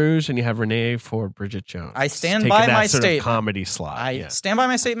Moulin Rouge, and you have Renee for Bridget Jones. I stand Taking by that my sort statement. of comedy slot. I stand by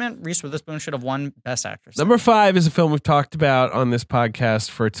my statement. Reese Witherspoon should have won Best Actress. Number 5 is a film we've talked about on this podcast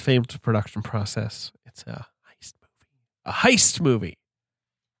for its famed production process. It's a heist movie. A heist movie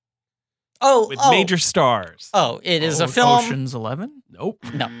with major stars. Oh, it is a film. Ocean's 11? Nope.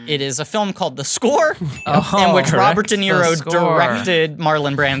 No, it is a film called The Score, Oh, in which correct. Robert De The Niro Score. directed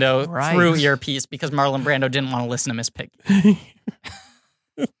Marlon Brando Right. through earpiece because Marlon Brando didn't want to listen to Miss Piggy.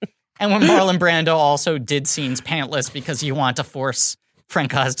 And when Marlon Brando also did scenes pantless because you want to force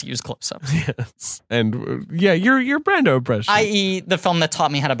Frank Oz to use close-ups. Yes. And your Brando impression. I.e., the film that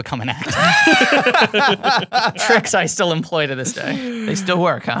taught me how to become an actor. Tricks I still employ to this day. They still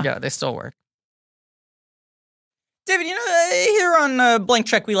work, huh? Yeah, they still work. David, you know, here on Blank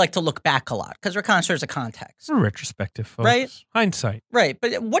Check, we like to look back a lot because we're connoisseurs of context. It's a retrospective, folks. Right? Hindsight. Right,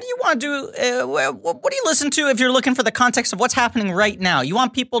 but what do you want to do? What do you listen to if you're looking for the context of what's happening right now? You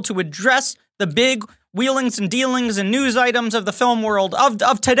want people to address the big wheelings and dealings and news items of the film world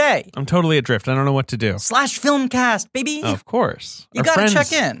of today. I'm totally adrift. I don't know what to do. Slash Filmcast, baby. Of course. You Our gotta friends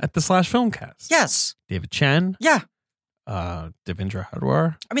check in. at the Slash Filmcast. Yes. David Chen. Yeah. Devendra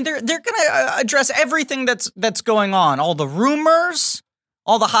Hardwar. I mean, they're going to address everything that's going on. All the rumors,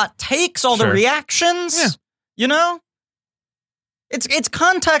 all the hot takes, all the Sure. reactions. Yeah. You know? It's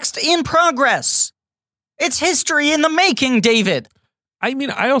context in progress. It's history in the making, David. I mean,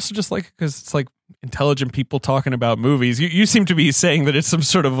 I also just like it because it's like intelligent people talking about movies. You seem to be saying that it's some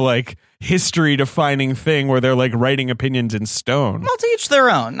sort of like history defining thing where they're like writing opinions in stone. Well, to each their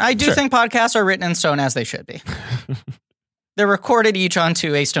own. I do Sure. think podcasts are written in stone as they should be. They're recorded each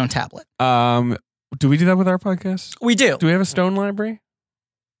onto a stone tablet. Do we do that with our podcast? We do. Do we have a stone library?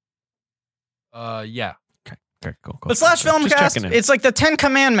 Yeah. Okay, cool. But Slash Filmcast, it's like the 10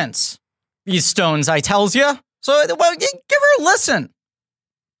 Commandments. These stones, I tells you. So, well, give her a listen.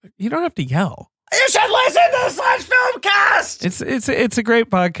 You don't have to yell. You should listen to the Slash Filmcast. It's a great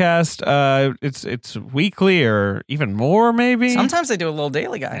podcast. It's weekly or even more, maybe. Sometimes they do a little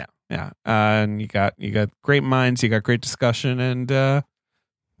daily guy. Yeah. And you got great minds. You got great discussion, and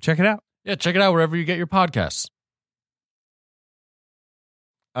check it out. Yeah, check it out wherever you get your podcasts.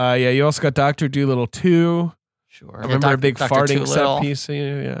 You also got Dr. Dolittle 2. Sure. I remember a big Dr. farting Dolittle. set piece.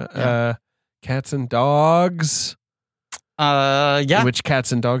 Yeah. Cats and Dogs. Yeah. In which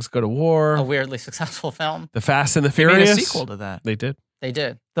cats and dogs go to war. A weirdly successful film. The Fast and the They made Furious. a sequel to that. They did. They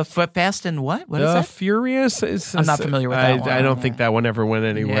did. The Fast and what? What is The that? Furious is. I'm not familiar with that one. I don't think that one ever went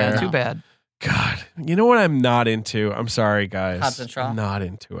anywhere. Yeah, too bad. God, you know what I'm not into? I'm sorry, guys. Hobbs and Shaw? I'm not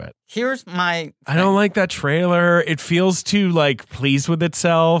into it. Here's my. I don't like that trailer. It feels too like pleased with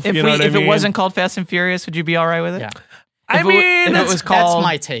itself. If you know what I if mean? it wasn't called Fast and Furious, would you be all right with it? Yeah. I mean, if it was That's called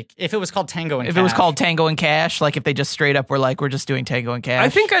my take. If it was called Tango and if Cash. it was called Tango and Cash, like if they just straight up were like, we're just doing Tango and Cash. I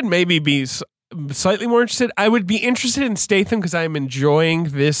think I'd maybe be slightly more interested. I would be interested in Statham because I'm enjoying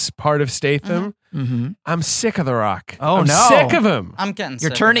this part of Statham. Mm-hmm. I'm sick of The Rock. Oh, I'm no. sick of him. I'm getting.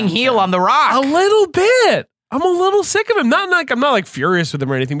 You're sick turning of him. heel on The Rock. A little bit. I'm a little sick of him. Not like I'm not like furious with him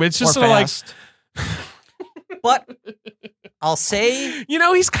or anything, but it's just Or sort of like, fast. But I'll say you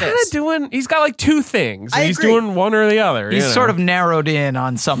know, he's kind This. of doing. He's got like two things. I He's agree. doing one or the other. He's you know? sort of narrowed in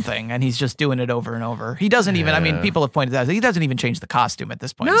on something, and he's just doing it over and over. He doesn't even. I mean, Yeah. people have pointed out he doesn't even change the costume at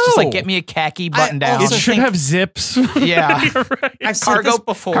this point. It's just like No. get me a khaki button down. It also should think- have zips. Yeah. You're right. I've said this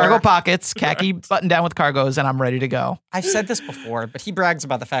before. cargo pockets, khaki button down with cargos, and I'm ready to go. I've said this before, but he brags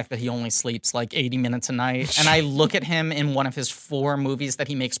about the fact that he only sleeps like 80 minutes a night. And I look at him in one of his 4 movies that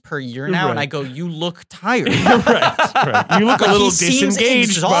he makes per year now, and Right. I go, "You look tired." right. You look a Like, little he seems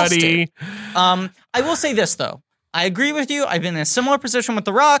disengaged, exhausted. buddy. I will say this though. I agree with you. I've been in a similar position with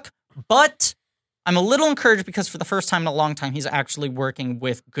The Rock, but I'm a little encouraged because for the first time in a long time, he's actually working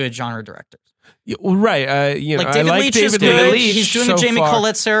with good genre directors. Yeah, well, right. You know, Like David I like Leitch David is good. Leitch. He's doing so a Jamie far.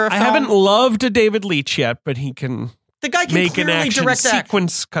 Collet-Serra I film. haven't loved a David Leitch yet, but he can The guy can make an clearly action direct action.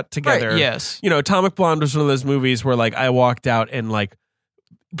 sequence cut together. Yes. You know, Atomic Blonde was one of those movies where like I walked out and like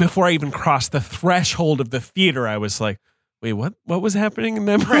before I even crossed the threshold of the theater, I was like, wait, what was happening in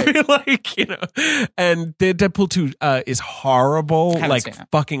that movie? Like, you know, and Deadpool 2 is horrible, Haven't like seen it.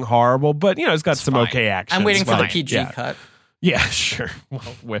 fucking horrible, but you know, it's got some fine. okay action. I'm waiting It's for the fine. PG Yeah. cut. Yeah, sure. Well,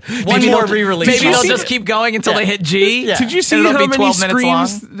 One maybe more they'll- re-release. Maybe you they'll see just it? keep going until Yeah. they hit G. Yeah. Did you see And it'll how be many 12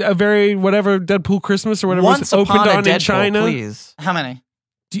 minutes screens a very whatever Deadpool Christmas or whatever Once was opened upon a on Deadpool, in China? please. How many?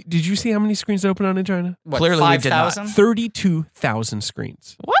 Did you see how many screens opened on in China? What, Clearly we did not. 5,000? 32,000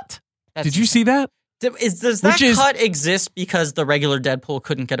 screens. What? Did you see that? Does that Which is- cut exist because the regular Deadpool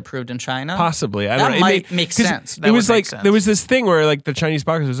couldn't get approved in China? Possibly. I That don't know. might make 'cause sense. That It would was make like sense. there was this thing where like the Chinese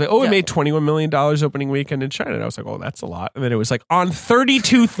box was like, oh, it Yeah. made $21 million opening weekend in China. And I was like, oh, that's a lot. And then it was like on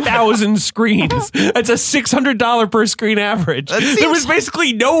 32,000 screens. That's a $600 per screen average. There was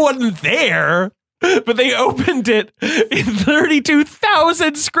basically no one there. But they opened it in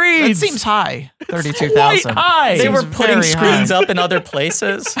 32,000 That screens. seems high. Quite 32,000. high. They were Seems putting very screens high. up in other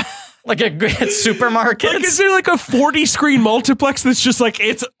places, like at supermarkets. Like, is there like a 40 screen multiplex that's just like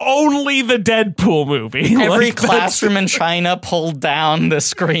it's only the Deadpool movie? Every Like, that's- classroom in China pulled down the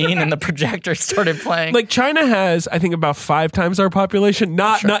screen and the projector started playing. Like China has, I think, about 5 times our population.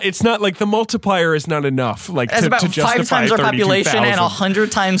 Not. It's not like the multiplier is not enough. Like That's to, about to 5 justify times our population and 32,000.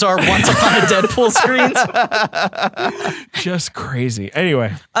 100 times our Once Upon a Deadpool screens. Just crazy.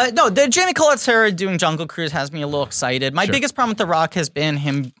 Anyway, No, the Jamie Collet-Serra doing Jungle Cruise has me a little excited. My biggest problem with The Rock has been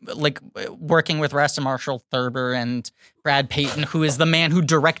him like working with Rustin Marshall Thurber and Brad Payton, who is the man who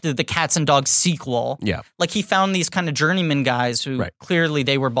directed the Cats and Dogs sequel. Yeah. Like he found these kind of journeyman guys who Right. clearly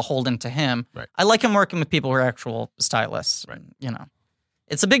they were beholden to him. Right. I like him working with people who are actual stylists. Right. You know.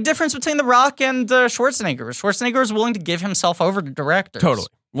 It's a big difference between The Rock and Schwarzenegger. Schwarzenegger is willing to give himself over to directors. totally.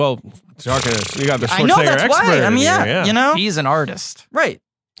 Well, talking to, you got the I know Schwarzenegger that's expert. why. I mean, in yeah, here, you know, He's an artist. right.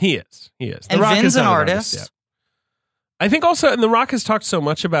 he is. He is. The And Rock Vin's is an not artist. yeah. I think also, and The Rock has talked so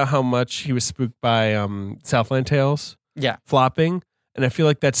much about how much he was spooked by Southland Tales Yeah. flopping, and I feel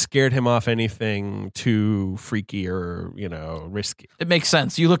like that scared him off anything too freaky or risky. It makes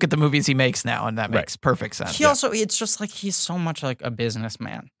sense. You look at the movies he makes now, and that Right. makes perfect sense. He also, it's just like he's so much like a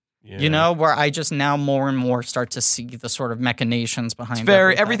businessman. Yeah. You know, where I just now more and more start to see the sort of machinations behind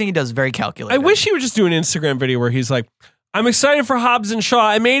It's everything he does is very calculated. I wish he would just do an Instagram video where he's like, I'm excited for Hobbs and Shaw.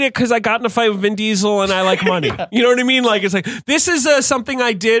 I made it because I got in a fight with Vin Diesel and I like money. You know what I mean? Like, it's like, this is something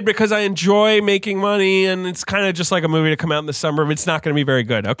I did because I enjoy making money, and it's kind of just like a movie to come out in the summer. It's not going to be very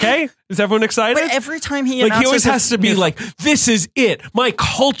good, okay? Is everyone excited? But every time he like, he always has to be like, this is it. My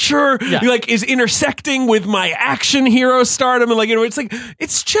culture like is intersecting with my action hero stardom, and like, you know, it's like,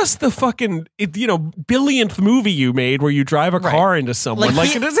 it's just the fucking billionth movie you made where you drive a car into someone.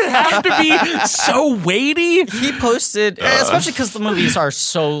 Like, does it have to be so weighty? He posted, especially because the movies are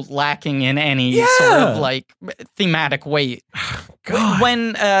so lacking in any sort of like thematic weight. God.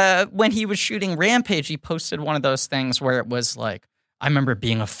 When he was shooting Rampage, he posted one of those things where it was like, I remember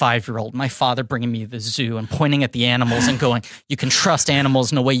being a 5-year-old, my father bringing me to the zoo and pointing at the animals and going, you can trust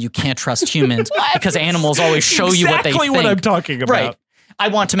animals in a way you can't trust humans because animals always show you what they think. Exactly what I'm talking about. Right. I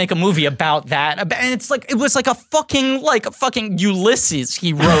want to make a movie about that. And it's like, it was like a fucking Ulysses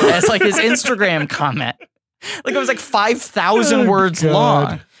he wrote as like his Instagram comment. Like it was like 5,000 words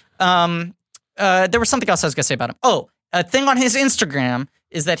long. There was something else I was going to say about him. Oh, a thing on his Instagram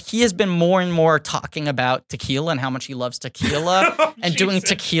is that he has been more and more talking about tequila and how much he loves tequila and doing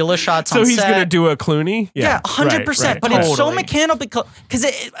tequila shots on set. So he's going to do a Clooney? Yeah, 100%. Right, but totally. It's so mechanical because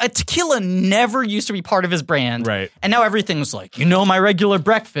tequila never used to be part of his brand. Right. And now everything's like, my regular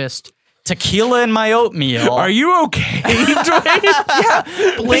breakfast, tequila and my oatmeal. Are you okay, Dwayne?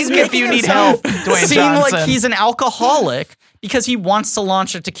 Yeah. Blink if you need help, Dwayne seem Johnson. like he's an alcoholic because he wants to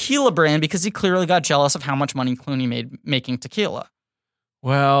launch a tequila brand because he clearly got jealous of how much money Clooney made making tequila.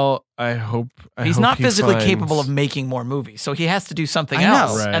 Well, I hope he's not physically capable of making more movies, so he has to do something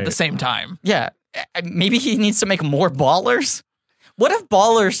else at the same time. Yeah, maybe he needs to make more Ballers. What if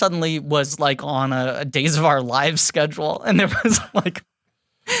Ballers suddenly was like on a Days of Our Lives schedule and there was like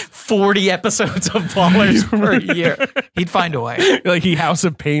 40 episodes of Ballers per year? He'd find a way. Like he House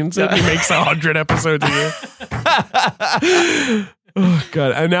of Pains it. He makes 100 episodes a year. Oh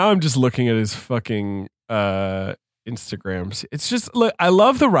God! And now I'm just looking at his fucking Instagrams. It's just, look, I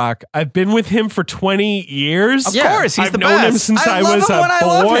love The Rock. I've been with him for 20 years. Of course, he's I've the known best. him since I love was him a when I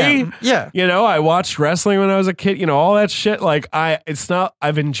love boy. him. Yeah. You know, I watched wrestling when I was a kid, all that shit. Like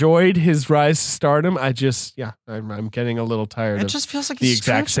I've enjoyed his rise to stardom. I'm getting a little tired It just feels like the he's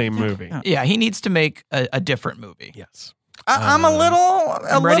exact same movie. Yeah, he needs to make a different movie. Yes. I'm a little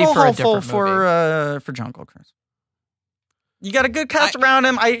ready for a hopeful different for Jungle Cruise. You got a good cast around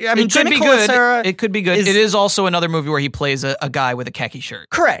him. I mean, it could Jimmy be good. Colosera It could be good. It is also another movie where he plays a guy with a khaki shirt.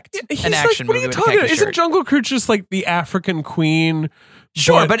 Correct. He's An action what movie are you with a talking khaki about? Isn't shirt. Jungle Cruise just like the African Queen?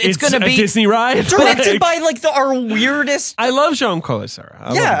 Sure, but it's going to be a Disney ride. Directed by like our weirdest. I love Jean Colosera.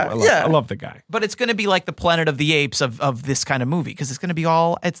 I love the guy. But it's going to be like the Planet of the Apes of this kind of movie because it's going to be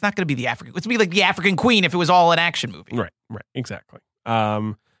all. It's not going to be the African. It's going to be like the African Queen if it was all an action movie. Right, exactly.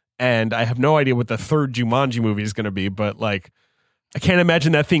 And I have no idea what the third Jumanji movie is going to be, but like, I can't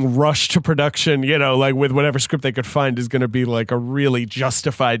imagine that thing rushed to production, like with whatever script they could find is going to be like a really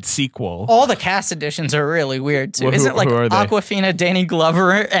justified sequel. All the cast additions are really weird too. Is it like who are they? Awkwafina, Danny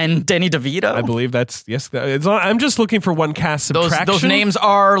Glover, and Danny DeVito? I believe I'm just looking for one cast subtraction. Those names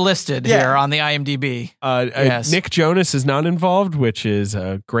are listed here on the IMDb. Yes. Nick Jonas is not involved, which is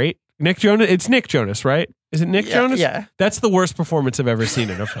great. It's Nick Jonas, right? Is it Nick Jonas? Yeah. That's the worst performance I've ever seen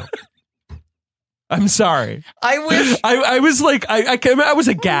in a film. I'm sorry. I wish I was like I was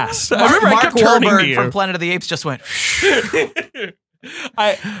aghast. I remember Mark I kept turning to Wahlberg you. from Planet of the Apes just went.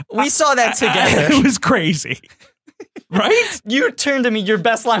 we saw that together. It was crazy, right? You turned to me. Your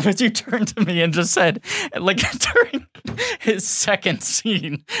best line was you turned to me and just said, like during his second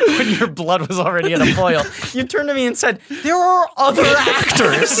scene when your blood was already at a boil, you turned to me and said, "There are other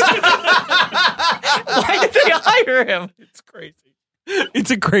actors. Why did they hire him? It's crazy." It's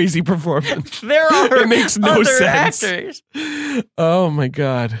a crazy performance. There are it makes no other sense. actors. Oh my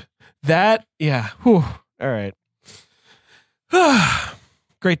God. Whew. All right.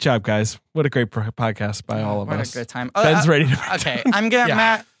 Great job, guys. What a great podcast by all of what us. What a good time. Ben's ready to Okay, I'm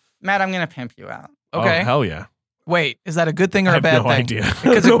gonna Matt, I'm gonna pimp you out. Okay. Oh, hell yeah. Wait, is that a good thing or I a bad have no thing? idea.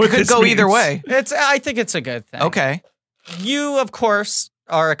 Because it could go either way. I think it's a good thing. Okay. You, of course,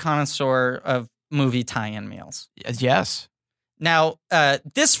 are a connoisseur of movie tie-in meals. Yes. Now,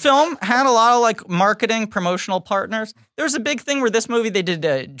 this film had a lot of like marketing, promotional partners. There was a big thing where this movie, they did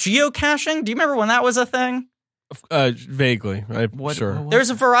geocaching. Do you remember when that was a thing? Vaguely. Sure. There's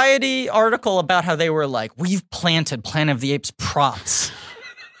a Variety article about how they were like, we've planted Planet of the Apes props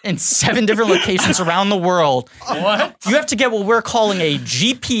in 7 different locations around the world. What? You have to get what we're calling a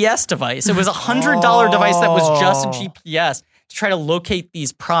GPS device. It was a $100 device that was just a GPS to try to locate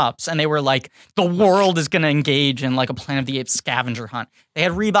these props. And they were like, the world is going to engage in like a Planet of the Apes scavenger hunt. They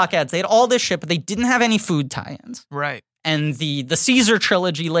had Reebok ads. They had all this shit, but they didn't have any food tie-ins. Right. and the Caesar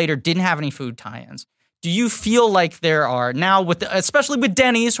trilogy later didn't have any food tie-ins. Do you feel like there are now, especially with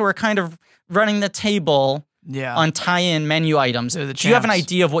Denny's, who are kind of running the table on tie-in menu items? Do you have an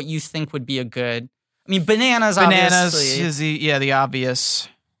idea of what you think would be a good? I mean, bananas obviously is the obvious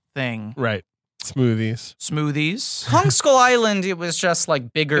thing, right? Smoothies. Kong Skull Island, it was just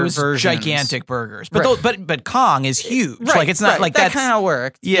like bigger versions, gigantic burgers. But Kong is huge. Right, like it's not like that kind of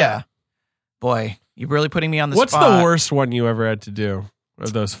worked. Yeah. Boy, you're really putting me on the What's spot. What's the worst one you ever had to do?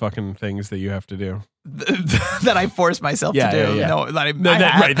 Of those fucking things that you have to do? That I forced myself to do. Yeah. No, that I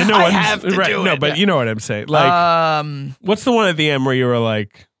have to do it. No, but you know what I'm saying. Like, what's the one at the end where you were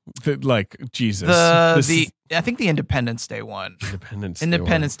like Jesus? I think the Independence Day one.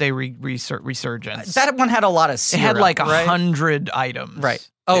 Independence Day resurgence. That one had a lot of syrup. It had like 100 right? items. Right.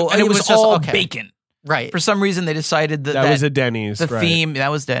 And it was all bacon. Right. For some reason, they decided that was a Denny's. The theme, that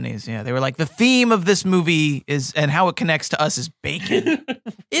was Denny's. Yeah. They were like, the theme of this movie is, and how it connects to us is bacon.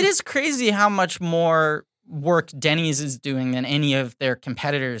 It is crazy how much more work Denny's is doing than any of their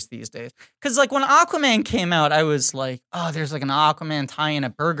competitors these days. Because like when Aquaman came out, I was like, oh, there's like an Aquaman tie-in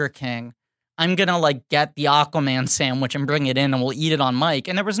at Burger King. I'm going to like get the Aquaman sandwich and bring it in and we'll eat it on mic.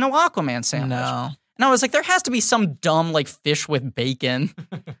 And there was no Aquaman sandwich. No. And I was like, there has to be some dumb like fish with bacon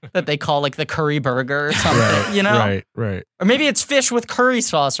that they call like the curry burger or something, you know? Right. Or maybe it's fish with curry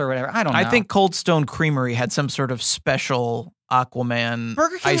sauce or whatever. I don't know. I think Cold Stone Creamery had some sort of special Aquaman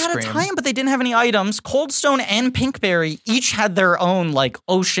Burger King ice had cream. a tie-in, but they didn't have any items. Cold Stone and Pinkberry each had their own like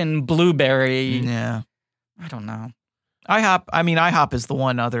ocean blueberry. Yeah. I don't know. IHOP is the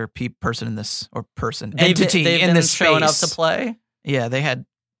one other person in this, or entity they've in been this showing space. up to play. Yeah, they had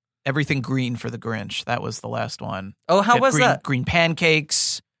everything green for the Grinch. That was the last one. Oh, how was that? Green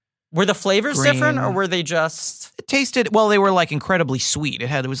pancakes. Were the flavors different, or were they just? It tasted well. They were like incredibly sweet.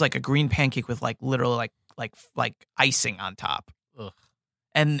 It was like a green pancake with like literally like icing on top. Ugh.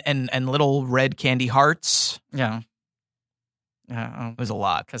 And little red candy hearts. Yeah. Yeah, it was a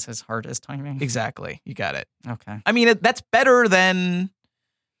lot because his heart is tiny. Exactly, you got it. Okay. I mean, that's better than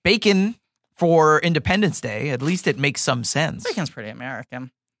bacon for Independence Day. At least it makes some sense. Bacon's pretty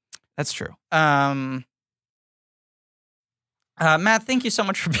American. That's true. Matt, thank you so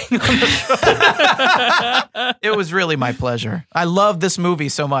much for being on the show. It was really my pleasure. I love this movie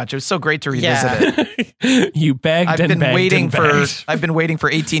so much. It was so great to revisit it. You begged I've and been begged waiting and for. begged. I've been waiting for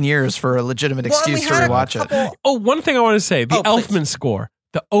 18 years for a legitimate excuse to rewatch it. Oh, one thing I want to say: the Elfman score,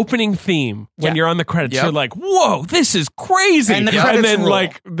 the opening theme. When you're on the credits, you're like, "Whoa, this is crazy!" And, then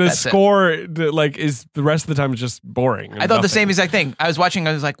like the score, is the rest of the time is just boring. I thought the same exact thing. I was watching.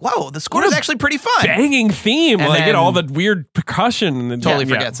 I was like, "Whoa, the score is actually pretty fun." Banging theme, and like all the weird percussion. And totally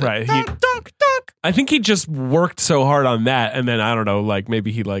forgets it. Right. Dunk, dunk, dunk. I think he just worked so hard on that, and then I don't know, like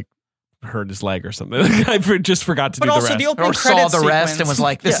maybe he like hurt his leg or something. I just forgot to do the rest. The opening or saw the rest and was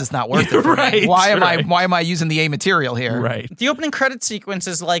like, "This is not worth it." For me. Why am I using the A material here? Right. The opening credit sequence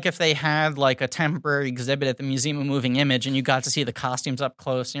is like if they had like a temporary exhibit at the Museum of Moving Image, and you got to see the costumes up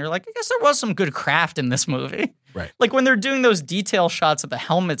close, and you're like, I guess there was some good craft in this movie. Right. Like when they're doing those detail shots of the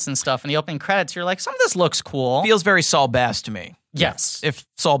helmets and stuff in the opening credits, you're like, some of this looks cool. Feels very Saul Bass to me. Yes. If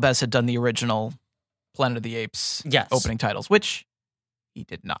Saul Bass had done the original Planet of the Apes opening titles, which he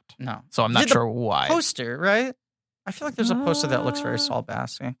did not. No. So I'm not sure why. Poster, right? I feel like there's a poster that looks very Saul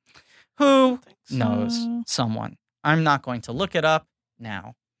Bassy. Who knows? Someone. I'm not going to look it up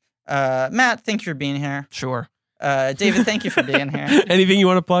now. Matt, thank you for being here. Sure. David, thank you for being here. Anything you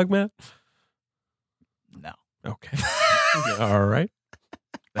want to plug, Matt? No. Okay. All right.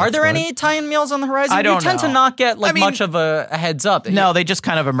 Are there any tie-in meals on the horizon? I don't You tend know. to not get much of a heads up. No, they just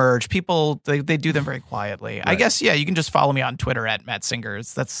kind of emerge. People, they do them very quietly. Right. I guess, you can just follow me on Twitter at Matt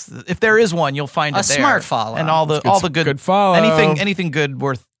Singers. That's if there is one, you'll find it there. A smart follow. And all the good follow. Anything good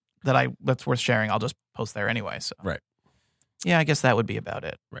that's worth sharing, I'll just post there anyway. So right. Yeah, I guess that would be about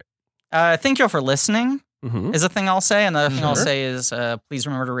it. Right. Thank you all for listening. Mm-hmm. Is a thing I'll say. Another thing I'll say is please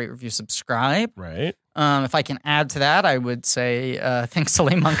remember to rate, review, subscribe. Right. If I can add to that, I would say thanks to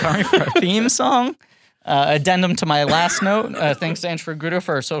Lane Montgomery for our theme song. Addendum to my last note. Thanks to Andrew Gudo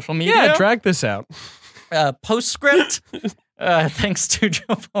for our social media. Yeah, drag this out. Postscript. Thanks to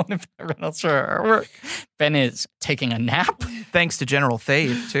Joe Bone and Ben Reynolds for our work. Ben is taking a nap. Thanks to General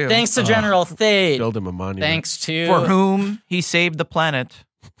Thade, too. Thanks to General Thade. Build him a monument. Thanks to... For whom he saved the planet.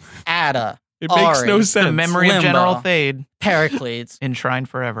 Ada. It makes Ari, no sense. The memory of General Thade. Pericles. Enshrined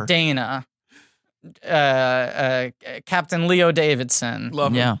forever. Dana. Captain Leo Davidson.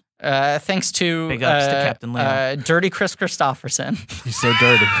 Love him. Yeah. Thanks to... Big ups to Captain Leo. Dirty Chris Christopherson. He's so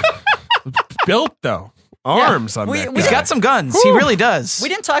dirty. Built, though. arms on that He's guy. got some guns. He really does. We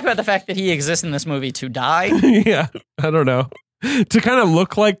didn't talk about the fact that he exists in this movie to die. Yeah, I don't know. To kind of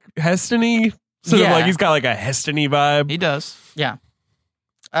look like Heston-y. Sort of Yeah. like he's got like a Heston-y vibe. He does. Yeah.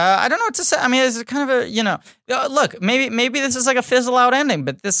 I don't know what to say. I mean, it's kind of a, look, maybe this is like a fizzle out ending,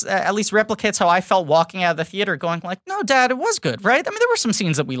 but this at least replicates how I felt walking out of the theater going like, no, Dad, it was good, right? I mean, there were some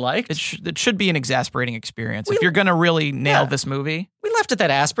scenes that we liked. It should be an exasperating experience. If you're going to really nail this movie. We left at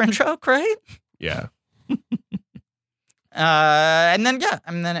that aspirin joke, right? Yeah. And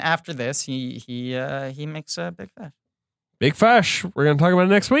then after this, he makes a big fish. Big Fish. We're going to talk about it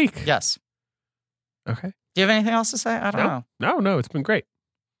next week. Yes. Okay. Do you have anything else to say? I don't know. No, it's been great.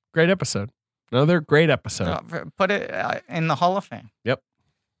 Great episode. Another great episode. Put it in the Hall of Fame. Yep.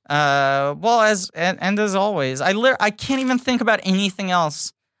 Well, as always, I can't even think about anything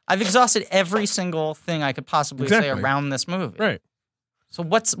else. I've exhausted every single thing I could possibly say around this movie. Right. So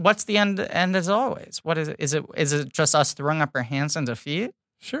what's the end as always? What is it? Is it just us throwing up our hands in defeat?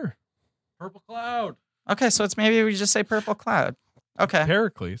 Sure. Purple cloud. Okay, so it's maybe we just say purple cloud. Okay.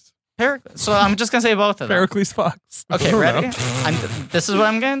 Pericles. So I'm just gonna say both of them. Pericles Fox. Okay, ready? This is what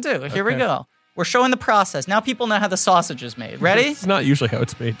I'm gonna do. Here we go. We're showing the process. Now people know how the sausage is made. Ready? It's not usually how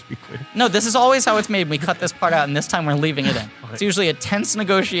it's made, to be clear. No, this is always how it's made. We cut this part out, and this time we're leaving it in. It's usually a tense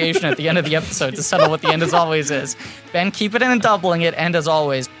negotiation at the end of the episode to settle what the end as always is. Ben, keep it in and doubling it, and as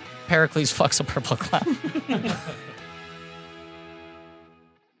always, Pericles fucks a purple cloud.